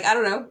instead. I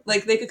don't know,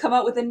 they could come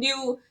out with a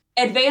new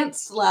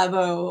advanced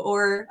Labo,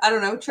 or I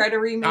don't know, try to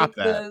remake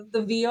the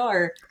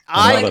VR.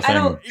 I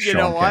don't, you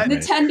know what?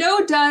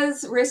 Nintendo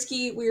does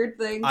risky, weird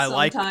things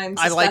sometimes.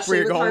 I like where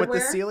you're going with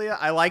this, Celia.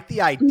 I like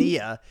the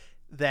idea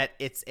that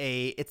it's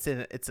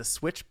a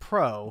Switch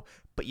Pro,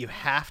 but you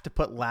have to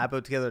put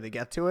Labo together to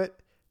get to it.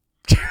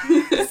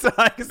 Thing's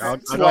out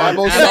of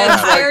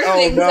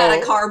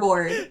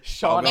cardboard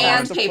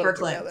and paper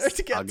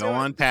clips. I'll go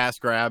on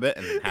TaskRabbit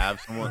and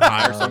have someone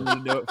hire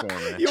someone to do it for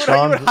me. You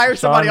would hire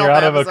somebody Sean, you're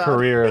out of a Amazon.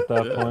 career at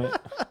that point.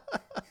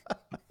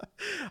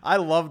 I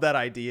love that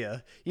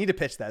idea. You need to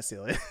pitch that,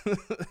 Celia.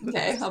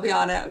 Okay, I'll be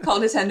on it. Call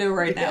Nintendo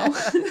right now.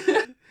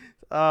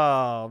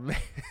 Oh man,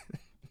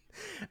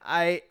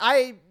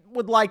 I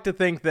would like to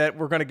think that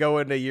we're gonna go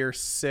into year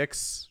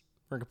 6,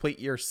 or complete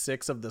year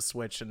 6 of the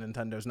Switch, and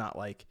Nintendo's not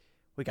like,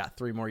 we got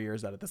 3 more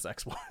years out of this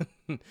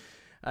X1.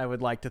 I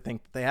would like to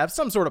think that they have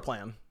some sort of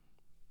plan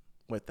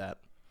with that.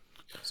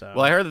 So,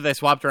 well, I heard that they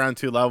swapped around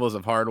 2 levels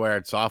of hardware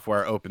and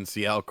software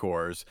OpenCL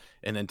cores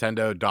in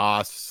Nintendo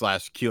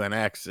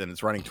DOS/QNX, and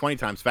it's running 20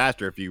 times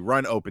faster if you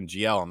run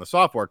OpenGL on the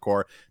software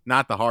core,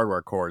 not the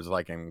hardware cores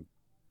like in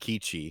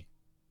Kichi.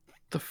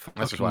 The fuck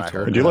That's what I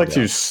heard. Would you like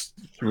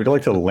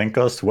to link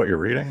us to what you're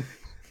reading?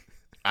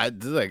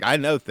 I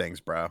know things,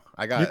 bro.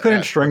 You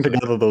couldn't string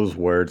together those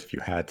words if you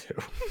had to.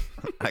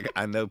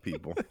 I know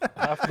people.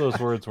 Half of those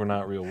words were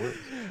not real words.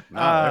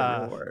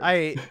 Not real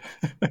words.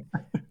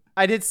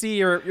 I did see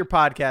your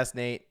podcast,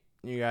 Nate.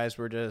 You guys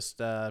were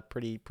just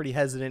pretty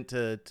hesitant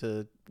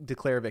to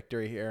declare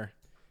victory here.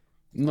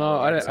 No,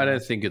 I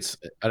don't think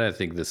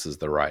this is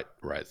the right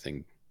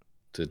thing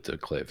to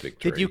declare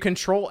victory. Did you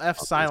Control F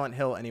Silent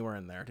Hill anywhere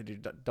in there? Did you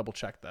double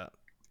check that?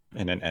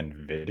 In an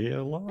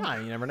NVIDIA log? Nah,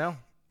 you never know.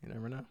 You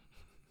never know.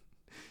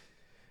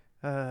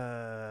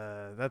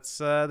 That's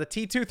the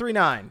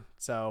T239.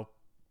 So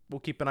we'll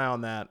keep an eye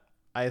on that.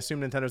 I assume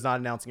Nintendo's not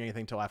announcing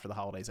anything till after the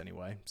holidays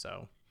anyway,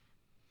 so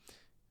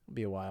it'll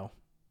be a while.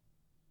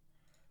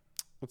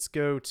 Let's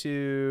go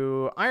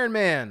to Iron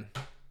Man.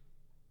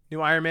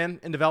 New Iron Man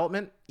in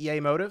development.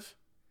 EA Motive.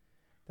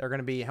 They're going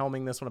to be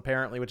helming this one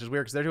apparently, which is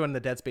weird because they're doing the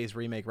Dead Space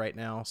remake right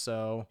now.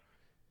 So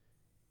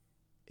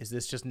is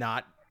this just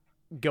not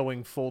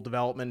going full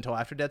development until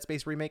after Dead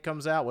Space remake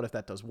comes out? What if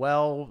that does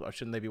well? Or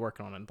shouldn't they be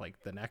working on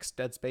like the next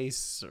Dead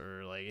Space?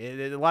 Or like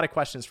a lot of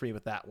questions for me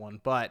with that one.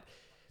 But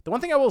the one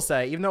thing I will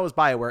say, even though it was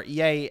BioWare,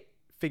 EA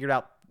figured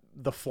out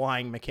the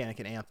flying mechanic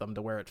in Anthem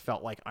to where it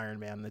felt like Iron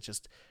Man. That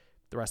just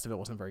the rest of it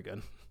wasn't very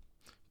good.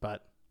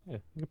 But yeah,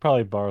 you could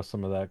probably borrow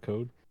some of that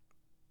code.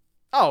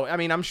 Oh, I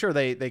mean, I'm sure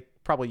they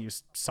probably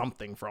used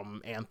something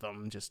from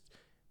Anthem, just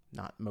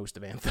not most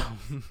of Anthem.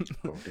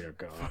 Oh dear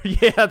God.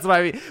 Yeah, that's what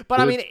I mean. But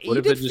what I mean, what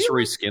if they just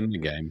reskinned the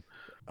game?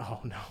 Oh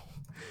no,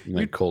 And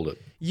they called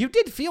it. You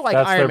did feel like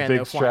That's Iron their Man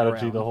big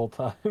strategy the whole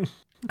time.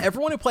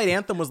 Everyone who played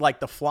Anthem was like,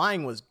 the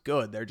flying was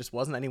good. There just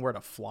wasn't anywhere to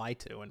fly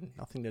to and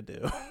nothing to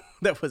do.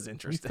 That was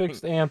interesting. You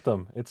fixed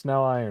Anthem. It's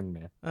now Iron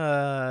Man.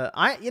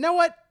 You know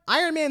what?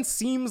 Iron Man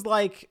seems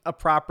like a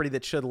property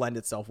that should lend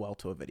itself well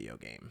to a video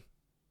game.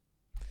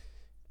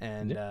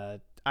 And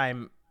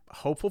I'm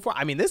hopeful for.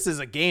 I mean, this is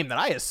a game that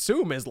I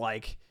assume is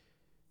like,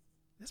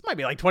 this might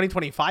be like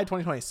 2025,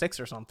 2026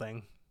 or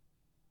something.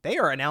 They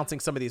are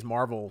announcing some of these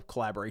Marvel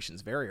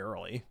collaborations very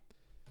early.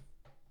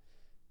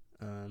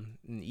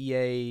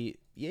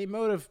 EA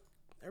Motive,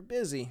 they're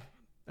busy.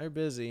 They're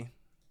busy.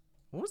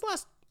 When was the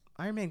last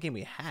Iron Man game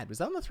we had? Was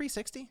that on the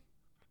 360?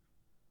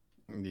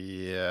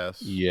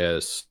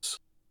 Yes.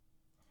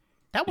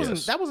 That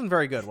wasn't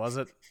very good, was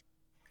it?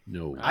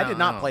 No. I did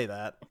not play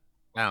that.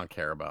 I don't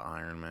care about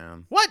Iron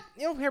Man. What?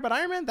 You don't care about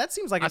Iron Man? That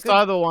seems like I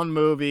saw the one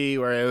movie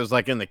where it was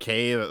like in the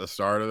cave at the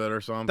start of it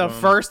or something. The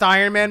first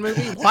Iron Man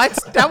movie? What?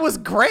 That was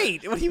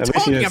great. What are you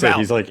talking about?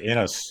 He's like in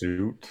a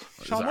suit.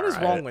 Sean, what is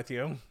wrong with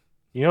you?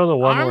 You know the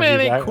one Iron where Man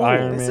he's ain't cool.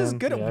 Iron This Man? is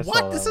good. Yeah,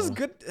 What? This is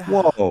good.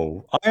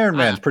 Whoa. Iron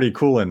Man's pretty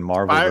cool in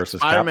Marvel versus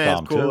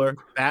Spider-Man's Capcom cooler. too.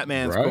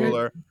 Batman's Right?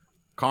 cooler.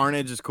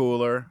 Carnage is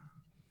cooler.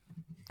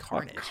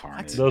 Carnage.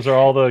 Carnage. Those are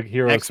all the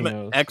heroes he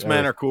knows.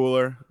 X-Men are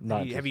cooler.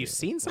 Not Have you just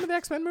seen some of the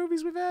X-Men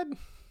movies we've had?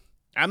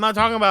 I'm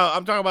talking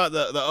about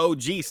the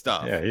OG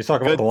stuff. Yeah, he's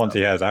talking about the ones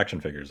he has action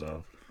figures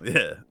of.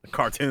 Yeah, the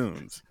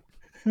cartoons.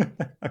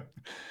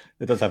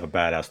 It does have a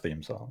badass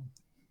theme song.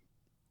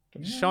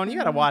 Sean, you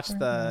gotta watch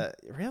the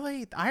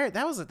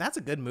that's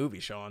a good movie,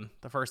 Sean.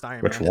 The first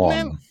Iron Which Man. one?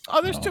 Man,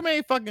 there's too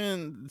many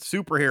fucking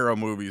superhero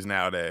movies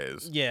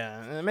nowadays.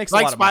 Yeah, it makes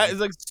Like a lot of money.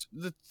 like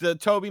the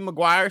Tobey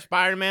Maguire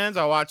Spider-Mans.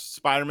 I watched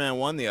Spider-Man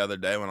 1 the other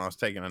day when I was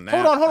taking a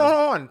nap. Hold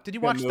on. Did you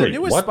watch the movie.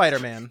 newest What?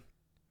 Spider-Man?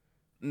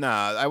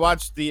 Nah, I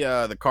watched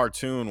the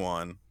cartoon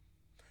one.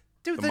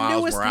 Dude, The the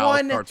Miles newest Morales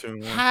one cartoon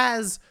one.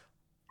 has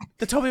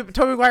the Tobey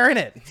Maguire in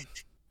it.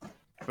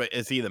 But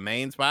is he the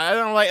main Spider?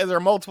 I don't like. Is there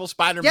multiple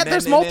Spider-Man? Yeah,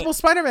 there's in multiple it?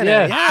 Spider-Man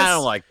Yeah. in it. Yes. I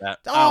don't like that.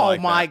 I don't Oh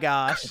like my that.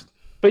 gosh.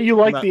 But you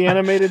like No. the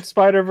animated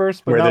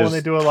Spider-Verse, but Where not when there's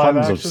they do a live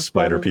tons action of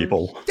spider Spider-Verse?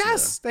 people.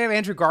 Yes, they have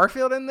Andrew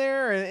Garfield in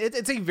there, and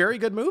it's a very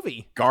good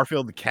movie.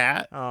 Garfield the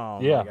cat. Oh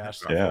Yeah. my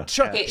gosh. Yeah.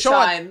 Okay, Sean,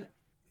 Sean,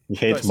 He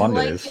hates Do you like-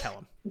 Mondays. tell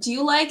him. do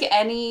you like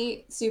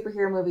any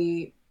superhero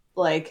movie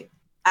like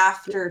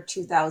after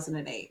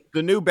 2008?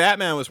 The new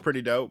Batman was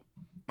pretty dope.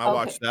 I Okay.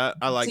 watched that.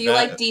 I like So you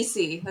that. like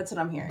DC? That's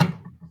what I'm hearing.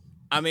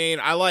 I mean,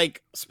 I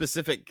like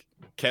specific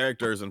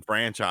characters and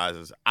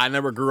franchises. I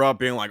never grew up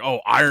being like, "Oh,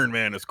 Iron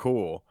Man is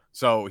cool,"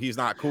 so he's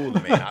not cool to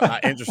me. I'm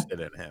not interested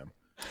in him.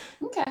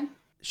 Okay.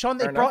 Sean,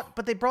 Fair enough.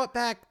 they brought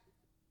back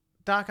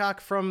Doc Ock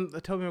from the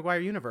Tobey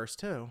Maguire universe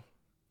too.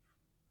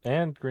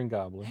 And Green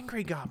Goblin. And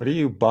Green Goblin. What are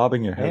you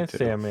bobbing your head And to?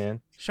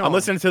 Sandman. Sean, I'm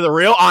listening to the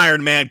real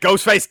Iron Man,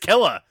 Ghostface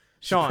Killer.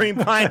 Sean. Supreme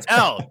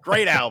Clientele,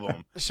 great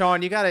album.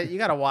 Sean, you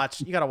gotta watch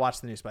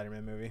the new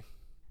Spider-Man movie.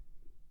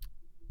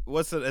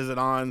 What's it? Is it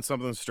on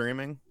something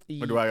streaming,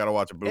 or do I gotta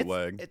watch a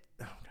bootleg?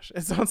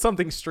 It's on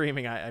something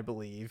streaming, I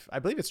believe. I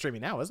believe it's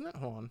streaming now, isn't it?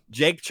 Hold on.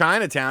 Jake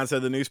Chinatown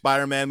said the new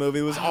Spider-Man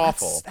movie was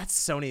awful. That's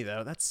Sony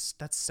though. That's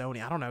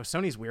Sony. I don't know.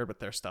 Sony's weird with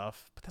their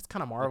stuff, but that's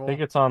kind of Marvel. I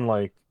think it's on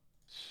like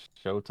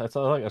Showtime. It's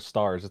on like a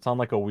Stars. It's on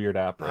like a weird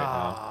app right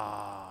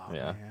now.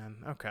 Yeah. Man.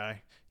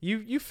 Okay.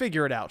 You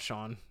figure it out,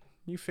 Sean.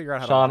 You figure out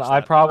how Sean, to watch I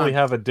that. probably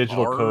have a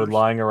digital Stars. code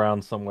lying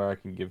around somewhere I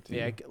can give to you.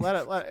 Yeah,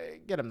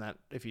 get him that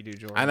if you do,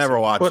 Jordan. I never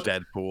watched What?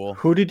 Deadpool.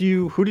 Who did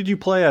you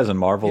play as in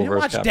Marvel You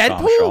didn't vs. watch Capcom?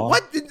 Deadpool? Sean?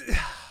 What?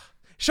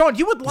 Sean,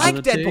 you would like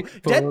Gonna Deadpool. take for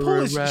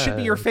Deadpool a should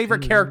be your ride.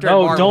 favorite character. in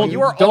No, Marvel.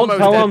 You are don't almost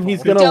tell him Deadpool.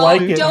 he's gonna Don't-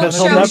 like it don't because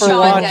he'll show never Sean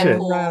watch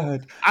Deadpool.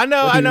 it. I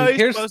know he's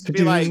Here's supposed to the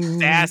be like dude.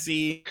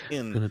 sassy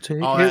Gonna and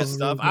take all that for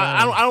stuff. a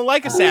I don't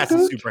like a sassy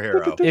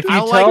superhero. If I you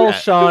don't tell like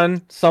that.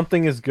 Sean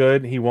something is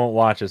good, he won't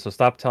watch it. So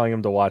stop telling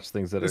him to watch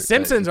things that The are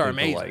Simpsons are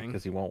amazing.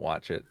 because he won't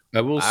watch it.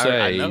 I will I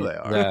say know they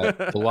are.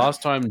 that the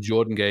last time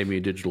Jordan gave me a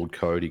digital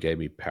code, he gave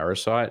me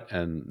Parasite,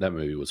 and that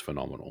movie was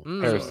phenomenal.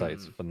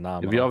 Parasite's If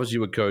phenomenal. he offers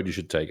you a code, you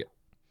should take it.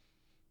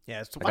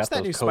 Yeah, so I watch got that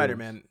those new codes.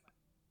 Spider-Man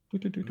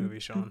movie,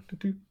 Sean.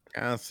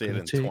 I'll see it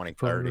in Take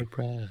 2030.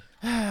 for a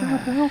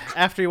ride.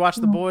 After you watch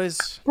The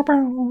Boys,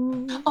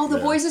 Oh, The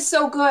Boys is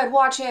so good.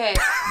 Watch it.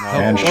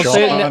 And Don't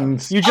say it.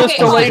 Sean's You just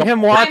Okay, delayed hold him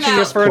on. watching Time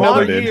it out. for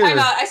another Time year. I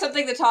have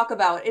something to talk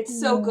about. It's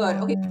so good.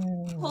 Okay,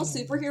 the whole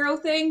superhero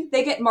thing,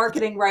 they get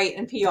marketing right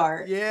and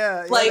PR.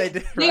 yeah, Like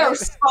did, they are right?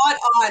 spot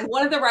on.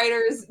 One of the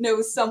writers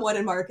knows someone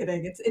in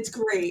marketing. It's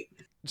great.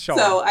 Sean.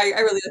 So I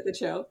really like the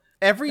show.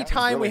 Every That was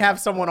time we really have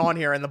nice. someone on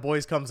here and The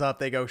Boys comes up,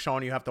 they go,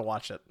 "Sean, you have to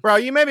watch it." Bro,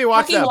 you made me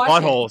watch Fucking that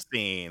watch butthole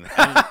scene.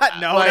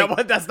 No,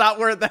 Like- that's not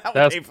where that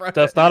That's came from.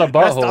 that's not a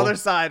That's the butthole. other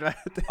side. Man.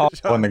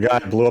 when the guy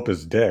blew up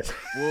his dick.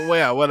 Well,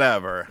 yeah,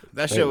 whatever.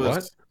 That shit was.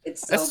 what?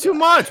 It's so That's too good.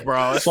 much,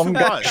 bro. That's too Some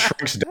guy much.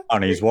 shrinks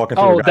down. He's walking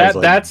through Oh, a guy's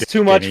that's dick,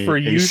 too much and for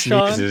he you,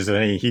 Sean? sneezes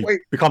and he Wait.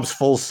 becomes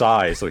full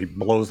size, so he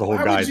blows the whole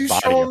Why guy's would you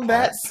body show him apart.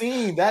 that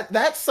scene?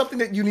 That's something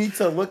that you need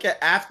to look at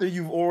after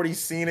you've already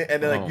seen it,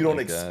 and then like Oh you don't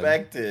my God.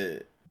 expect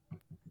it.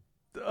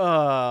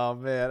 Oh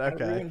man. I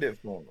Okay. ruined it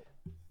for him.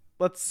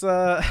 Let's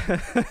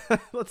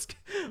let's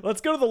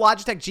go to the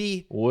Logitech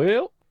G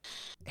Well,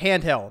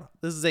 handheld.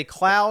 This is a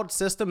cloud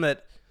system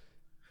that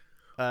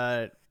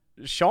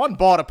Sean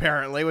bought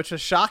apparently, which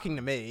is shocking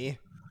to me.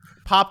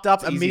 Popped up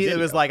It's easy immediately,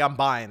 video. was like, "I'm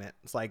buying it."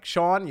 It's like,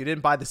 Sean, you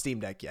didn't buy the Steam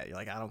Deck yet. You're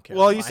like, "I don't care."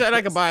 Well, I'm you buying said I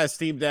could this." buy a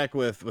Steam Deck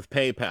with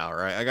PayPal,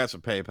 right? I got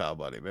some PayPal,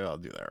 buddy. Maybe I'll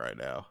do that right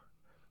now.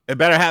 It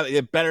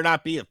better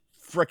not be a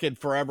frickin'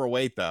 forever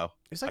wait though.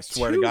 It's I like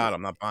swear to God,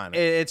 I'm not buying it.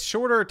 It's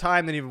shorter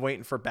time than even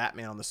waiting for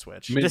Batman on the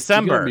Switch. I mean,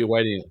 December. You're gonna be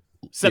waiting at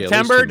least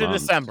September 2 to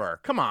months. December.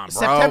 Come on, bro.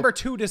 September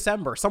to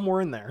December,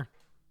 somewhere in there.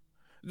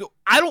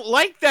 I don't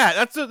like that.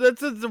 That's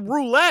a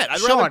roulette.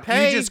 I'd rather Sean,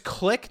 pay. you just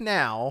click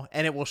now,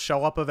 and it will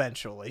show up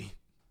eventually.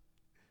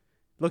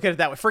 Look at it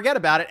that way. Forget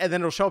about it, and then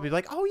it'll show up. You're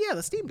like, "Oh yeah,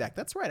 the Steam Deck.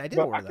 That's right. I did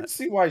But I order can that."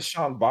 see why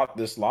Sean bought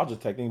this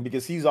Logitech thing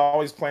because he's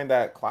always playing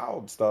that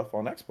cloud stuff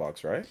on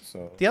Xbox, right?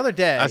 So The other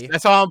day,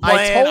 that's all I'm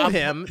playing. I told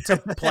him to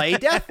play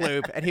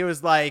Deathloop, and he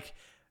was like,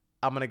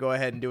 "I'm gonna go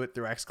ahead and do it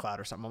through xCloud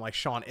or something." I'm like,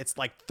 "Sean, it's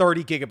like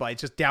 30 gigabytes.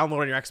 Just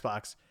download on your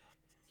Xbox."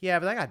 Yeah,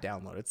 but I got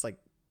downloaded. It's like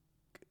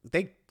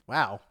they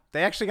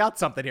actually got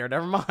something here.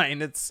 Never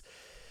mind. It's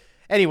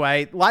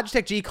anyway,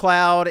 Logitech G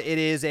Cloud. It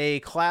is a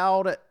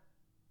cloud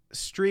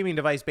streaming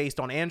device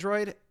based on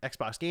Android.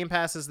 Xbox Game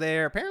Pass is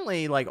there.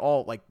 Apparently, like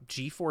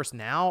GeForce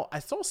Now. I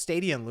saw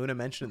Stadia and Luna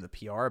mentioned in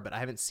the PR, but I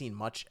haven't seen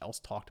much else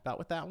talked about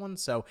with that one.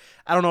 So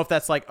I don't know if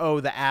that's like,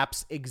 oh, the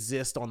apps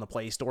exist on the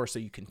Play Store, so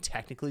you can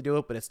technically do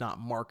it, but it's not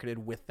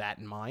marketed with that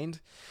in mind.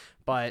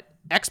 But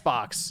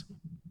Xbox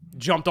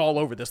jumped all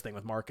over this thing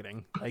with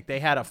marketing. Like they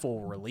had a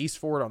full release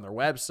for it on their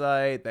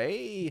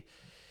website.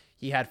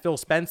 He had Phil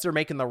Spencer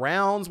making the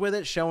rounds with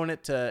it, showing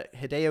it to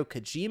Hideo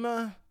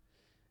Kojima.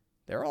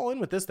 They're all in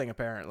with this thing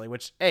apparently,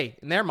 which, hey,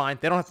 in their mind,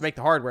 they don't have to make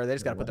the hardware. They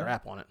just got to put their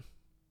app on it.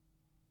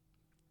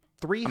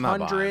 I'm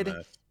not buying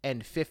this.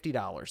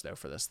 $350 though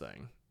for this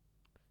thing.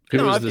 Who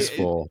No, was if this it-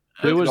 for? it-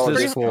 Who was $300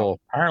 this for?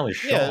 Apparently,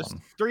 Sean. Yeah, it's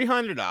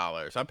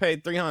 $300. I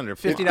paid $300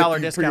 for it. $50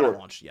 if you discount at pre-order.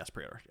 launch. Yes,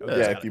 pre-order. Yeah, Just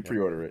yeah, got if you it.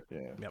 pre-order it, yeah,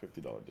 Yep.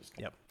 $50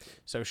 discount. Yep.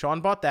 So Sean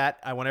bought that.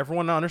 I want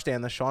everyone to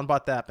understand this. Sean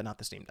bought that, but not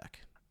the Steam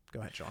Deck. Go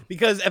ahead, Sean.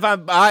 Because if I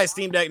buy a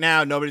Steam Deck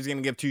now, nobody's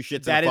gonna give two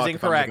shits. That in a is fuck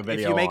incorrect. If, I make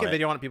If you make a on it.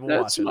 video on it, people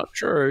will That's watch it. not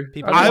true.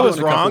 People I will was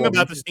watch it. wrong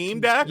about the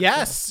Steam Deck.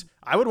 Yes,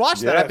 I would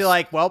watch that. I'd be Yes.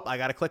 like, well, I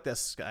got to click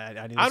this. I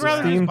need to I'd see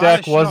rather that. Steam buy a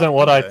Deck wasn't shot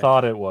what I today.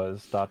 thought it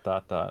was. ... There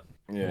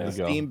Yeah. you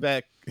go. Steam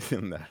Deck.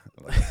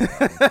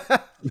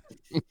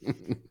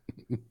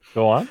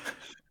 Go on.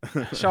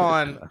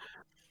 Sean,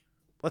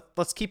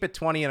 let's keep it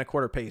 20 and a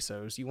quarter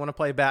pesos. You want to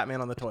play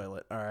Batman on the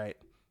toilet? All right.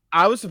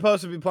 I was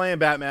supposed to be playing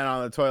Batman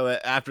on the toilet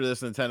after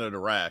this Nintendo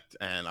Direct,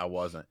 and I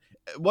wasn't.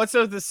 What's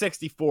with the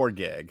 64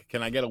 gig?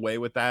 Can I get away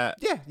with that?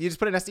 Yeah, you just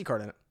put an SD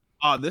card in it.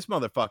 Oh, this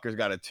motherfucker's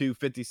got a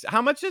 256.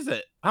 How much is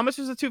it? How much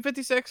is a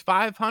 256?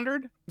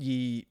 500?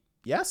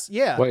 Yes,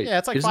 yeah, Wait, yeah.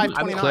 It's like isn't that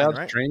 $529, cloud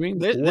right? streaming?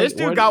 This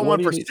dude got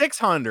one for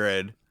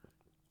 600.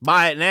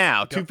 Buy it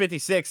now.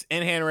 256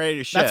 in hand ready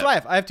to ship. That's what I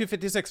have. I have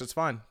 256. It's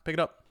fine. Pick it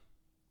up.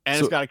 And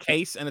it's got a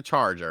case and a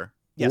charger.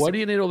 Yes. Why do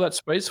you need all that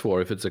space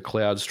for if it's a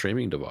cloud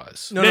streaming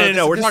device? No.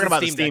 We're talking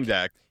about the Steam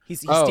Deck. He's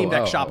Steam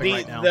Deck shopping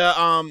right now.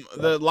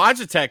 The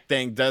Logitech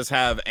thing does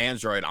have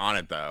Android on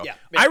it though. Yeah.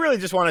 I really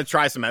just want to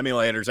try some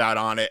emulators out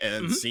on it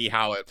and see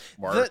how it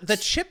works. The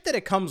chip that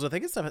it comes with, I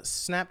think it's a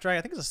Snapdragon.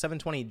 I think it's a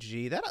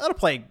 720G. That'll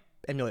play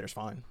emulators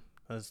fine.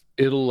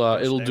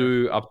 It'll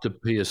do up to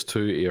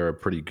PS2 era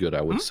pretty good,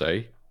 I would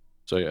say.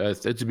 So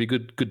it'd be a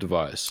good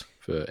device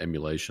for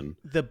emulation.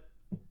 The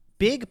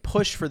big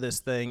push for this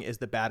thing is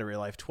the battery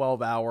life.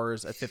 12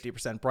 hours at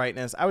 50%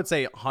 brightness. I would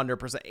say 100%,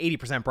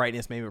 80%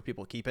 brightness, maybe where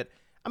people keep it.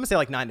 I'm gonna say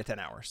like 9 to 10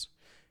 hours.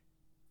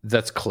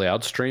 That's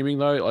cloud streaming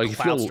though. Like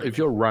Cloud if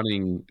you're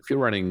running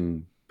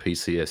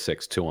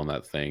PCSX2 on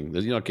that thing,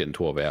 you're not getting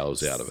 12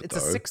 hours out of it. It's a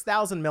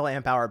 6,000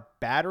 milliamp hour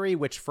battery,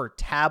 which for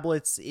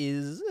tablets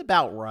is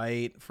about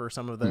right for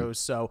some of those.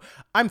 So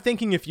I'm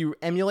thinking if you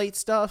emulate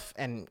stuff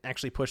and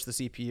actually push the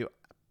CPU,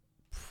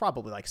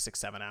 probably like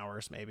 6-7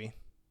 hours maybe.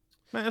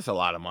 Man, that's a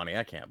lot of money.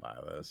 I can't buy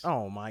this.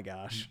 Oh my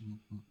gosh.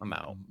 I'm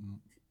out.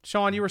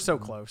 Sean, you were so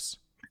close.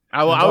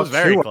 I was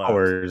very close.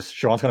 Hours,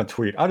 Sean's gonna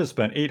tweet, I just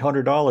spent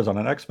 $800 on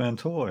an X-Men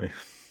toy.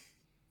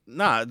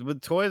 Nah,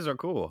 but toys are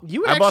cool.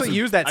 You would actually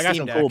use that I got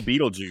Steam some Deck. cool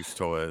Beetlejuice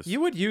toys.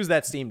 You would use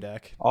that Steam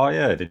Deck. Oh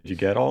yeah, did you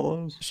get all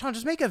those? Sean,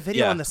 just make a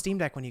video Yeah. on the Steam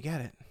Deck when you get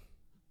it.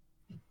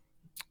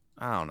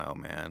 I don't know,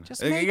 man.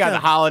 Just You make got a the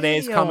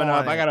holidays video coming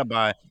up. on I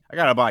it.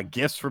 gotta buy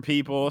gifts for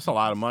people. It's a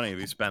lot of money to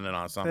be spending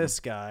on something. This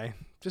guy.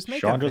 Just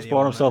make Sean a just video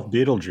bought on himself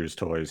Beetlejuice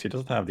toys. He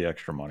doesn't have the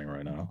extra money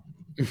right now.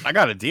 I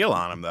got a deal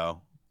on them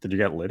though. Did you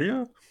get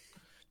Lydia?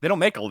 They don't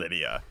make a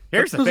Lydia.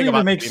 Here's That the thing doesn't about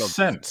even make Beetlejuice.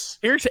 sense.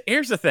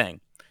 Here's the thing.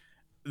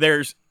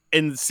 There's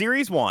in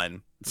series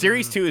 1,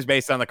 series 2 is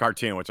based on the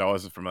cartoon, which I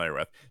wasn't familiar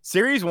with.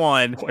 Series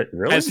 1 Wait,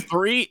 really? has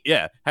three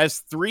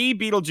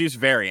Beetlejuice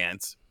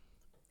variants.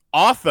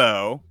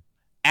 Otho,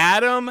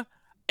 Adam,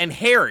 and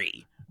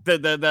Harry.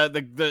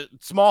 The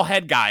small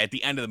head guy at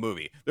the end of the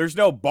movie. There's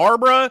no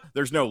Barbara,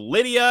 there's no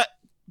Lydia.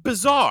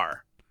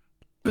 Bizarre.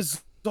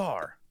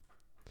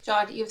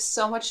 John, you have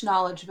so much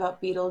knowledge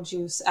about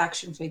Beetlejuice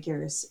action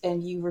figures,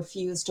 and you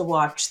refuse to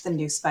watch the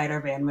new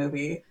Spider-Man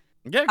movie.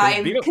 Yeah,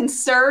 I'm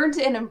concerned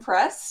and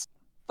impressed,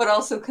 but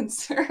also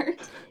concerned.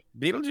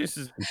 Beetlejuice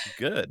is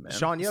good, man.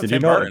 Sean, you have Did you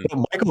know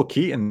Michael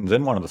Keaton's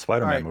in one of the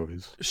Spider-Man All right.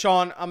 movies?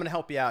 Sean, I'm going to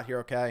help you out here,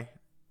 okay?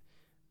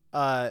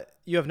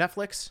 You have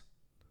Netflix?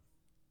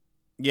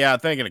 Yeah, I'm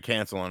thinking of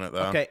canceling it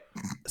though. Okay.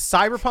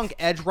 Cyberpunk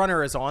Edge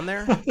Runner is on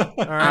there. All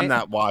right? I'm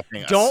not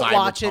watching. Don't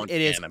watch it. Cyberpunk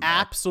It is anime.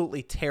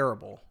 absolutely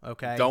terrible.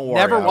 Okay. Don't worry.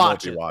 Never I won't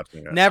watch be it.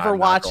 watching it. Never I'm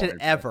not watch going it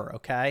to. ever.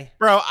 Okay.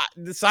 Bro.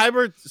 The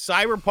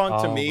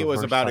Cyberpunk to Oh, me was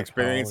reverse about psychology.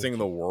 experiencing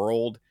the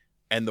world,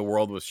 and the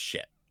world was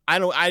shit.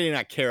 I did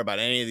not care about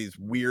any of these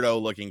weirdo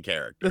looking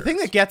characters. The thing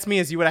that gets me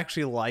is you would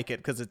actually like it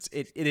because it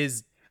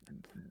is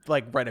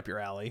like right up your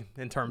alley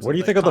in terms. What do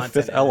you the think of the content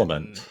Fifth in it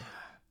Element? and-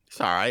 It's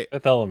all right.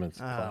 Fifth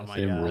Element's Oh classic. my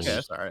Same gosh. rules. Yeah,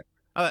 it's all right.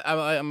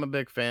 I'm a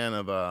big fan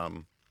of I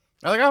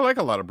like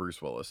a lot of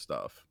Bruce Willis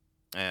stuff.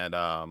 And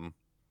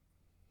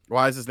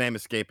why is his name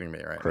escaping me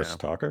right Chris now?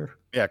 Tucker?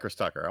 Yeah, Chris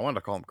Tucker. I wanted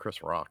to call him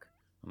Chris Rock.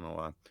 I don't know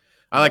why.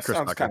 I like Chris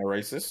sounds Tucker. kind of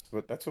racist,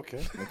 but that's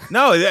okay.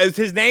 No,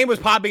 his name was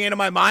popping into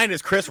my mind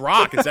as Chris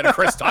Rock instead of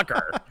Chris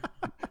Tucker.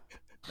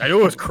 I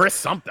knew it was Chris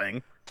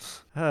something.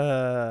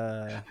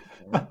 Sure,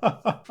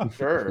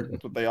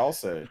 that's what they all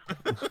say.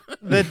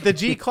 The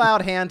G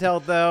Cloud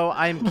handheld though,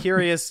 I'm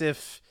curious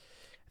if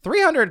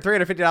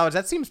 $350,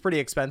 that seems pretty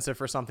expensive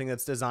for something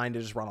that's designed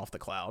to just run off the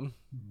cloud.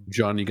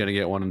 John, you gonna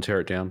get one and tear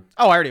it down?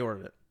 Oh, I already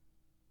ordered it.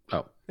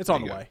 Oh, It's there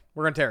on you the go. way.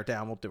 We're going to tear it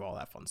down. We'll do all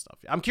that fun stuff.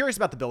 I'm curious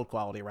about the build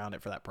quality around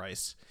it for that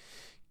price.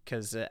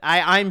 Because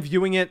I'm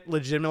viewing it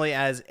legitimately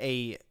as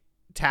a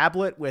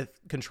tablet with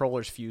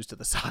controllers fused to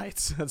the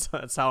sides.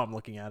 That's how I'm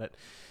looking at it.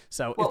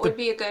 So What would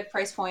be a good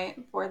price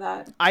point for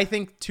that? I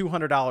think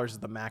 $200 is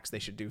the max they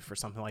should do for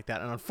something like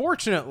that. And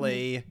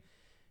unfortunately,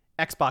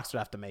 Xbox would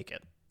have to make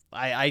it.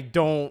 I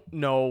don't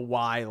know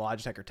why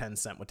Logitech or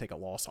Tencent would take a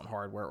loss on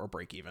hardware or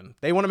break even.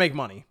 They want to make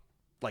money,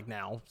 like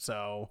now.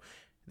 So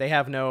they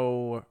have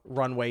no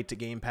runway to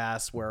Game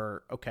Pass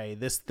where, okay,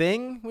 this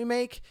thing we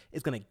make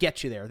is going to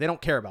get you there. They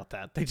don't care about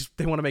that.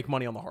 They want to make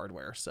money on the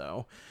hardware.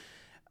 So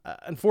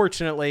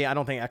unfortunately, I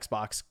don't think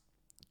Xbox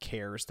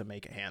cares to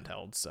make a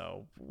handheld.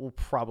 So we'll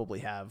probably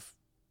have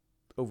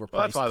overpriced.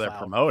 Well, that's why they're cloud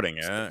promoting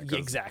it. stuff. 'cause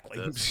Exactly.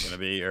 It's gonna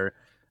be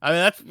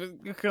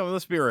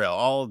let's be real.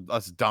 All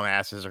us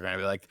dumbasses are gonna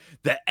be like,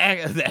 the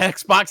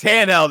Xbox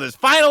handheld is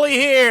finally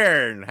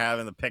here, and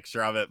having the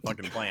picture of it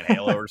fucking playing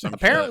Halo or something.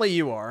 Apparently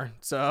you are.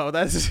 So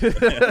that's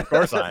Of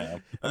course I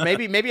am.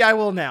 maybe I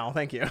will now.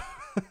 Thank you.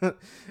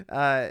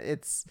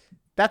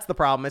 That's the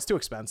problem. It's too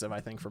expensive, I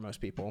think, for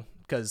most people.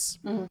 Because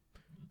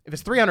if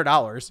it's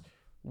 $300,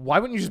 why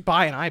wouldn't you just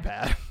buy an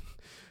iPad?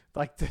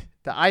 Like the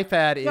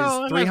iPad is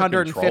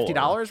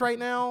 $350 right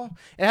now.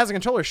 It has a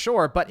controller,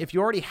 sure, but if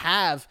you already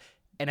have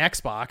an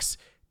Xbox,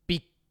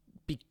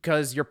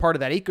 because you're part of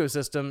that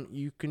ecosystem,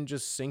 you can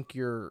just sync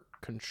your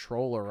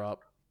controller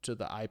up to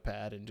the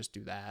iPad and just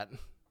do that.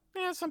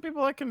 Yeah, some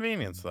people like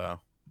convenience though.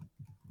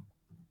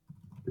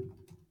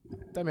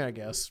 I mean, I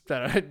guess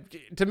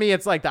to me,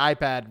 it's like the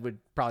iPad would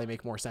probably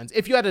make more sense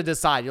if you had to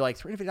decide. You're like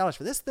 $350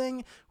 for this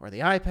thing or the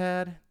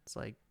iPad. It's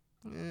like,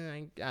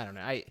 I don't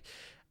know.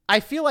 I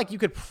feel like you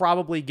could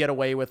probably get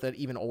away with an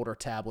even older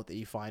tablet that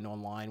you find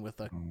online with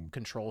a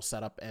control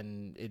setup,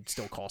 and it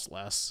still costs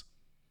less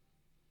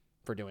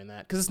for doing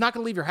that because it's not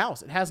going to leave your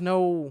house. It has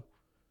no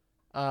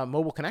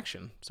mobile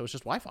connection, so it's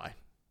just Wi-Fi.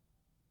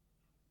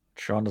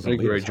 Sean doesn't. I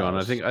agree, leave his John.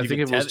 house. I think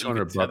if it was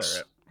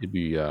 $200, it'd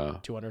be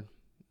 200.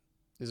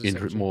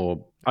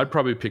 more. I'd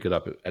probably pick it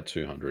up at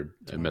 200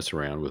 and mess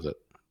around with it.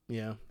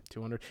 Yeah,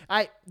 200.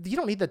 You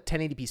don't need the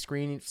 1080p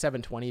screen.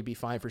 720 would be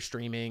fine for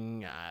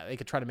streaming. They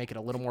could try to make it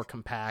a little more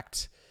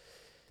compact.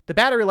 The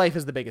battery life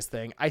is the biggest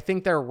thing. I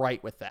think they're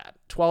right with that.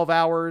 12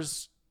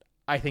 hours,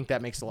 I think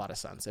that makes a lot of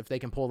sense. If they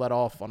can pull that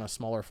off on a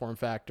smaller form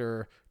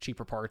factor,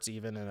 cheaper parts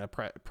even, and a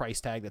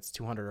price tag that's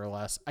 200 or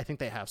less, I think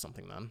they have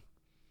something then.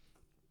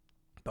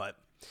 But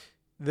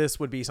this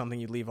would be something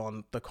you'd leave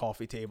on the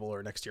coffee table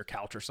or next to your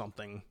couch or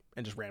something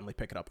and just randomly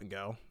pick it up and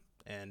go.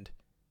 And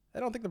I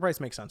don't think the price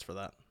makes sense for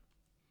that.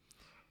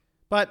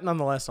 But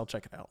nonetheless, I'll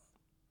check it out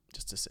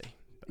just to see.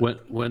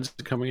 When's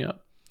it coming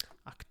out?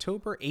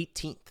 October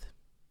 18th.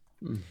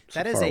 So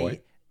that is far a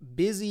away.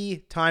 busy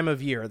time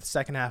of year, the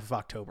second half of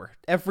October.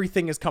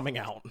 Everything is coming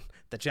out.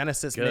 The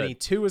Genesis Mini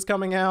 2 is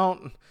coming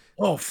out.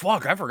 Oh,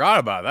 fuck. I forgot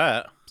about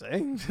that.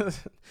 See?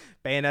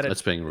 Bayonetta.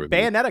 That's being reviewed.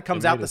 Bayonetta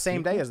comes out the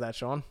same day as that,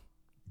 Sean.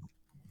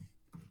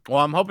 Well,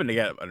 I'm hoping to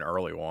get an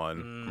early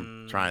one.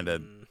 I'm trying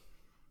to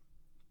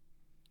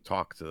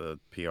talk to the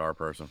PR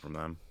person from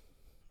them.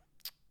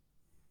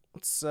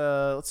 Let's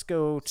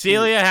go to...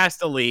 Celia has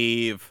to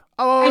leave.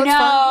 Oh, I that's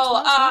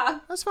know.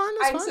 That's fine.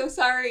 I'm so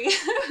sorry.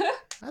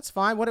 That's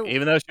fine.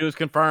 Even though she was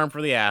confirmed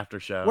for the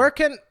after show. Where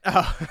can...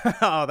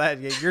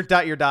 you're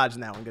dodging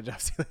that one. Good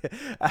job, Celia.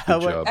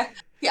 Good job.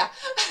 Yeah.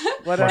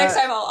 Next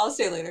time I'll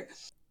stay later.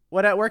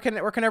 Where can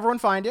everyone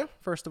find you,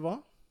 first of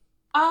all?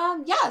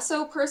 Yeah,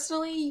 so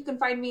personally, you can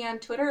find me on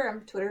Twitter.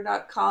 I'm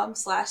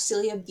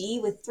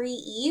twitter.com/CeliaB with 3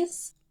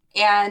 E's.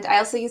 And I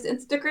also use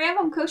Instagram.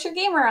 I'm Kosher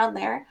Gamer on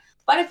there.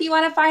 But if you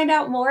want to find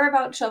out more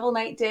about Shovel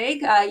Knight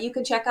Dig, you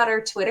can check out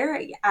our Twitter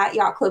at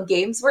Yacht Club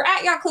Games. We're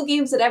at Yacht Club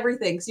Games at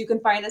everything, so you can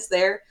find us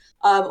there.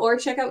 Or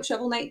check out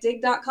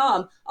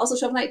shovelknightdig.com. Also,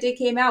 Shovel Knight Dig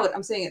came out,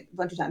 I'm saying it a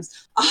bunch of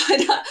times,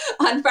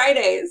 on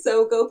Friday.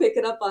 So go pick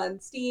it up on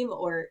Steam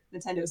or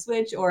Nintendo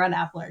Switch or on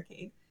Apple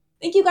Arcade.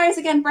 Thank you guys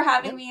again for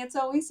having me. It's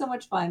always so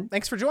much fun.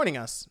 Thanks for joining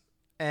us.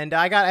 And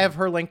I have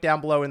her link down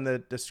below in the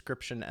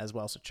description as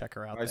well, so check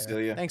her out. Bye, there.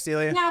 Celia. Thanks,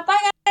 Celia. Yeah, bye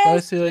guys. Bye,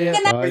 Celia.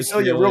 Good night. Hey,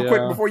 Celia, real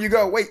quick before you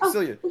go. Wait, Oh,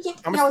 Celia. yeah.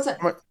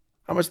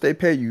 How much they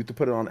pay you to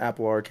put it on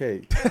Apple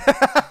Arcade?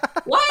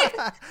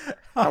 What?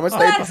 How much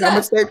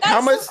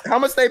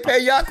they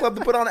pay Yacht Club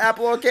to put on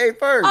Apple Arcade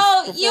first?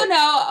 Oh, you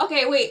know.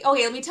 Okay, wait.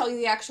 Okay, let me tell you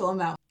the actual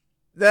amount.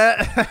 There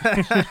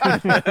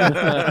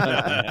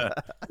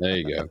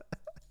you go.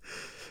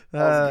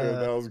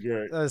 That was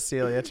good. That was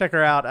Celia. Check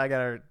her out. I got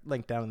her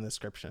link down in the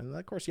description. And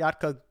of course, Yacht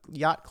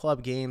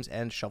Club Games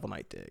and Shovel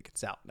Knight Dig.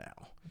 It's out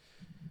now.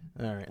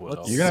 All right.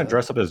 You gonna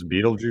dress up as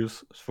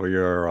Beetlejuice for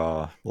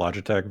your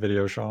Logitech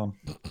video, Sean?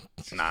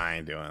 Nah, I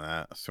ain't doing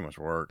that. It's too much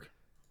work.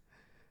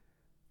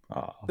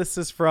 This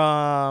is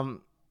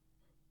from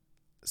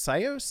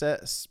Psyop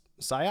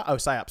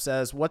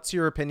says, what's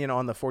your opinion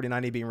on the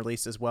 4090 being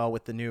released as well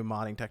with the new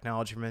modding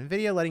technology from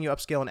NVIDIA, letting you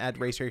upscale and add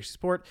ray tracing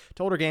support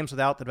to older games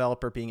without the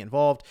developer being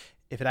involved,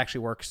 if it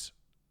actually works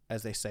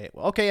as they say it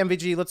will? Okay,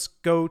 MVG, let's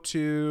go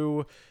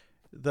to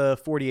the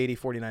 4080,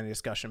 4090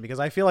 discussion,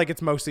 because I feel like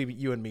it's mostly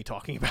you and me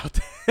talking about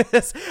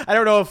this. I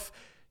don't know if,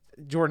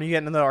 Jordan, you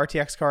getting in the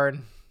RTX card?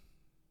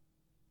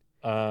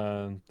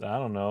 I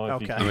don't know.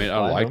 Okay. I mean,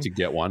 I'd like to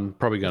get one.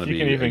 Probably going to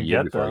be a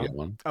year before I get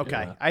one.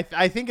 Okay. Yeah.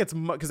 I think it's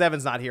because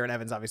Evan's not here, and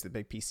Evan's obviously the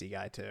big PC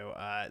guy too.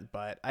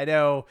 But I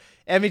know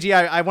MVG,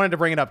 I wanted to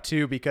bring it up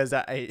too because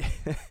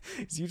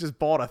you just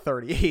bought a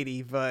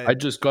 3080, but I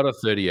just got a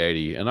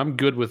 3080, and I'm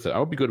good with it.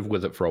 I'll be good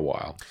with it for a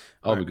while.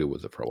 I'll be good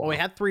with it for a while. Well, we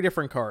had 3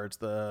 different cards: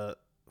 the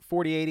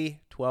 4080,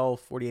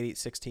 12, 4080,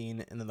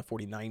 16, and then the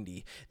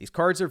 4090. These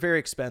cards are very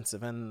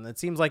expensive, and it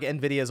seems like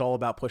NVIDIA is all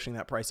about pushing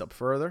that price up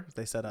further.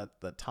 They said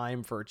the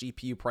time for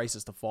GPU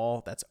prices to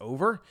fall, that's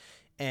over.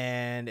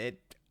 And it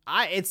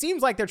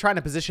seems like they're trying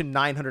to position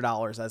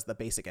 $900 as the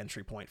basic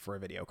entry point for a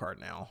video card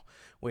now,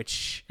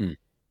 which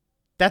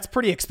that's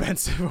pretty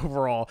expensive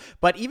overall.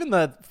 But even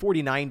the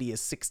 4090 is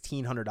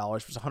 $1,600,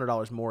 which is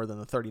 $100 more than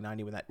the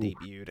 3090 when that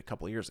debuted a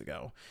couple of years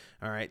ago.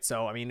 All right,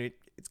 so I mean,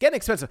 it's getting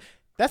expensive.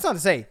 That's not to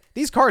say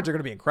these cards are going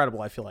to be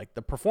incredible. I feel like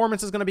the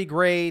performance is going to be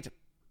great.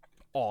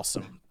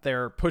 Awesome.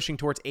 They're pushing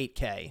towards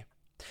 8K.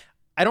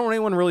 I don't know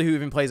anyone really who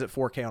even plays at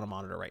 4K on a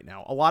monitor right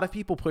now. A lot of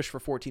people push for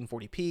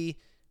 1440p,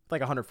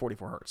 like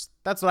 144 hertz.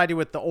 That's what I do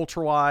with the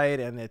ultra wide,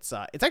 and it's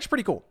actually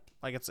pretty cool.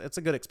 Like it's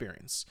a good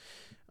experience.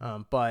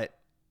 But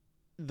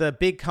the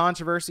big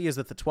controversy is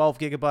that the 12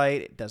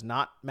 gigabyte does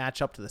not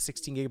match up to the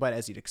 16 gigabyte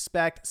as you'd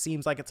expect.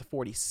 Seems like it's a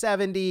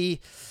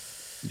 4070.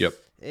 Yep.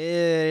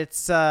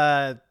 It's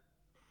odd.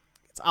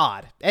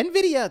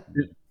 NVIDIA,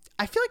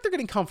 I feel like they're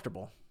getting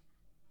comfortable.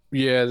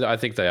 Yeah, I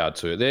think they are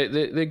too.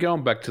 They're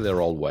going back to their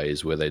old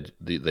ways where they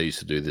used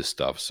to do this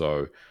stuff.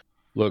 So,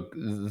 look,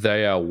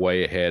 they are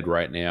way ahead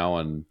right now,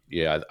 and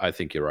yeah, I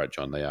think you're right,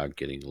 John. They are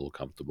getting a little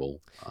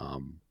comfortable.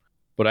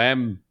 But I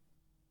am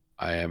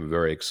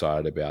very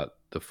excited about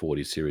the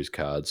 40 series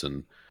cards,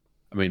 and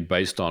I mean,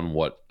 based on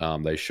what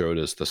they showed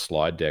us, the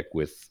slide deck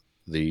with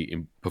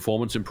the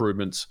performance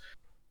improvements.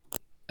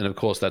 And of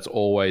course, that's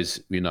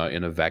always, in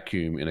a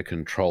vacuum, in a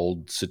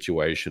controlled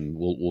situation.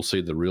 We'll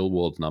see the real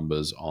world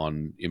numbers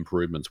on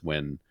improvements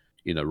when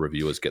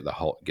reviewers get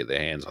their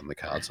hands on the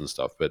cards and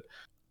stuff. But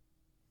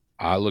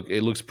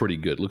it looks pretty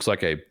good. Looks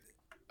like a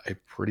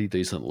pretty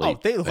decent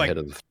leap they look ahead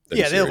like, of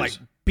they look like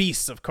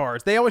beasts of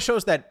cards. They always show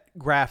us that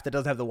graph that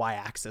doesn't have the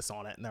y-axis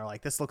on it, and they're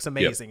like, "This looks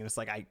amazing." Yep. And it's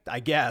like, I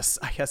guess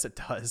it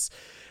does.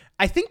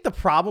 I think the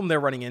problem they're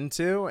running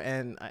into,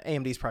 and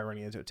AMD's probably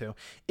running into it too,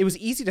 it was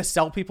easy to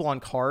sell people on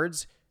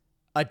cards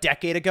a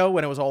decade ago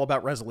when it was all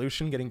about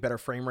resolution, getting better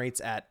frame rates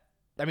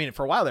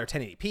for a while they're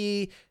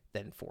 1080p,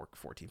 then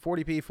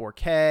 1440p,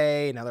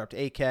 4K, now they're up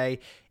to 8K.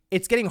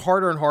 It's getting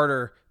harder and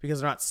harder because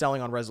they're not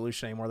selling on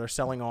resolution anymore. They're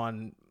selling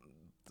on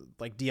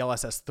like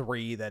DLSS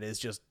 3 that is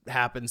just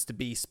happens to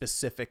be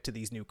specific to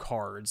these new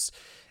cards.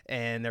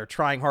 And they're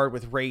trying hard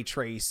with ray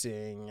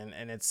tracing,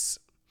 and it's,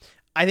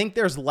 I think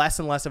there's less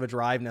and less of a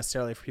drive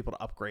necessarily for people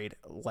to upgrade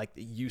like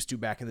they used to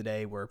back in the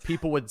day, where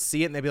people would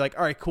see it and they'd be like,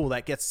 all right, cool,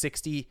 that gets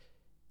 60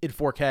 in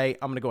 4K.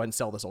 I'm going to go ahead and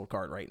sell this old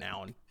card right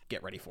now and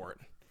get ready for it.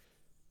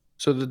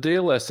 So the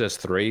DLSS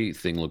 3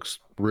 thing looks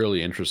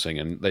really interesting,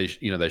 and they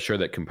show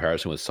that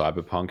comparison with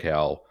Cyberpunk,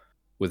 how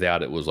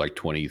without it was like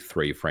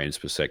 23 frames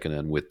per second,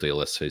 and with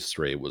DLSS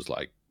 3 it was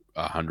like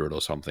 100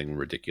 or something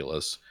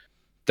ridiculous.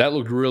 That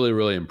looked really,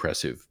 really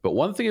impressive. But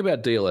one thing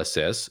about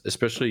DLSS,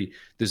 especially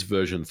this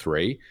version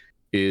 3,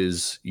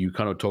 is you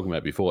kind of talking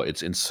about before,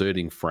 it's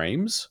inserting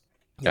frames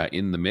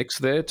in the mix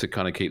there to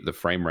kind of keep the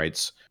frame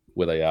rates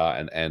where they are,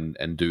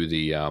 and do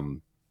the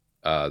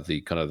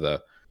kind of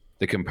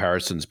the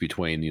comparisons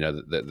between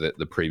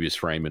the previous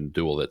frame and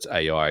do all that's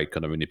AI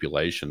kind of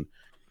manipulation.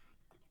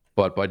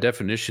 But by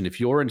definition, if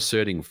you're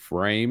inserting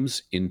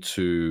frames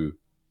into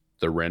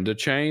the render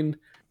chain,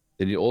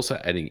 then you're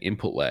also adding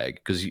input lag,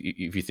 because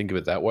if you think of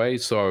it that way.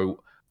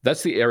 So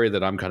that's the area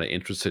that I'm kind of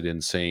interested in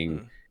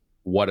seeing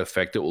what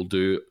effect it will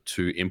do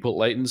to input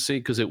latency,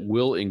 because it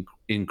will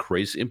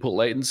increase input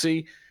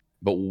latency,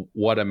 but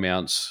what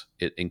amounts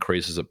it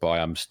increases it by,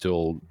 I'm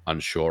still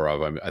unsure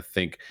of. I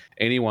think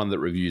anyone that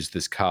reviews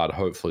this card,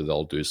 hopefully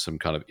they'll do some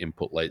kind of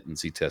input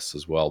latency tests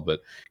as well.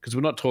 But because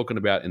we're not talking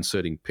about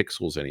inserting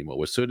pixels anymore,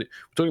 we're talking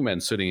about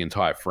inserting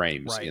entire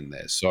frames in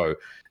there. So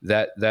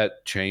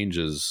that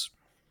changes,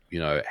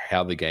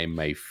 how the game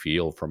may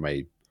feel from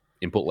a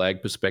input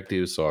lag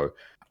perspective. So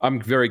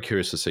I'm very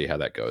curious to see how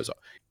that goes.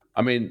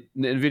 I mean,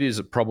 NVIDIA's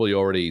probably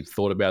already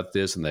thought about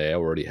this, and they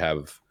already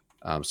have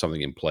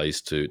something in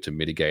place to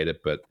mitigate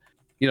it. But,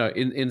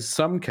 in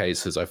some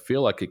cases, I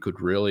feel like it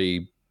could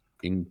really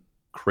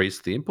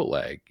increase the input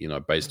lag,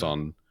 based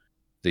on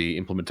the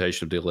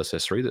implementation of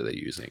DLSS 3 that they're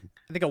using.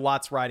 I think a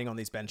lot's riding on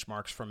these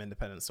benchmarks from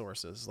independent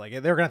sources. Like,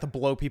 they're going to have to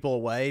blow people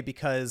away,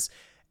 because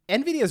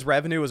NVIDIA's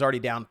revenue was already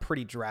down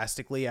pretty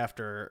drastically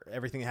after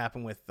everything that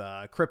happened with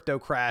crypto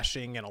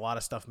crashing and a lot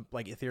of stuff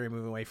like Ethereum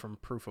moving away from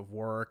proof of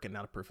work and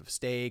now to proof of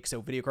stake.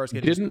 So video cards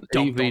getting dumped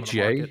on the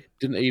market.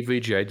 Didn't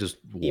EVGA just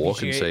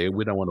walk and say,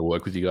 we don't want to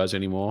work with you guys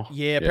anymore?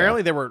 Yeah,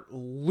 apparently they were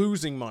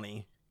losing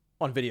money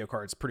on video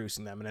cards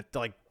producing them. And it's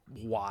like,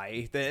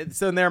 why?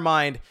 So in their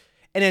mind,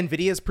 and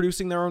NVIDIA is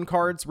producing their own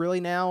cards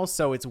really now.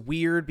 So it's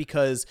weird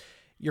because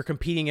you're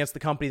competing against the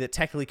company that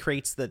technically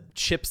creates the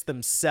chips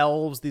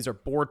themselves. These are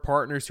board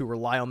partners who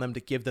rely on them to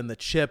give them the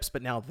chips,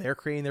 but now they're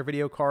creating their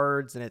video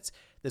cards. And it's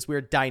this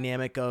weird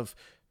dynamic of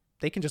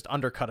they can just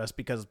undercut us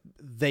because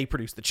they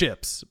produce the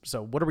chips.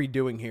 So what are we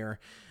doing here?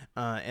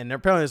 And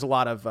apparently there's a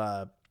lot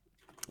of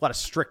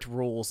strict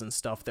rules and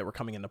stuff that were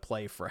coming into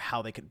play for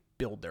how they could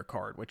build their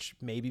card, which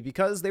may be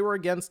because they were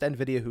against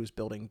NVIDIA, who's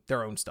building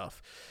their own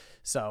stuff.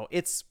 So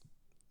it's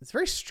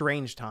very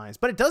strange times,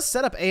 but it does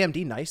set up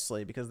AMD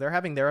nicely because they're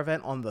having their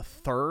event on the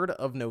 3rd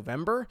of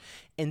November,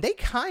 and they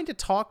kind of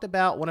talked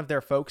about one of their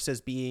folks as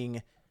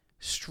being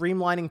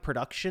streamlining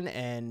production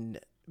and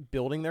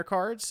building their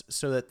cards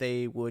so that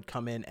they would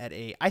come in at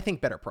a, I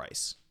think, better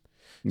price.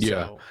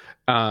 Yeah. So,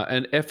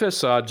 and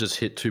FSR just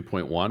hit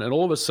 2.1, and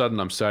all of a sudden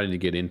I'm starting to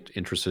get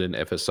interested in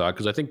FSR,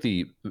 because I think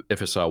the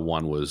FSR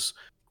 1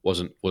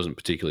 wasn't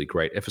particularly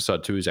great.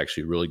 FSR 2 is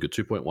actually really good.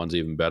 2.1 is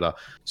even better.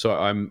 So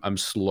I'm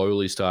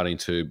slowly starting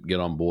to get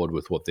on board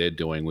with what they're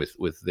doing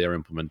with their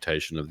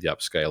implementation of the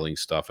upscaling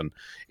stuff. And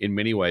in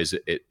many ways,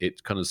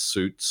 it kind of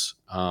suits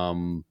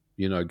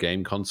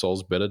game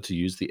consoles better to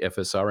use the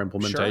FSR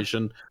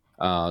implementation.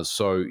 Sure.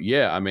 So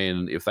yeah, I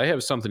mean, if they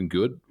have something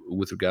good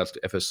with regards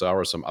to FSR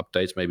or some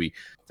updates, maybe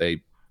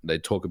they they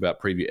talk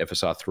about preview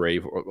FSR 3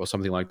 or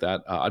something like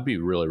that. I'd be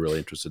really, really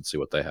interested to see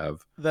what they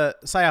have. The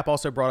PsyOp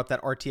also brought up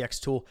that RTX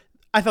tool.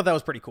 I thought that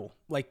was pretty cool.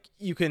 Like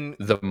you can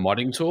the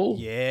modding tool.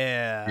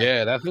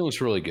 Yeah, that thing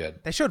looks really good.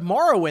 They showed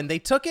Morrowind. They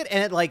took it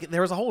and it like there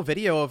was a whole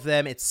video of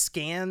them. It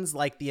scans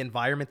like the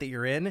environment that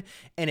you're in,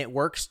 and it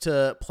works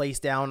to place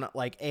down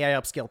like AI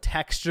upscale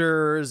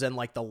textures, and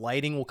like the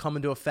lighting will come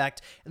into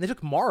effect. And they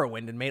took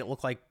Morrowind and made it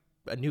look like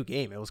a new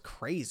game. It was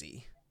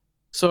crazy.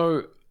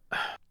 So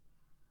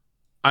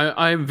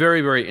I'm very,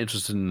 very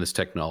interested in this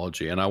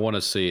technology, and I want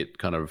to see it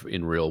kind of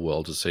in real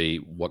world to see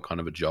what kind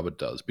of a job it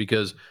does.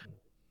 Because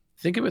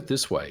think of it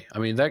this way. I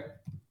mean,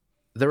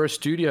 there are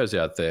studios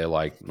out there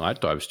like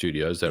Night Dive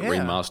Studios that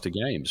remaster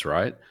games,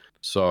 right?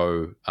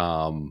 So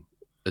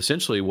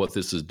essentially what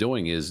this is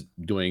doing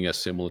a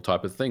similar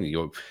type of thing.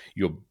 You're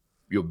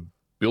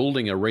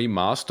building a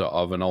remaster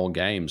of an old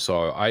game.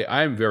 So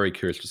I am very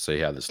curious to see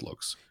how this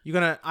looks. You're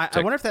gonna I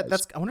wonder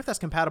if that's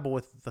compatible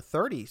with the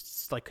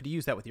 30s. Like, could you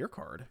use that with your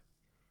card?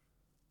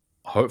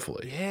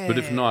 Hopefully. Yeah. But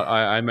if not,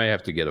 I may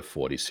have to get a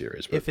 40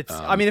 series. But, if it's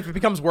I mean, if it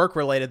becomes work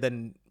related,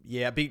 then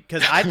yeah,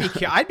 because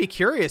I'd be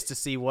curious to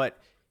see what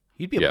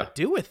you'd be able to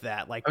do with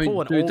that. Like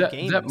pull an old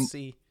game and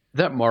see.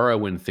 That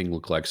Morrowind thing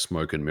looked like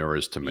smoke and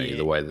mirrors to me,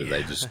 the way that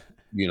they just,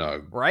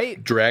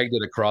 right, dragged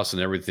it across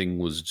and everything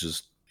was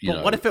just,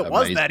 but what if it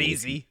was that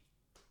easy?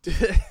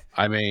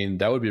 I mean,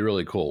 that would be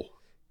really cool.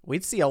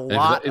 We'd see a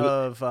lot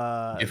of...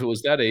 if it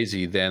was that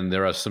easy, then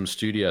there are some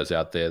studios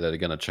out there that are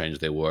going to change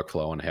their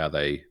workflow and how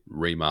they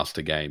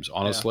remaster games.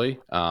 Honestly,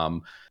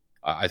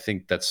 I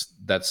think that's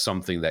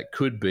something that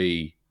could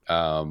be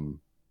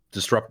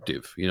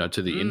disruptive,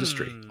 to the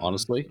industry.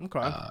 Honestly,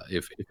 okay.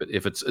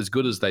 If it's as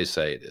good as they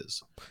say it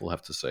is, we'll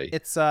have to see.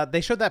 It's they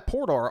showed that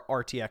Portal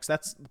RTX.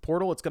 That's the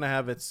Portal. It's going to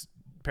have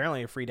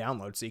apparently a free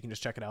download, so you can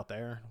just check it out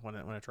there when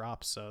it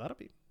drops. So that'll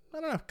be, I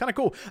don't know, kind of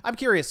cool. I'm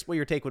curious what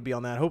your take would be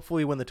on that.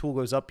 Hopefully when the tool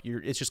goes up,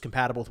 it's just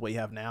compatible with what you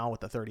have now with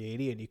the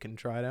 3080 and you can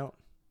try it out.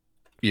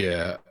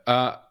 Yeah.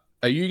 Are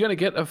you going to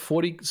get a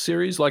 40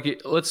 series?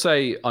 Like, let's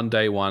say on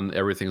day one,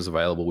 everything's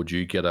available. Would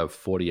you get a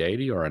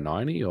 4080 or a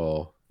 90,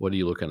 or what are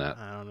you looking at?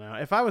 I don't know.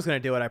 If I was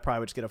going to do it, I probably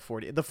would just get a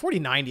 40. The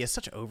 4090 is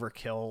such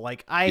overkill.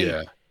 Like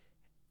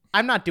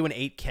I'm not doing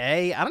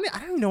 8K. I don't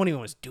even know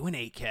anyone was doing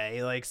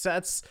 8K. Like, so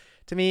that's,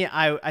 to me,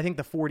 I think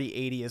the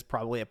 4080 is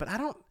probably it, but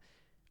I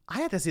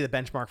have to see the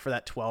benchmark for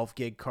that 12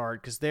 gig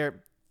card, because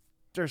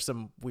there's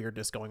some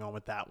weirdness going on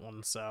with that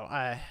one. So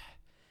I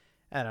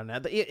don't know.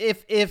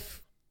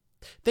 If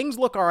things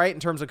look all right in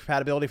terms of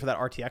compatibility for that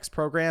RTX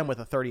program with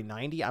a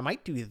 3090, I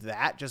might do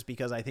that just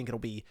because I think it'll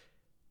be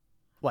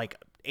like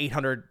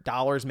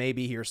 $800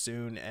 maybe here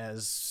soon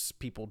as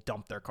people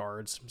dump their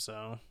cards.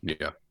 So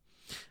yeah,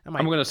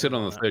 I'm going to sit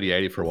on the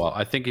 3080 for a while.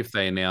 I think if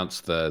they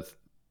announce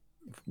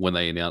when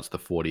they announce the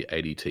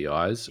 4080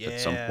 Ti's at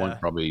some point,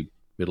 probably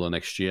middle of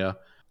next year,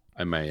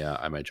 I may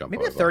jump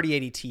maybe over. a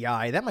 3080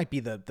 Ti. That might be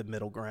the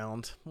middle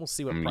ground. We'll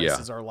see what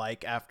prices are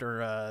like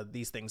after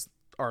these things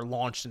are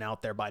launched and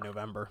out there by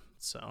November.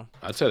 So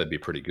I'd say that'd be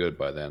pretty good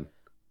by then.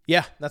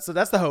 Yeah, that's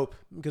the hope,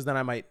 because then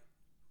I might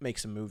make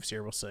some moves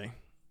here. We'll see.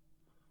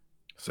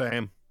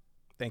 Same.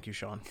 Thank you,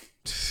 Sean.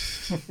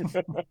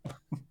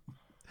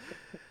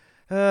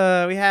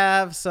 We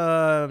have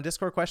some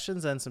Discord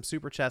questions and some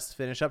super chats to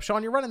finish up.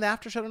 Sean, you're running the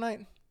after show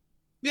tonight?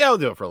 Yeah, we'll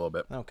do it for a little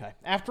bit. Okay.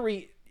 After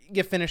we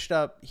get finished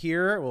up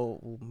here,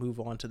 we'll move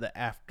on to the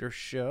after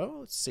show.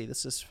 Let's see.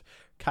 This is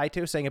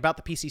Kaito saying about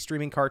the PC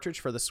streaming cartridge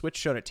for the Switch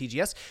shown at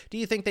TGS. Do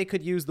you think they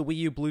could use the Wii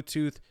U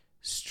Bluetooth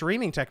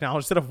streaming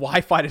technology instead of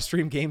Wi-Fi to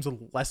stream games with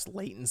less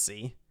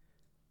latency?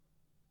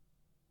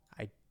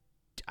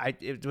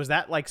 Was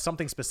that like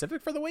something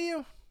specific for the Wii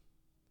U?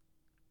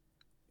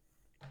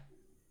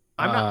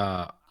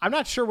 I'm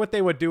not sure what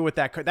they would do with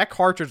that. That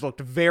cartridge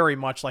looked very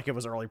much like it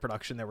was early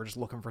production. They were just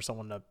looking for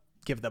someone to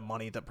give them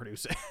money to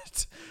produce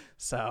it.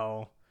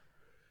 So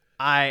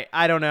I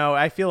don't know.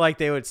 I feel like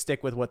they would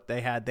stick with what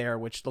they had there,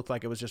 which looked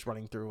like it was just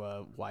running through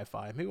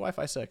Wi-Fi, maybe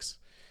Wi-Fi 6.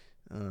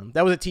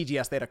 That was at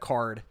TGS. They had a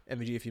card,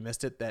 MVG, if you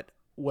missed it, that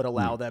would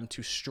allow them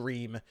to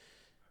stream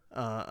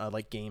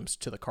like games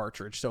to the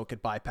cartridge, so it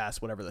could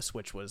bypass whatever the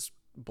Switch was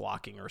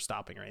blocking or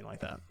stopping or anything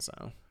like that.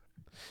 So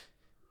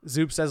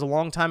Zoop says, a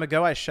long time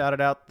ago, I shouted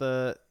out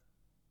the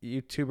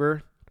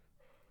YouTuber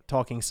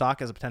Talking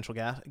Sock as a potential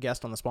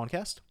guest on the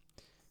Spawncast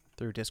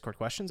through Discord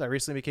questions. I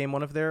recently became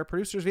one of their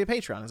producers via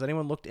Patreon. Has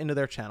anyone looked into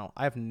their channel?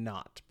 I have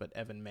not, but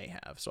Evan may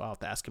have, so I'll have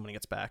to ask him when he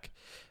gets back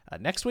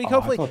next week.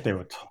 Hopefully, I thought they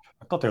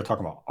were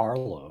talking about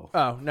Arlo.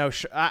 Oh no,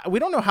 we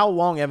don't know how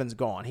long Evan's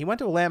gone. He went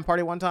to a LAN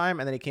party one time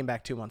and then he came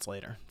back 2 months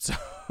later. So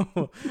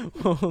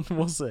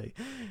we'll see.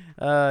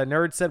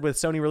 Nerd said, with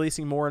Sony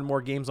releasing more and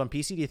more games on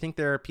PC, do you think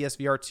their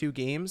PSVR 2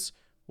 games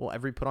will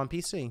ever be put on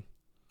PC?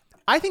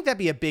 I think that'd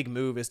be a big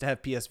move, is to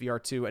have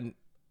PSVR 2 and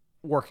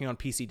working on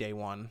PC day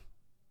one,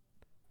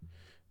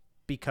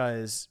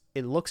 because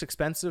it looks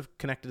expensive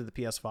connected to the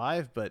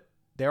PS5, but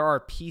there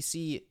are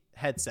PC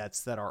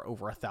headsets that are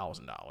over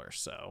 $1,000.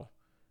 So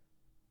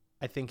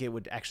I think it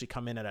would actually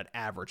come in at an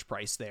average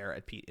price there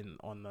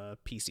on the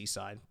PC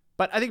side.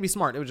 But I think it'd be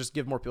smart. It would just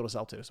give more people to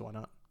sell to, so why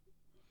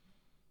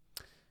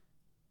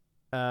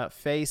not?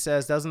 Faye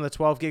says, doesn't the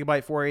 12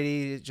 gigabyte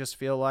 480 just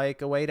feel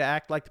like a way to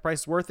act like the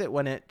price is worth it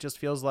when it just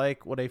feels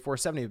like what a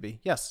 470 would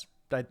be? Yes.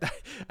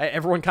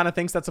 Everyone kind of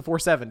thinks that's a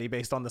 470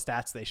 based on the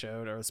stats they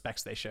showed or the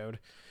specs they showed.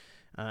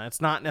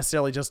 It's not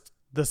necessarily just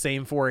the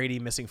same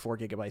 480 missing 4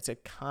 gigabytes.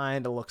 It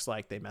kind of looks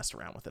like they messed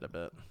around with it a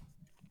bit.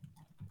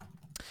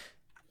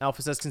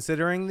 Alpha says,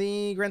 considering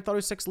the Grand Theft Auto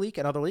 6 leak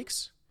and other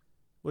leaks,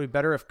 would it be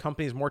better if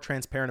companies more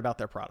transparent about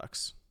their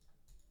products?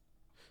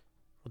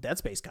 Well, Dead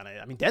Space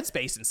Dead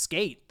Space and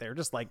Skate, they're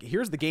just like,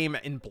 here's the game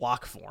in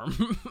block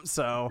form.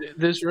 So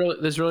there's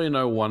really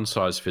no one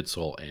size fits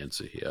all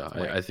answer here.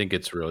 Right. I think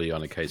it's really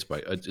on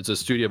it's a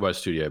studio by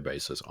studio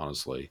basis,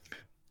 honestly.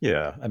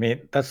 Yeah, I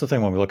mean, that's the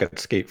thing when we look at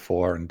Skate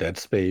 4 and Dead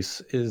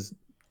Space is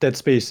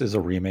a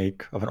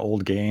remake of an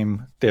old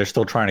game. They're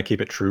still trying to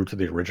keep it true to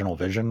the original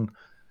vision.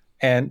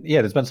 And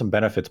yeah, there's been some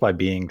benefits by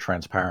being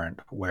transparent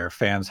where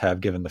fans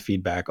have given the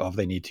feedback of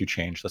they need to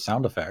change the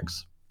sound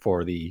effects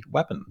for the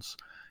weapons.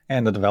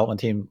 And the development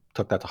team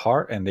took that to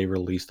heart and they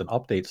released an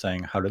update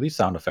saying, how do these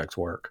sound effects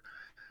work?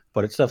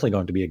 But it's definitely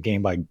going to be a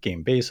game by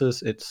game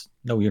basis. It's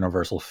no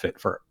universal fit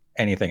for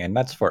anything. And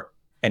that's for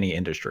any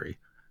industry.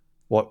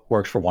 What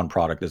works for one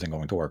product isn't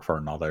going to work for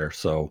another.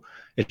 So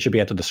it should be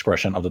at the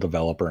discretion of the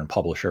developer and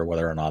publisher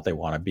whether or not they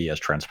want to be as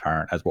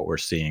transparent as what we're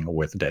seeing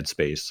with Dead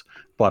Space.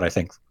 But I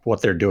think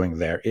what they're doing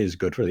there is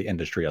good for the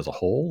industry as a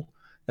whole,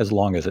 as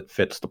long as it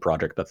fits the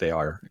project that they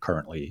are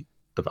currently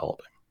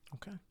developing.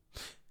 Okay.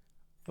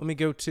 Let me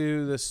go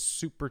to the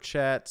super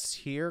chats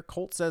here.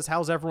 Colt says,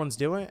 how's everyone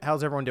doing?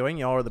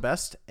 Y'all are the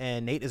best.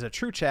 And Nate is a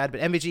true Chad,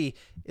 but MVG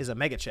is a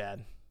mega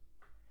Chad.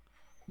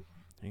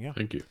 There you go.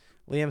 Thank you.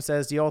 Liam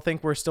says, do y'all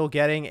think we're still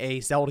getting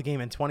a Zelda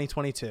game in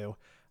 2022?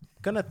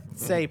 I'm going to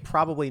say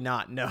probably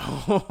not. No.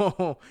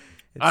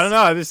 I don't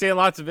know. I've been seeing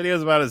lots of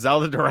videos about a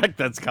Zelda Direct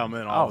that's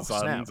coming all of a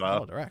sudden. Snap.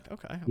 Zelda Direct.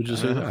 Okay. Would you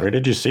say that? Where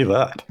did you see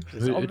that?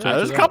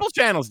 There's a couple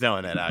channels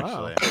doing it,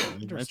 actually.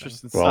 Wow.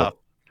 Interesting Well, stuff.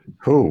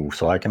 who?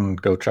 So I can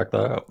go check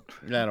that out.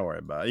 Yeah, don't worry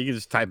about it. You can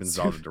just type in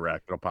Zelda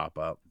Direct. It'll pop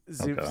up.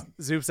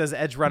 Zoop says,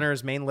 Edge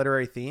Runner's main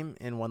literary theme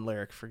in one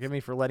lyric. Forgive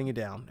me for letting you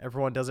down.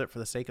 Everyone does it for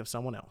the sake of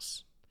someone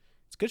else.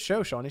 It's a good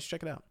show, Sean. You should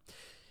check it out.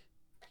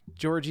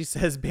 Georgie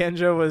says,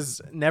 Banjo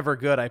was never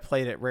good. I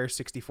played it. Rare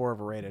 64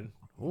 overrated.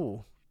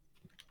 Ooh.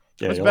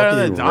 Yeah, It's you're better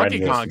lucky than you read Donkey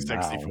this Kong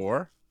now.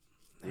 64.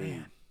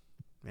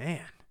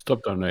 Man.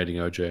 Stop donating,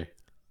 OJ.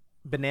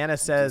 Banana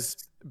says,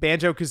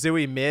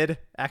 Banjo-Kazooie mid,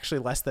 actually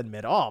less than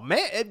mid. Oh,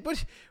 man.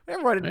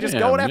 Everyone just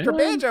going after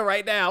Banjo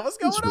right now. What's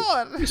going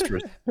on? Just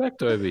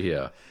respect over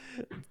here.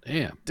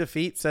 Damn.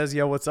 Defeat says,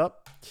 yo, what's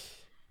up?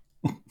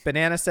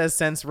 Banana says,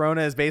 since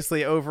Rona is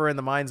basically over in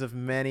the minds of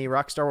many,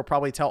 Rockstar will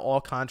probably tell all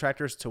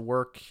contractors to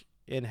work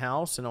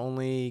in-house and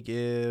only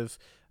give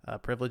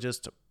privileges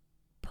to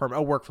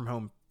work from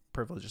home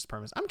privileges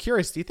permits. I'm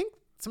curious, do you think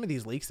some of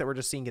these leaks that we're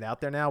just seeing get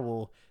out there now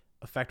will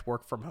affect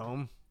work from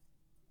home?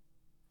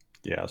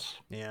 Yes.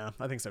 Yeah,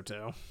 I think so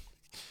too.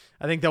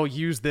 I think they'll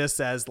use this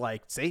as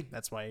like, see,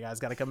 that's why you guys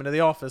got to come into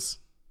the office.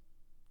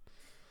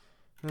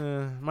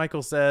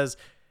 Michael says,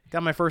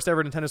 got my first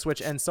ever Nintendo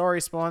Switch, and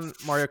sorry, Spawn,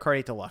 Mario Kart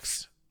 8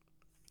 Deluxe.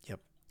 Yep.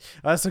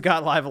 I also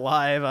got Live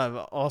Alive.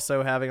 I'm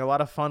also having a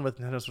lot of fun with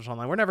Nintendo Switch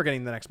Online. We're never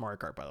getting the next Mario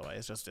Kart, by the way.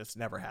 It's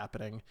never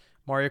happening.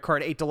 Mario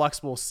Kart 8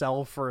 Deluxe will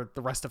sell for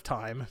the rest of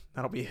time.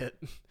 That'll be it.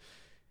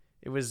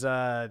 It was in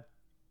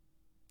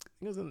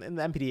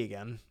the MPD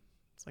again.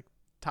 It's like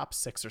top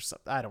 6 or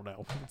something. I don't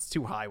know. It's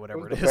too high,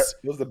 whatever it is.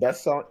 It was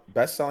the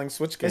best-selling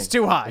Switch game. It's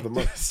too high. of the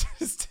month.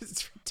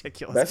 It's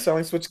ridiculous.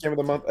 Best-selling Switch game of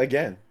the month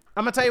again.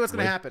 I'm going to tell you what's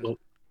going to happen.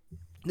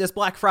 This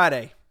Black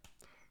Friday,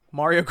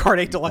 Mario Kart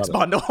 8 Deluxe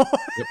bundle.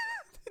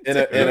 In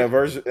a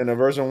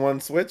version 1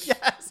 Switch?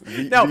 Yes.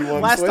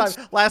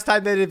 V1 last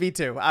time they did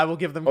V2. I will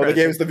give them Oh, credit.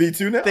 they gave us the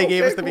V2 now? They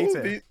gave us the cool.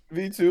 V2.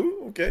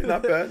 V2. Okay,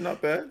 not bad,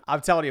 not bad.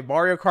 I'm telling you,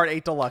 Mario Kart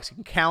 8 Deluxe, you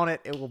can count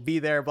it. It will be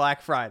there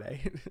Black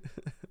Friday.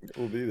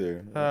 We'll be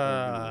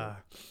there.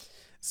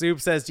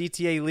 Zoop says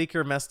GTA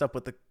leaker messed up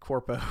with the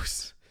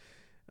corpos.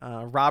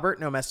 Robert,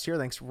 no message here.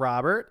 Thanks,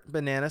 Robert.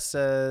 Banana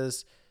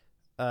says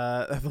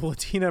the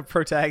Latina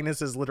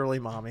protagonist is literally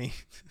mommy.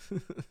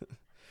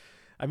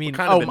 I mean,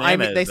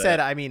 they said,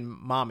 I mean,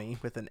 mommy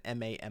with an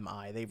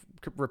M-A-M-I. They've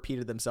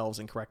repeated themselves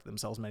and corrected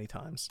themselves many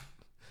times.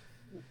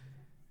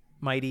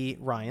 Mighty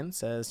Ryan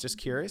says, just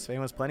curious if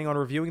anyone's planning on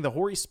reviewing the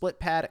Hori Split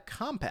Pad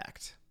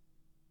Compact.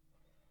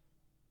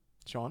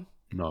 Sean?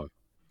 No.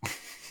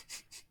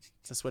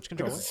 It's a Switch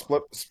controller. It's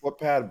a split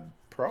pad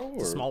Pro? Or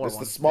the smaller it's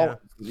one. The small,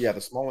 yeah,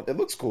 the small one. It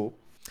looks cool.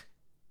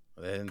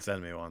 They didn't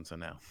send me one, so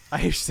no.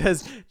 Ayush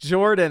says,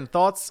 Jordan,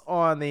 thoughts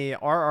on the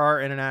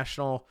RR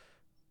International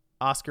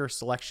Oscar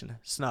selection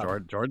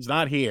snub? George's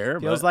not here.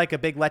 Feels like a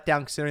big letdown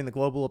considering the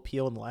global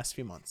appeal in the last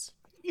few months.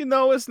 You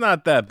know, it's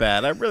not that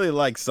bad. I really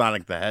like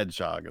Sonic the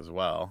Hedgehog as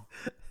well.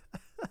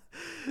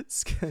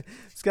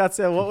 Scott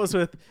said, what was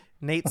with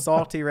Nate's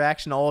salty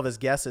reaction to all of his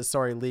guesses?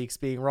 Sorry, leaks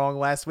being wrong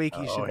last week.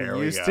 You should be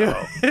used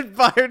to it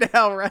by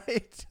now,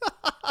 right?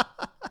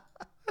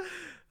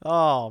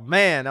 Oh,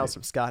 man. That was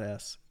from Scott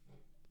S.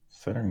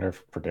 Considering their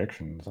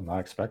predictions, I'm not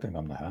expecting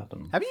them to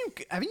happen.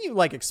 Haven't you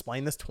like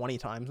explained this 20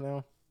 times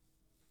now?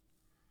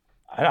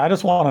 I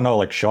just want to know,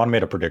 like, Sean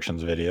made a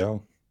predictions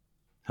video.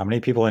 How many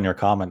people in your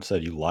comments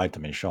said you lied to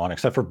me, Sean?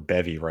 Except for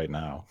Bevy right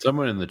now.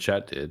 Someone in the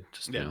chat did.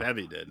 Just Yeah, now.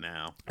 Bevy did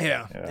now.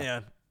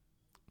 Yeah.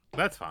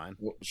 That's fine.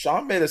 Well,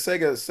 Sean made a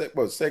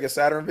Sega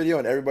Saturn video,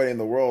 and everybody in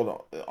the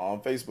world on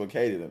Facebook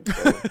hated him.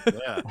 So.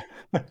 Yeah.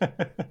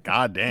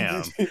 God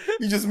damn.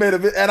 He just made a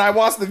video, and I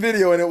watched the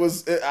video, and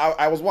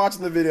I was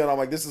watching the video, and I'm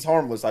like, this is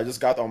harmless. I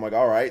just got there. I'm like,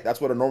 all right, that's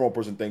what a normal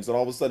person thinks. And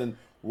all of a sudden,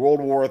 World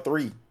War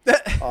III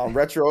on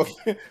retro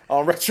game.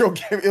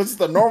 It was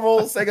the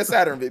normal Sega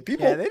Saturn video.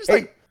 People, they just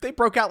they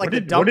broke out like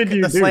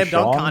the slam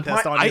dunk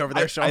contest on you over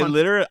there, Sean.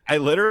 I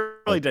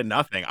literally did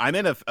nothing. I'm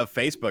in a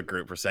Facebook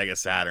group for Sega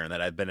Saturn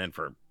that I've been in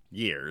for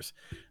years,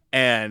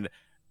 and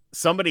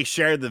somebody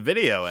shared the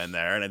video in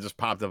there, and it just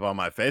popped up on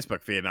my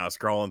Facebook feed, and I was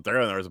scrolling through,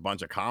 and there was a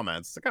bunch of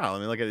comments. It's like, oh,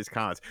 let me look at these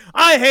comments.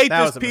 I hate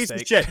this piece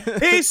of shit.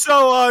 He's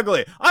so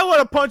ugly. I want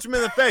to punch him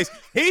in the face.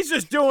 He's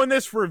just doing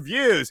this for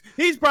views.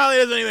 He probably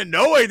doesn't even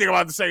know anything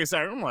about the Sega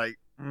Saturn. I'm like,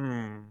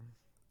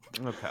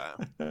 okay.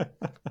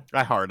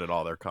 I hearted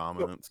all their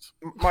comments.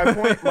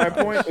 My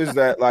point is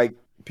that, like,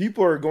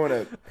 people are going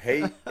to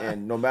hate,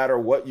 and no matter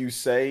what you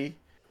say,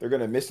 they're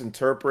going to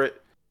misinterpret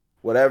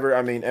whatever.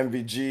 I mean,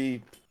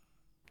 MVG,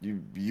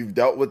 you've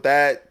dealt with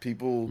that.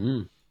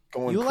 People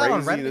going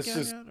crazy. That's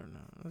just,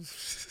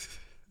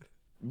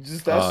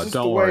 that's just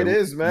the way it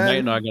is, man. Nate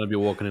and I are going to be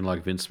walking in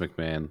like Vince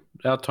McMahon.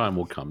 Our time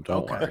will come.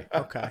 Don't worry.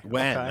 Okay.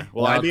 When? Okay.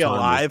 Will I be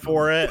alive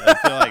for it? I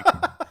feel like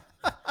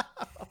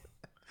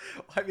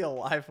I'd be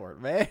alive for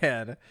it,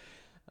 man.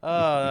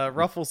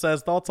 Ruffle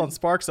says thoughts on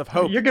Sparks of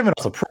Hope. You're giving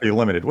us a pretty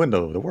limited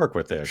window to work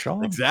with there,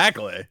 Sean.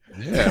 Exactly.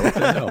 Yeah, what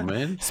the hell,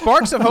 man?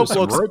 Sparks of Hope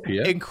looks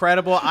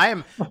incredible.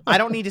 I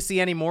don't need to see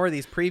any more of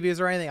these previews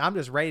or anything. I'm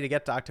just ready to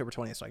get to October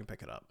 20th so I can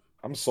pick it up.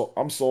 I'm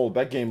sold.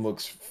 That game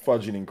looks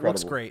fudging incredible.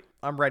 Looks great.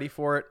 I'm ready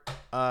for it.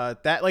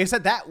 That, like I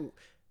said, that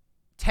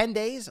 10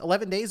 days,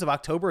 11 days of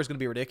October is going to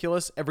be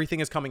ridiculous.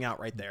 Everything is coming out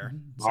right there.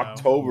 So.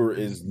 October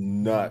is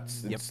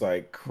nuts. It's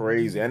like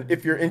crazy. And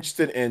if you're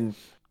interested in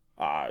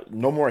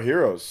No More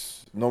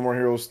Heroes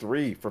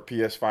 3 for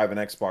PS5 and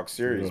Xbox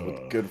Series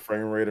with good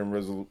frame rate and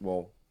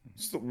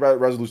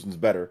resolution's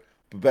better,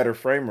 but better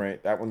frame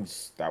rate. That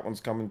one's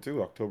coming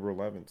too, October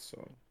 11th.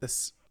 So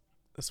this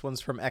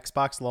one's from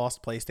Xbox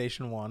Lost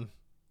PlayStation 1. It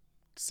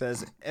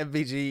says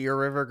MVG, your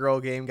River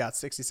Girl game got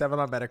 67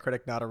 on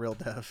Metacritic, not a real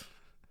dev.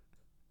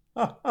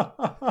 Thank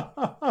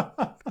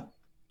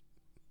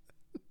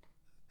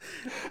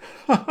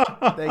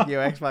you,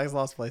 Xbox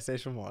Lost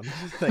PlayStation 1.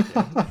 Thank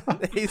you.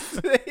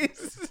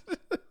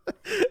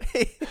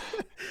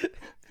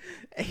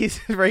 Ace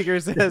Breaker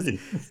says,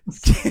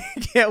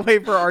 can't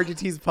wait for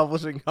RGT's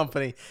publishing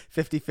company,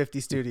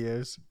 50/50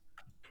 Studios.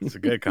 It's a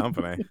good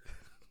company.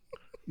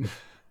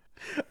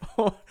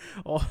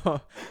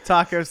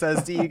 Taco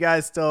says, do you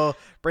guys still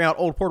bring out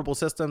old portable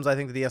systems? I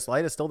think the DS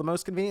Lite is still the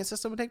most convenient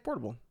system to take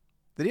portable.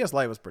 The DS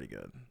Lite was pretty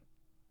good.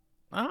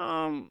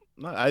 I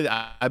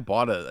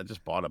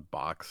just bought a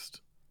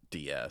boxed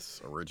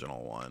DS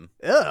original one.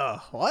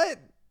 Ugh, what?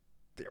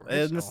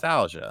 It's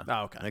nostalgia.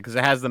 Oh, okay. Because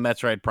it has the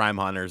Metroid Prime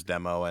Hunters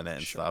demo in it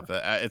and stuff.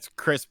 It's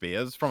crispy. It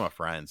was from a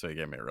friend, so he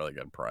gave me a really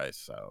good price.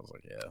 So I was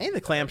like, yeah. And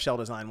the clamshell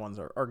design ones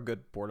are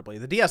good portably.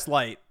 The DS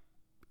Lite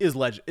is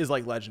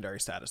like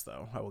legendary status,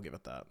 though. I will give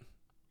it that.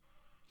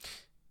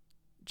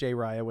 Jay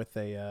Raya with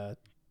a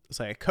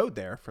code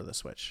there for the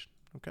Switch.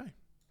 Okay.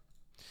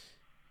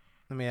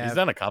 He's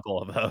done a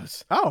couple of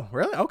those. Oh,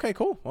 really? Okay,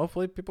 cool.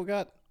 Hopefully people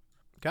got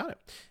it.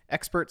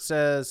 Expert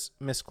says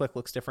Miss Click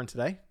looks different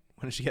today.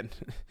 When did she get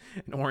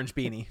an orange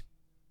beanie?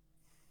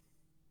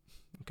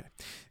 Okay.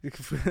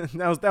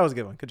 that was a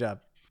good one. Good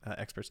job,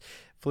 experts.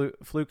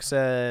 Fluke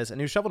says, a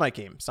new Shovel Knight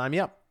game. Sign me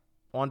up.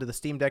 Onto the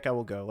Steam Deck I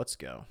will go. Let's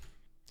go.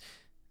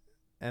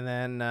 And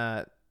then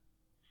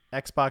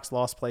Xbox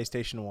Lost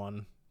PlayStation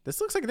 1.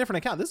 This looks like a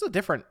different account. This is a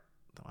different...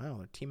 Wow,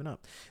 they're teaming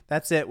up.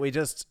 That's it. We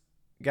just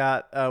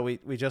got...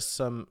 we just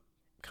some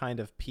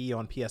kind of pee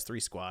on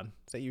PS3 squad.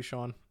 Is that you,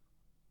 Sean?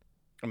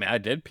 I mean, I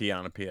did pee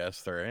on a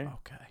PS3.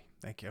 Okay.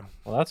 Thank you.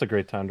 Well, that's a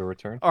great time to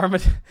return.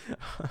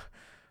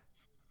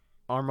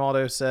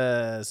 Armaldo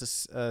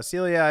says,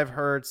 Celia, I've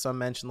heard some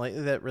mention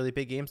lately that really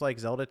big games like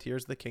Zelda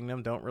Tears of the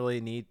Kingdom don't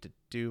really need to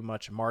do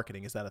much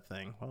marketing. Is that a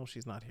thing? Well,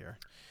 she's not here.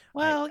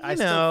 Well,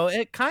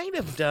 it kind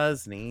of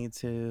does need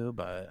to,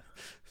 but...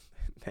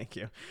 Thank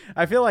you.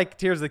 I feel like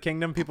Tears of the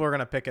Kingdom, people are going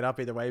to pick it up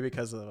either way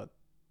because of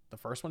the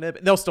first one did.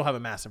 But they'll still have a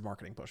massive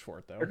marketing push for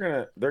it, though.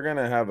 They're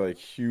gonna have a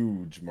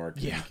huge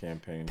marketing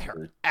campaign.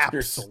 They're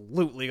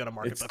absolutely gonna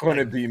market. It's going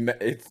to be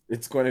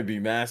it's going to be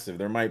massive.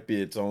 There might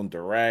be its own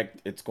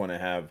direct. It's going to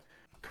have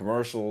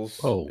commercials.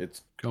 Oh,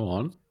 go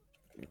on.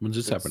 When's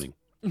this happening?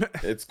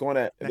 It's going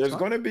to. There's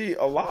going to be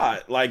a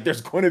lot. Like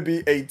there's going to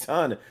be a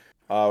ton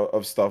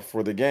of stuff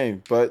for the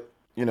game. But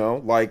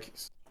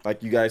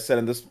like you guys said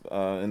in this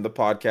in the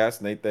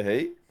podcast, Nate the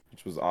Hate,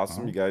 which was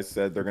awesome. You guys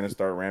said they're going to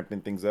start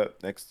ramping things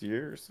up next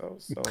year or so.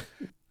 So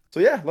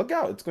yeah, look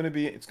out. It's going to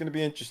be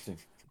interesting.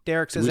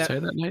 Derek says Did we say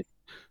that, Nate?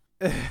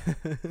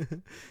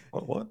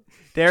 What?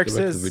 Derek Go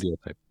back to the says,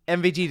 videotape.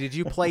 MVG, did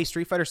you play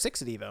Street Fighter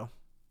 6 at EVO?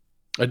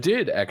 I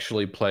did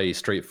actually play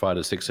Street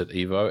Fighter 6 at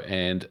Evo,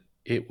 and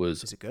it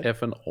was Is it good?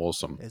 effing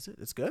awesome. Is it?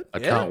 It's good. I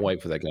can't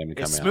wait for that game to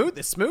come It's out. smooth.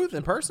 It's smooth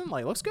in person.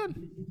 Like, looks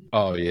good.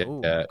 Oh yeah,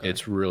 Ooh, yeah, okay.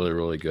 it's really,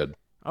 really good.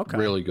 Okay.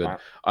 Really good.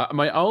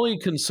 My only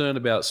concern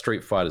about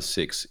Street Fighter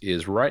 6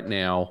 is right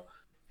now.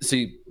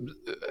 See,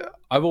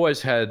 I've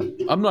always had.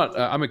 I'm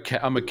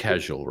a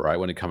casual, right?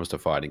 When it comes to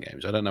fighting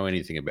games, I don't know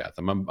anything about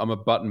them. I'm a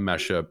button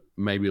masher,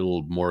 maybe a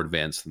little more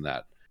advanced than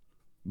that.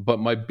 But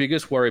my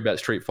biggest worry about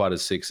Street Fighter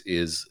 6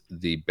 is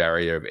the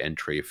barrier of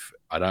entry.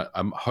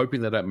 I'm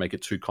hoping they don't make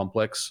it too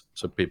complex,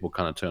 so people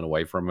kind of turn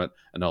away from it,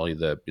 and only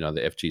the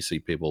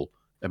FGC people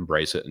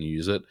embrace it and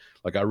use it.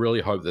 Like, I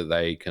really hope that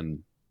they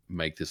can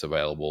make this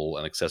available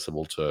and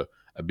accessible to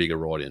a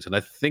bigger audience. And I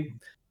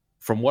think,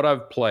 from what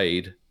I've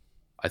played,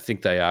 I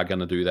think they are going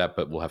to do that,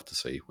 but we'll have to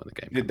see when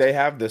the game. Did they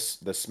have the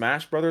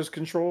Smash Brothers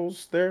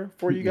controls there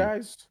for you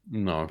guys?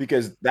 No,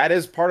 because that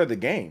is part of the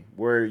game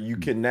where you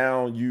can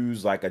now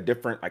use like a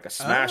different, like a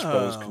Smash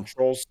Brothers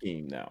control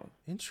scheme now.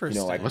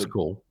 Interesting. That's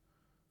cool.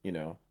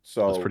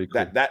 So that's pretty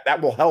cool.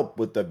 that will help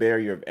with the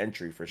barrier of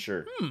entry for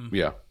sure.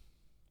 Yeah.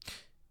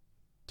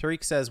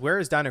 Tariq says, "Where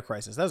is Dino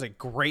Crisis?" That was a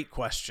great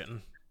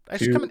question.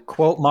 To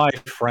quote my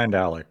friend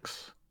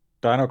Alex,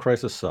 Dino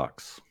Crisis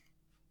sucks.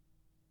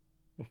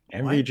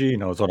 MVG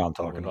knows what I'm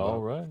talking about. All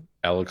right.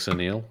 Alex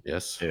O'Neill,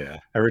 yes. Yeah.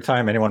 Every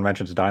time anyone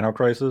mentions Dino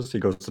Crisis, he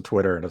goes to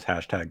Twitter and does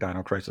hashtag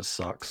Dino Crisis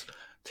sucks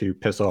to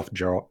piss off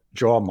Jaw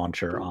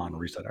Muncher on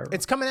Reset Era.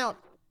 It's coming out.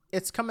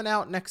 It's coming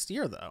out next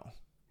year, though.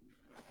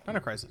 Dino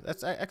Crisis.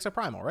 That's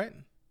Exoprimal, right?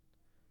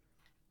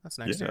 That's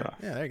next year.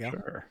 Yeah, there you go.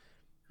 Sure.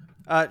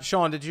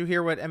 Sean, did you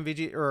hear what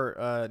MVG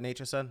or Nate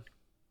just said?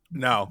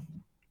 No.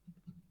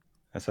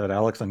 I said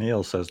Alex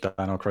O'Neill says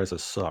Dino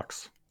Crisis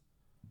sucks.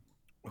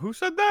 Who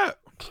said that?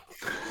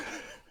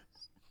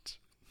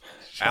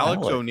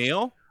 Alex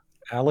O'Neill?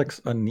 Alex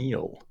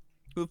O'Neill.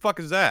 Who the fuck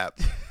is that?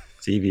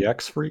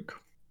 CVX freak.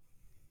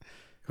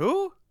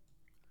 Who?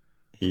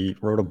 He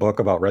wrote a book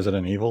about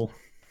Resident Evil.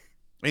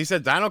 He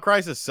said Dino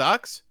Crisis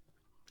sucks?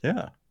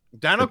 Yeah.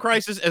 Dino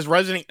Crisis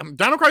 1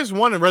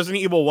 and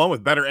Resident Evil 1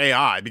 with better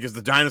AI because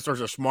the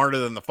dinosaurs are smarter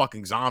than the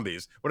fucking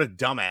zombies. What a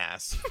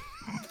dumbass.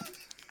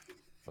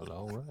 But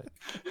all right.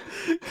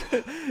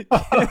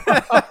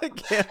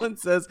 Galen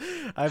says,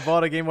 I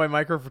bought a Game Boy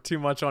Micro for too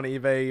much on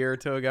eBay a year or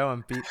two ago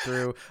and played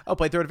through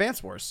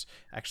Advance Wars.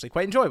 Actually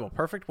quite enjoyable.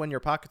 Perfect when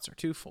your pockets are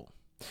too full.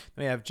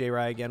 Then we have J.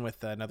 Rye again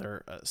with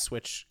another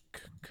Switch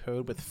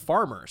code with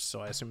farmers.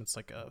 So I assume it's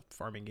like a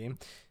farming game.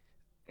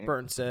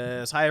 Burton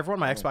says, hi everyone,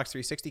 my Xbox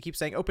 360 keeps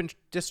saying open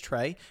disk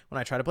tray when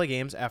I try to play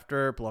games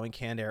after blowing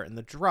canned air in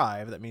the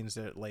drive. That means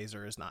the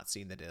laser is not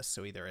seeing the disk.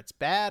 So either it's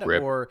bad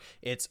or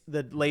it's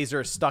the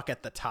laser is stuck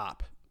at the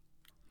top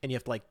and you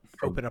have to like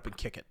open up and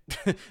kick it.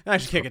 Not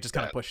actually kick it, just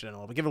kind of push it in a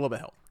little bit. Give it a little bit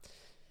of help.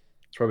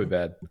 It's probably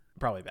bad.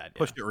 Probably bad. Yeah.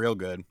 Pushed it real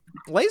good.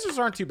 Lasers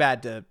aren't too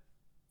bad to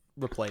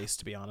replace,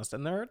 to be honest,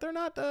 and they're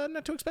not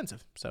too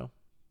expensive. So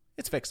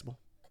it's fixable.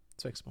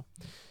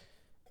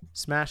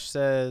 Smash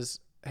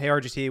says, hey,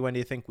 RGT, when do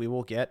you think we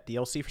will get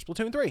DLC for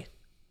Splatoon 3?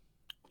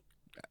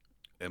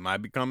 It might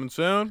be coming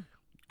soon.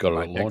 Got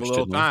Might it take a launched,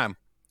 little didn't we? time.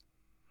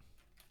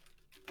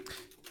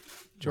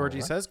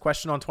 Georgie says,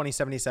 question on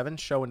 2077,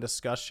 show and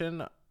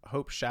discussion.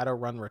 Hope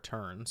Shadowrun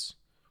returns.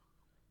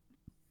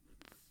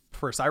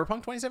 For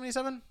Cyberpunk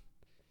 2077?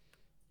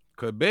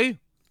 Could be.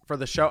 For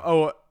the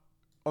show,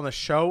 on the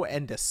show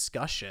and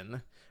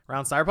discussion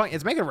around Cyberpunk,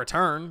 it's making a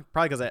return.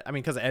 Probably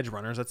because of Edge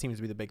Runners. That seems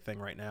to be the big thing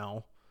right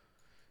now.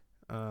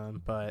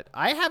 But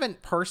I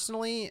haven't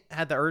personally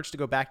had the urge to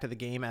go back to the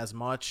game as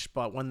much,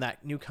 but when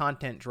that new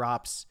content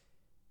drops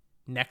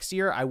next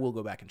year, I will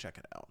go back and check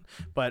it out.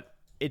 But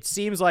it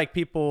seems like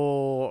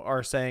people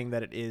are saying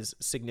that it is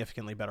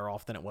significantly better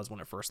off than it was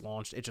when it first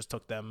launched. It just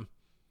took them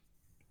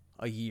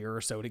a year or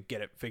so to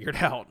get it figured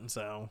out. And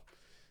so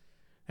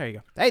there you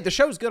go. Hey, the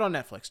show's good on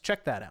Netflix.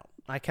 Check that out.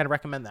 I can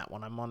recommend that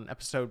one. I'm on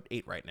episode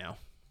 8 right now.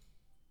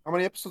 How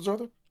many episodes are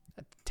there?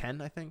 10,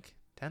 I think.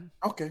 10.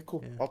 Okay,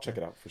 cool. Yeah. I'll check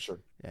it out for sure.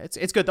 Yeah,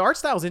 it's good. The art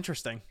style is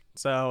interesting,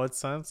 so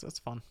it's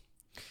fun.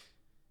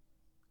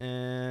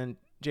 And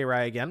J.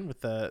 Rye again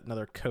with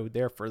another code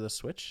there for the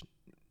Switch.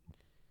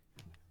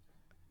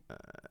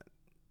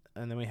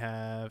 And then we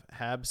have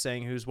Hab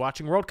saying who's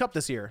watching World Cup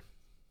this year.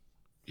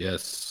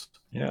 Yes.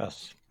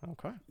 Yes.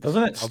 Okay.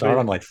 Doesn't it start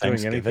on like doing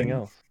Thanksgiving? anything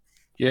else?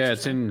 Yeah,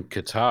 it's in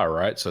Qatar,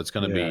 right? So it's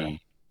going to be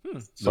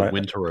So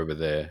winter over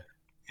there.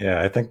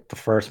 Yeah, I think the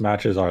first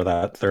matches are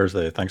that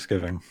Thursday,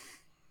 Thanksgiving.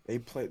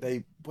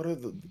 What are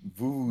the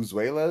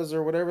Vuvuzelas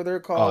or whatever they're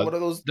called? What are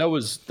those? That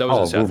was in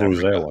South Africa.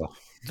 Vuvuzela.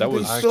 That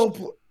was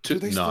Do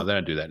they no, still- they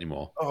don't do that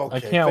anymore. Oh, okay. I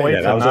can't wait Yeah,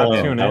 to that was not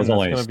only, tune that in. was That's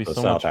only going to be the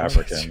so South much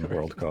African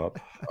World Cup.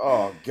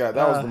 Oh god,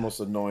 that was the most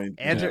annoying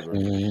thing Andrew-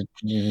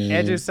 ever.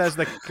 Andrew says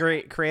the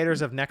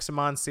creators of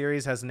Nexamon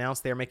series has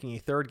announced they are making a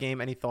third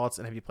game. Any thoughts?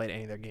 And have you played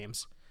any of their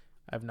games?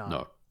 I've not.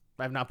 No.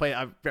 I've not played.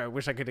 I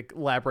wish I could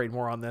elaborate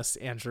more on this,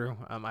 Andrew.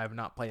 I have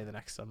not played the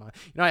Nexamon.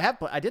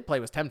 I did play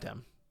with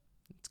Temtem.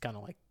 It's kind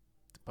of like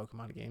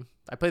Pokemon game.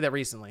 I played that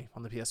recently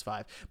on the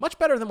PS5. Much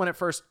better than when it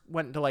first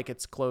went into like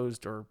its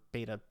closed or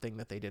beta thing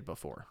that they did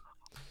before.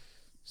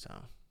 So,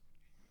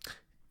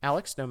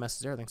 Alex, no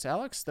message there. Thanks,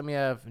 Alex. Then we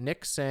have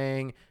Nick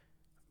saying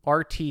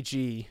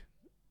RTG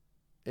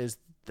is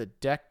the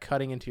deck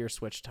cutting into your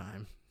Switch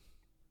time.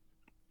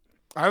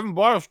 I haven't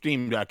bought a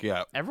Steam Deck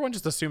yet. Everyone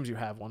just assumes you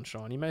have one,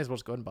 Sean. You may as well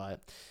just go ahead and buy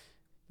it.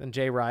 Then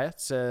Jay Riot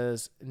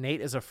says,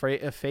 Nate is a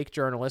fake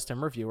journalist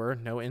and reviewer.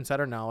 No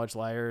insider knowledge,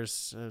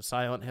 liars,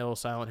 Silent Hill,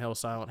 Silent Hill,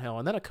 Silent Hill.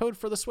 And then a code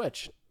for the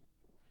Switch.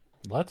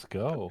 Let's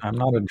go. I'm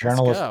not a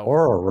journalist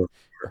or a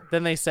reviewer.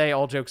 Then they say,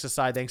 all jokes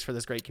aside, thanks for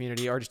this great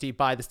community. RGT,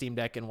 buy the Steam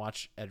Deck and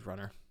watch Edge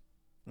Runner.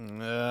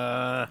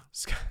 I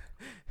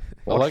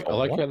like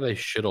how they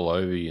shit all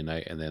over you,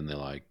 Nate, and then they're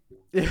like,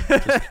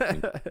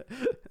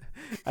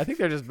 I think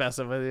they're just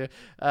messing with you.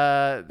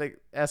 The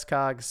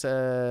SCOG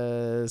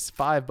says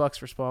 $5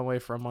 for Spawnway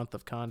for a month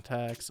of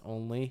contacts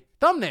only.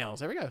 Thumbnails.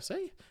 There we go.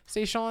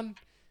 See, Sean.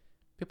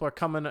 People are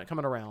coming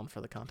around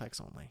for the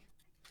contacts only.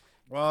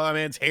 Well, I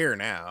mean, it's here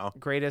now.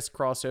 Greatest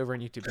crossover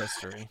in YouTube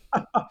history.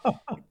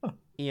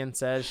 Ian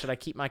says, should I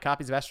keep my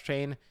copies of Astral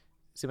Chain,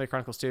 Xenoblade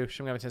Chronicles 2,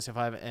 Shin Megami Tensei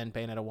 5, and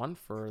Bayonetta 1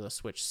 for the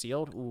Switch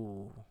sealed?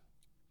 Ooh.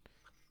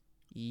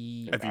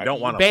 If you don't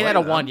want to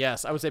Bayonetta 1,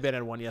 yes. I would say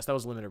Bayonetta 1, yes. That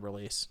was limited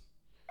release.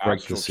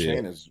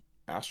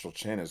 Astral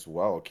Chain as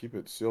well. Keep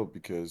it sealed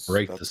because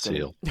break the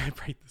seal.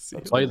 Break the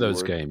seal. Play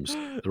those games.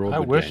 They're all I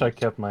good wish games. I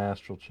kept my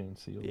Astral Chain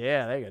sealed.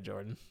 Yeah, there you go,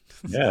 Jordan.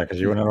 Yeah, because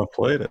you wouldn't have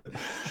played it.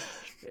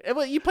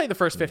 Well, you played the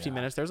first 15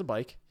 minutes. There's a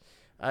bike.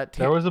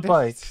 There was a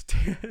bike.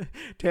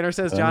 Tanner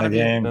says, John,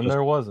 then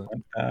there wasn't.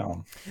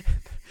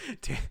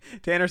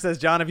 Tanner says,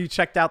 John, have you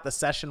checked out the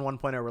Session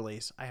 1.0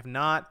 release? I have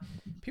not.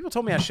 People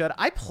told me I should.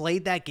 I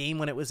played that game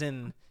when it was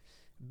in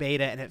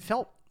beta, and it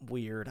felt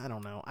weird. I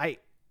don't know. I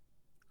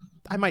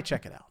might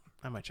check it out.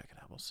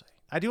 We'll see.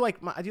 I do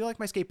like my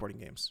skateboarding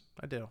games.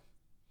 I do.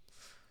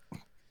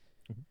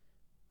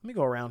 Let me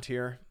go around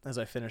here as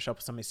I finish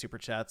up some of these super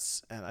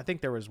chats. And I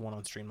think there was one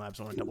on Streamlabs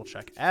I want to double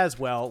check as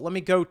well. Let me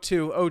go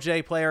to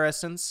OJ Player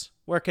Essence.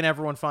 Where can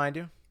everyone find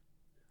you?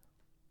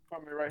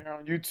 Find me right here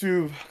on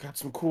YouTube. Got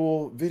some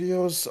cool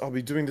videos. I'll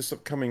be doing this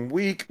upcoming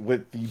week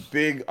with the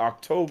big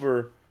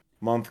October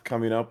month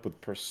coming up with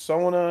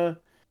Persona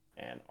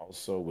and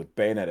also with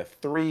Bayonetta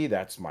 3.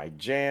 That's my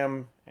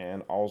jam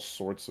and all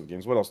sorts of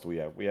games. What else do we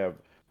have? We have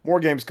more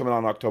games coming out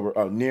in October.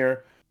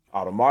 Near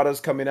Automata's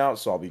coming out,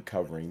 so I'll be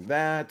covering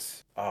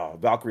that.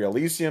 Valkyrie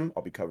Elysium,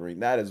 I'll be covering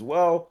that as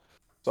well.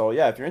 So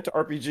yeah, if you're into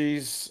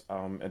RPGs,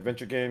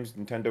 adventure games,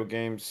 Nintendo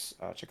games,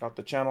 check out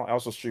the channel. I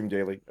also stream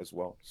daily as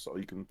well, so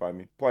you can find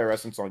me. Player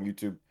Essence on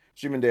YouTube,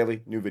 streaming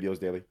daily, new videos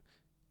daily.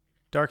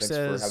 Dark Thanks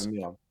says for having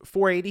me on.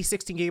 480,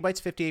 16 gigabytes,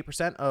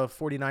 58% of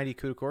 4090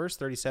 CUDA cores,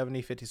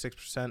 3070,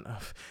 56%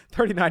 of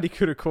 3090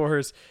 CUDA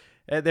cores.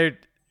 They're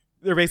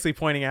basically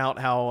pointing out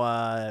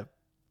how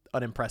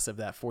unimpressive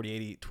that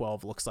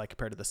 4080-12 looks like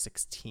compared to the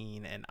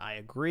 16, and I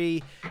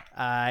agree.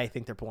 I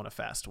think they're pulling a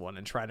fast one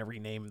and trying to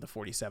rename the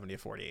 4070 to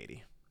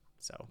 4080.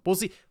 So we'll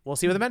see. We'll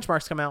see when the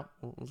benchmarks come out,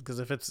 because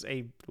if it's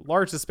a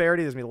large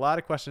disparity, there's gonna be a lot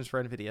of questions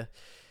for NVIDIA.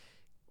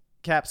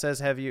 Cap says,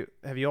 have you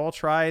all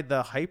tried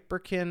the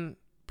Hyperkin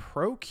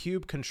Pro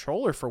Cube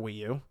controller for Wii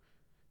U?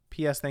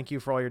 P.S. Thank you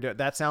for all you're doing.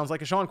 That sounds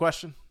like a Sean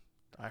question.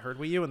 I heard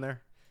Wii U in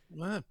there.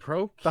 What?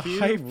 Pro the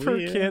Cube?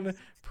 Hyperkin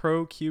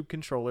Pro Cube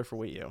controller for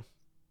Wii U.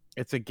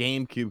 It's a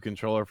GameCube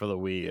controller for the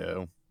Wii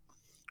U.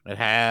 It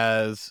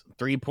has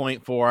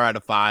 3.4 out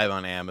of 5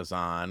 on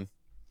Amazon.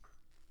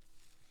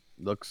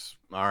 Looks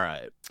all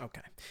right.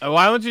 Okay.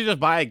 Why don't you just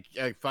buy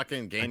a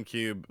fucking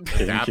GameCube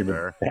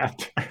adapter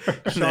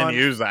and then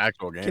use the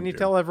actual GameCube? Can you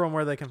tell everyone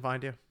where they can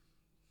find you?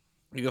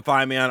 You can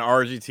find me on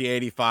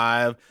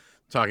RGT85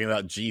 talking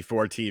about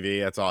G4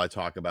 TV. That's all I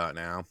talk about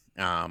now.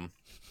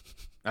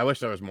 I wish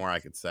there was more I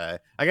could say.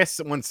 I guess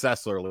when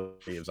Sessler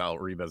leaves, I'll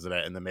revisit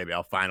it, and then maybe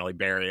I'll finally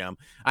bury him.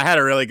 I had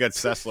a really good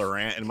Sessler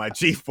rant in my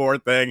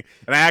G4 thing,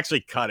 and I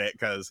actually cut it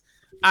because,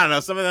 I don't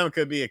know, some of them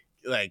could be,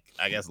 I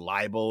guess,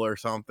 libel or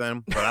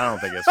something, but I don't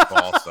think it's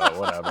false, so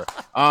whatever.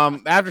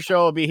 After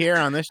show will be here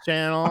on this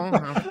channel.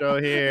 After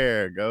show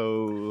here.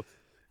 Go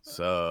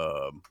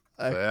sub.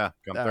 So, yeah,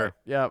 come through. Right.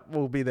 Yeah,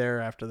 we'll be there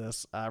after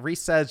this.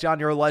 Reese says, John,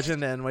 you're a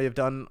legend, and what you've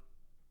done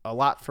a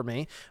lot for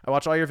me. I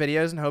watch all your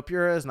videos and hope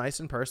you're as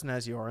nice in person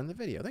as you are in the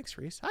video. Thanks,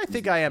 Reese. I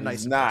think I am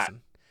nice in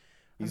person.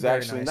 He's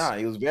actually not.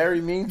 He was very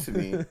mean to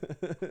me.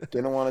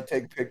 Didn't want to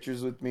take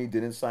pictures with me.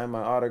 Didn't sign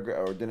my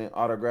autograph or didn't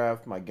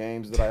autograph my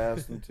games that I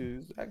asked him to.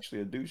 He's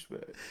actually a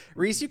douchebag.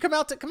 Reese, you come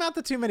out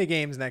to too many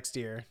games next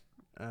year.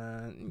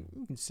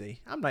 You can see.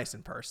 I'm nice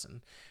in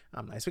person.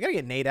 I'm nice. We gotta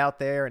get Nate out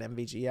there and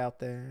MVG out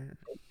there.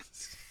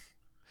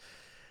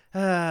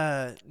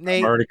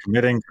 Nate, I'm already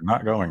committing to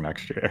not going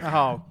next year.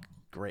 Oh,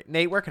 great.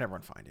 Nate, where can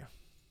everyone find you?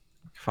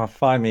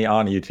 Find me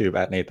on YouTube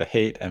at Nate the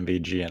Hate.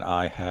 MVG and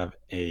I have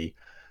a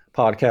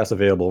podcast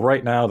available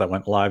right now that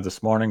went live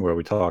this morning where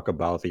we talk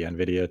about the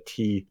NVIDIA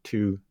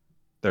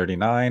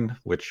T239,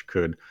 which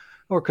could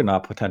or could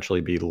not potentially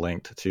be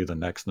linked to the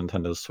next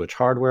Nintendo Switch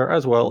hardware,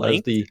 as well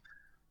as the...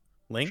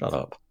 Linked? Shut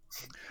up.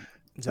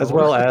 as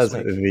well as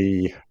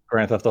the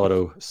Grand Theft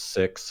Auto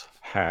 6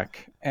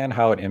 hack and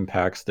how it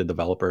impacts the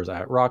developers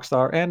at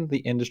Rockstar and the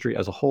industry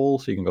as a whole.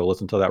 So you can go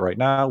listen to that right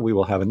now. We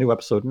will have a new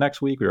episode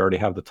next week. We already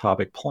have the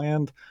topic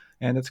planned,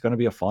 and it's going to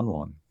be a fun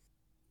one.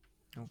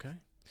 Okay.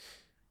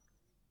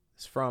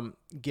 It's from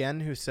Gen,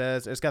 who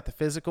says, it's got the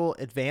physical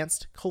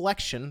advanced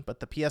collection, but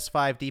the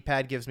PS5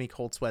 D-pad gives me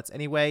cold sweats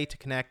anyway to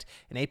connect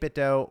an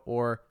 8BitDo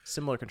or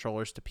similar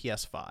controllers to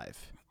PS5.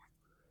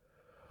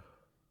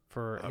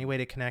 For any way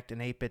to connect an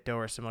 8BitDo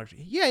or similar.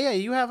 Yeah,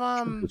 you have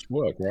It's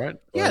work, right?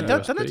 Yeah, Or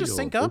doesn't it USB just or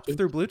sync up Bluetooth?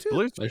 through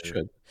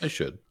Bluetooth? They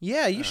should.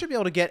 Yeah, you should be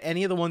able to get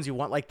any of the ones you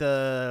want, like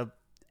the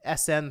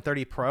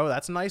SN30 Pro.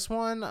 That's a nice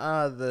one.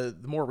 The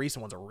more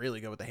recent ones are really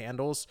good with the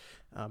handles.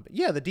 But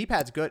yeah, the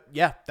D-pad's good.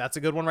 Yeah, that's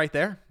a good one right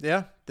there.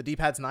 Yeah, the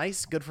D-pad's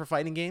nice, good for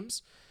fighting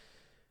games.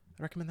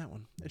 I recommend that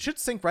one. It should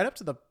sync right up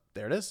to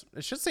there it is.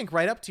 It should sync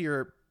right up to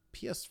your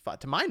PS5.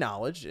 To my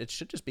knowledge, it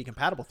should just be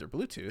compatible through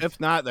Bluetooth.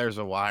 If not, there's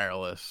a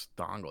wireless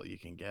dongle you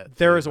can get.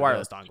 There is a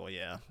wireless dongle,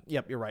 yeah.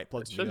 Yep, you're right.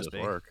 Plugs It should USB.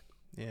 just work.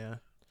 Yeah.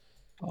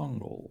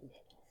 Dongle.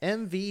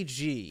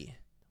 MVG.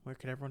 Where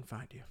can everyone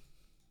find you?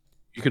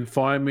 You can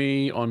find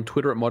me on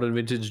Twitter at Modern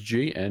Vintage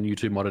G and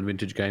YouTube Modern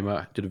Vintage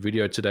Gamer. Did a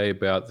video today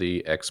about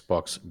the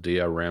Xbox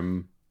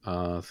DRM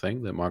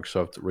thing that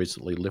Microsoft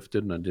recently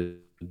lifted, and I did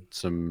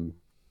some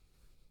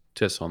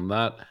tests on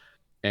that.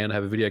 And I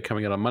have a video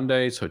coming out on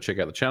Monday, so check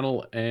out the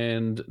channel.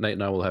 And Nate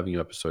and I will have a new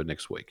episode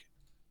next week.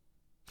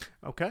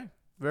 Okay,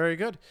 very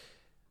good.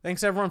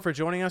 Thanks everyone for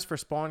joining us for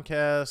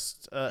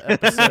Spawncast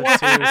episode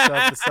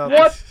 2.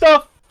 What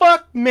the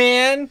fuck,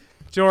 man?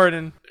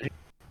 Jordan,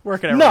 where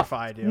can everyone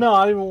find you? No,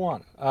 I didn't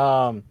want.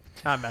 I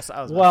was messing.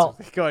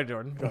 Go ahead,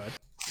 Jordan. Go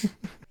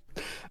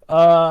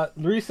ahead.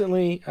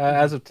 Recently,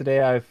 as of today,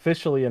 I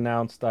officially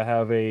announced I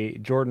have a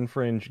Jordan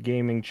Fringe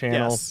gaming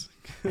channel. Yes.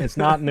 It's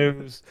not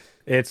news.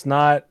 It's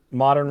not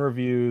modern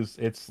reviews.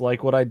 It's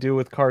like what I do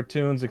with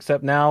cartoons,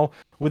 except now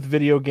with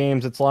video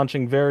games. It's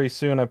launching very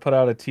soon. I put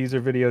out a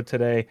teaser video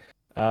today.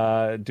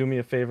 Do me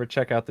a favor,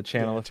 check out the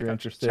channel if you're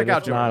interested. Check out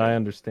if Jordan. not, I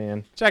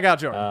understand. Check out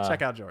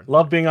Jordan.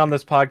 Love being on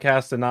this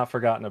podcast and not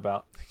forgotten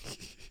about.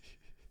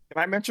 Can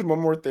I mention one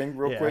more thing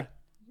real quick?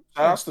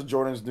 Shout outs to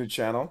Jordan's new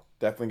channel.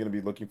 Definitely going to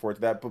be looking forward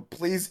to that. But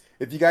please,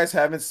 if you guys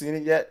haven't seen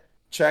it yet,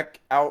 check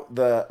out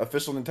the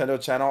official Nintendo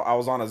channel. I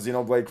was on a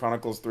Xenoblade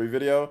Chronicles 3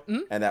 video,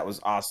 and that was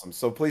awesome.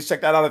 So please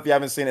check that out if you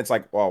haven't seen it. It's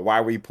like, well, why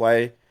we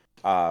play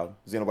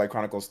Xenoblade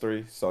Chronicles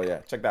 3. So yeah,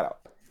 check that out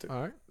too.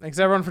 All right. Thanks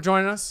everyone for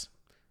joining us.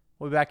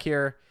 We'll be back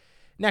here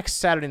next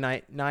Saturday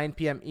night, 9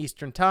 p.m.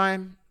 Eastern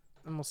time,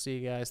 and we'll see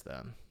you guys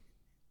then.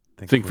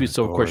 Think for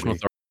yourself a question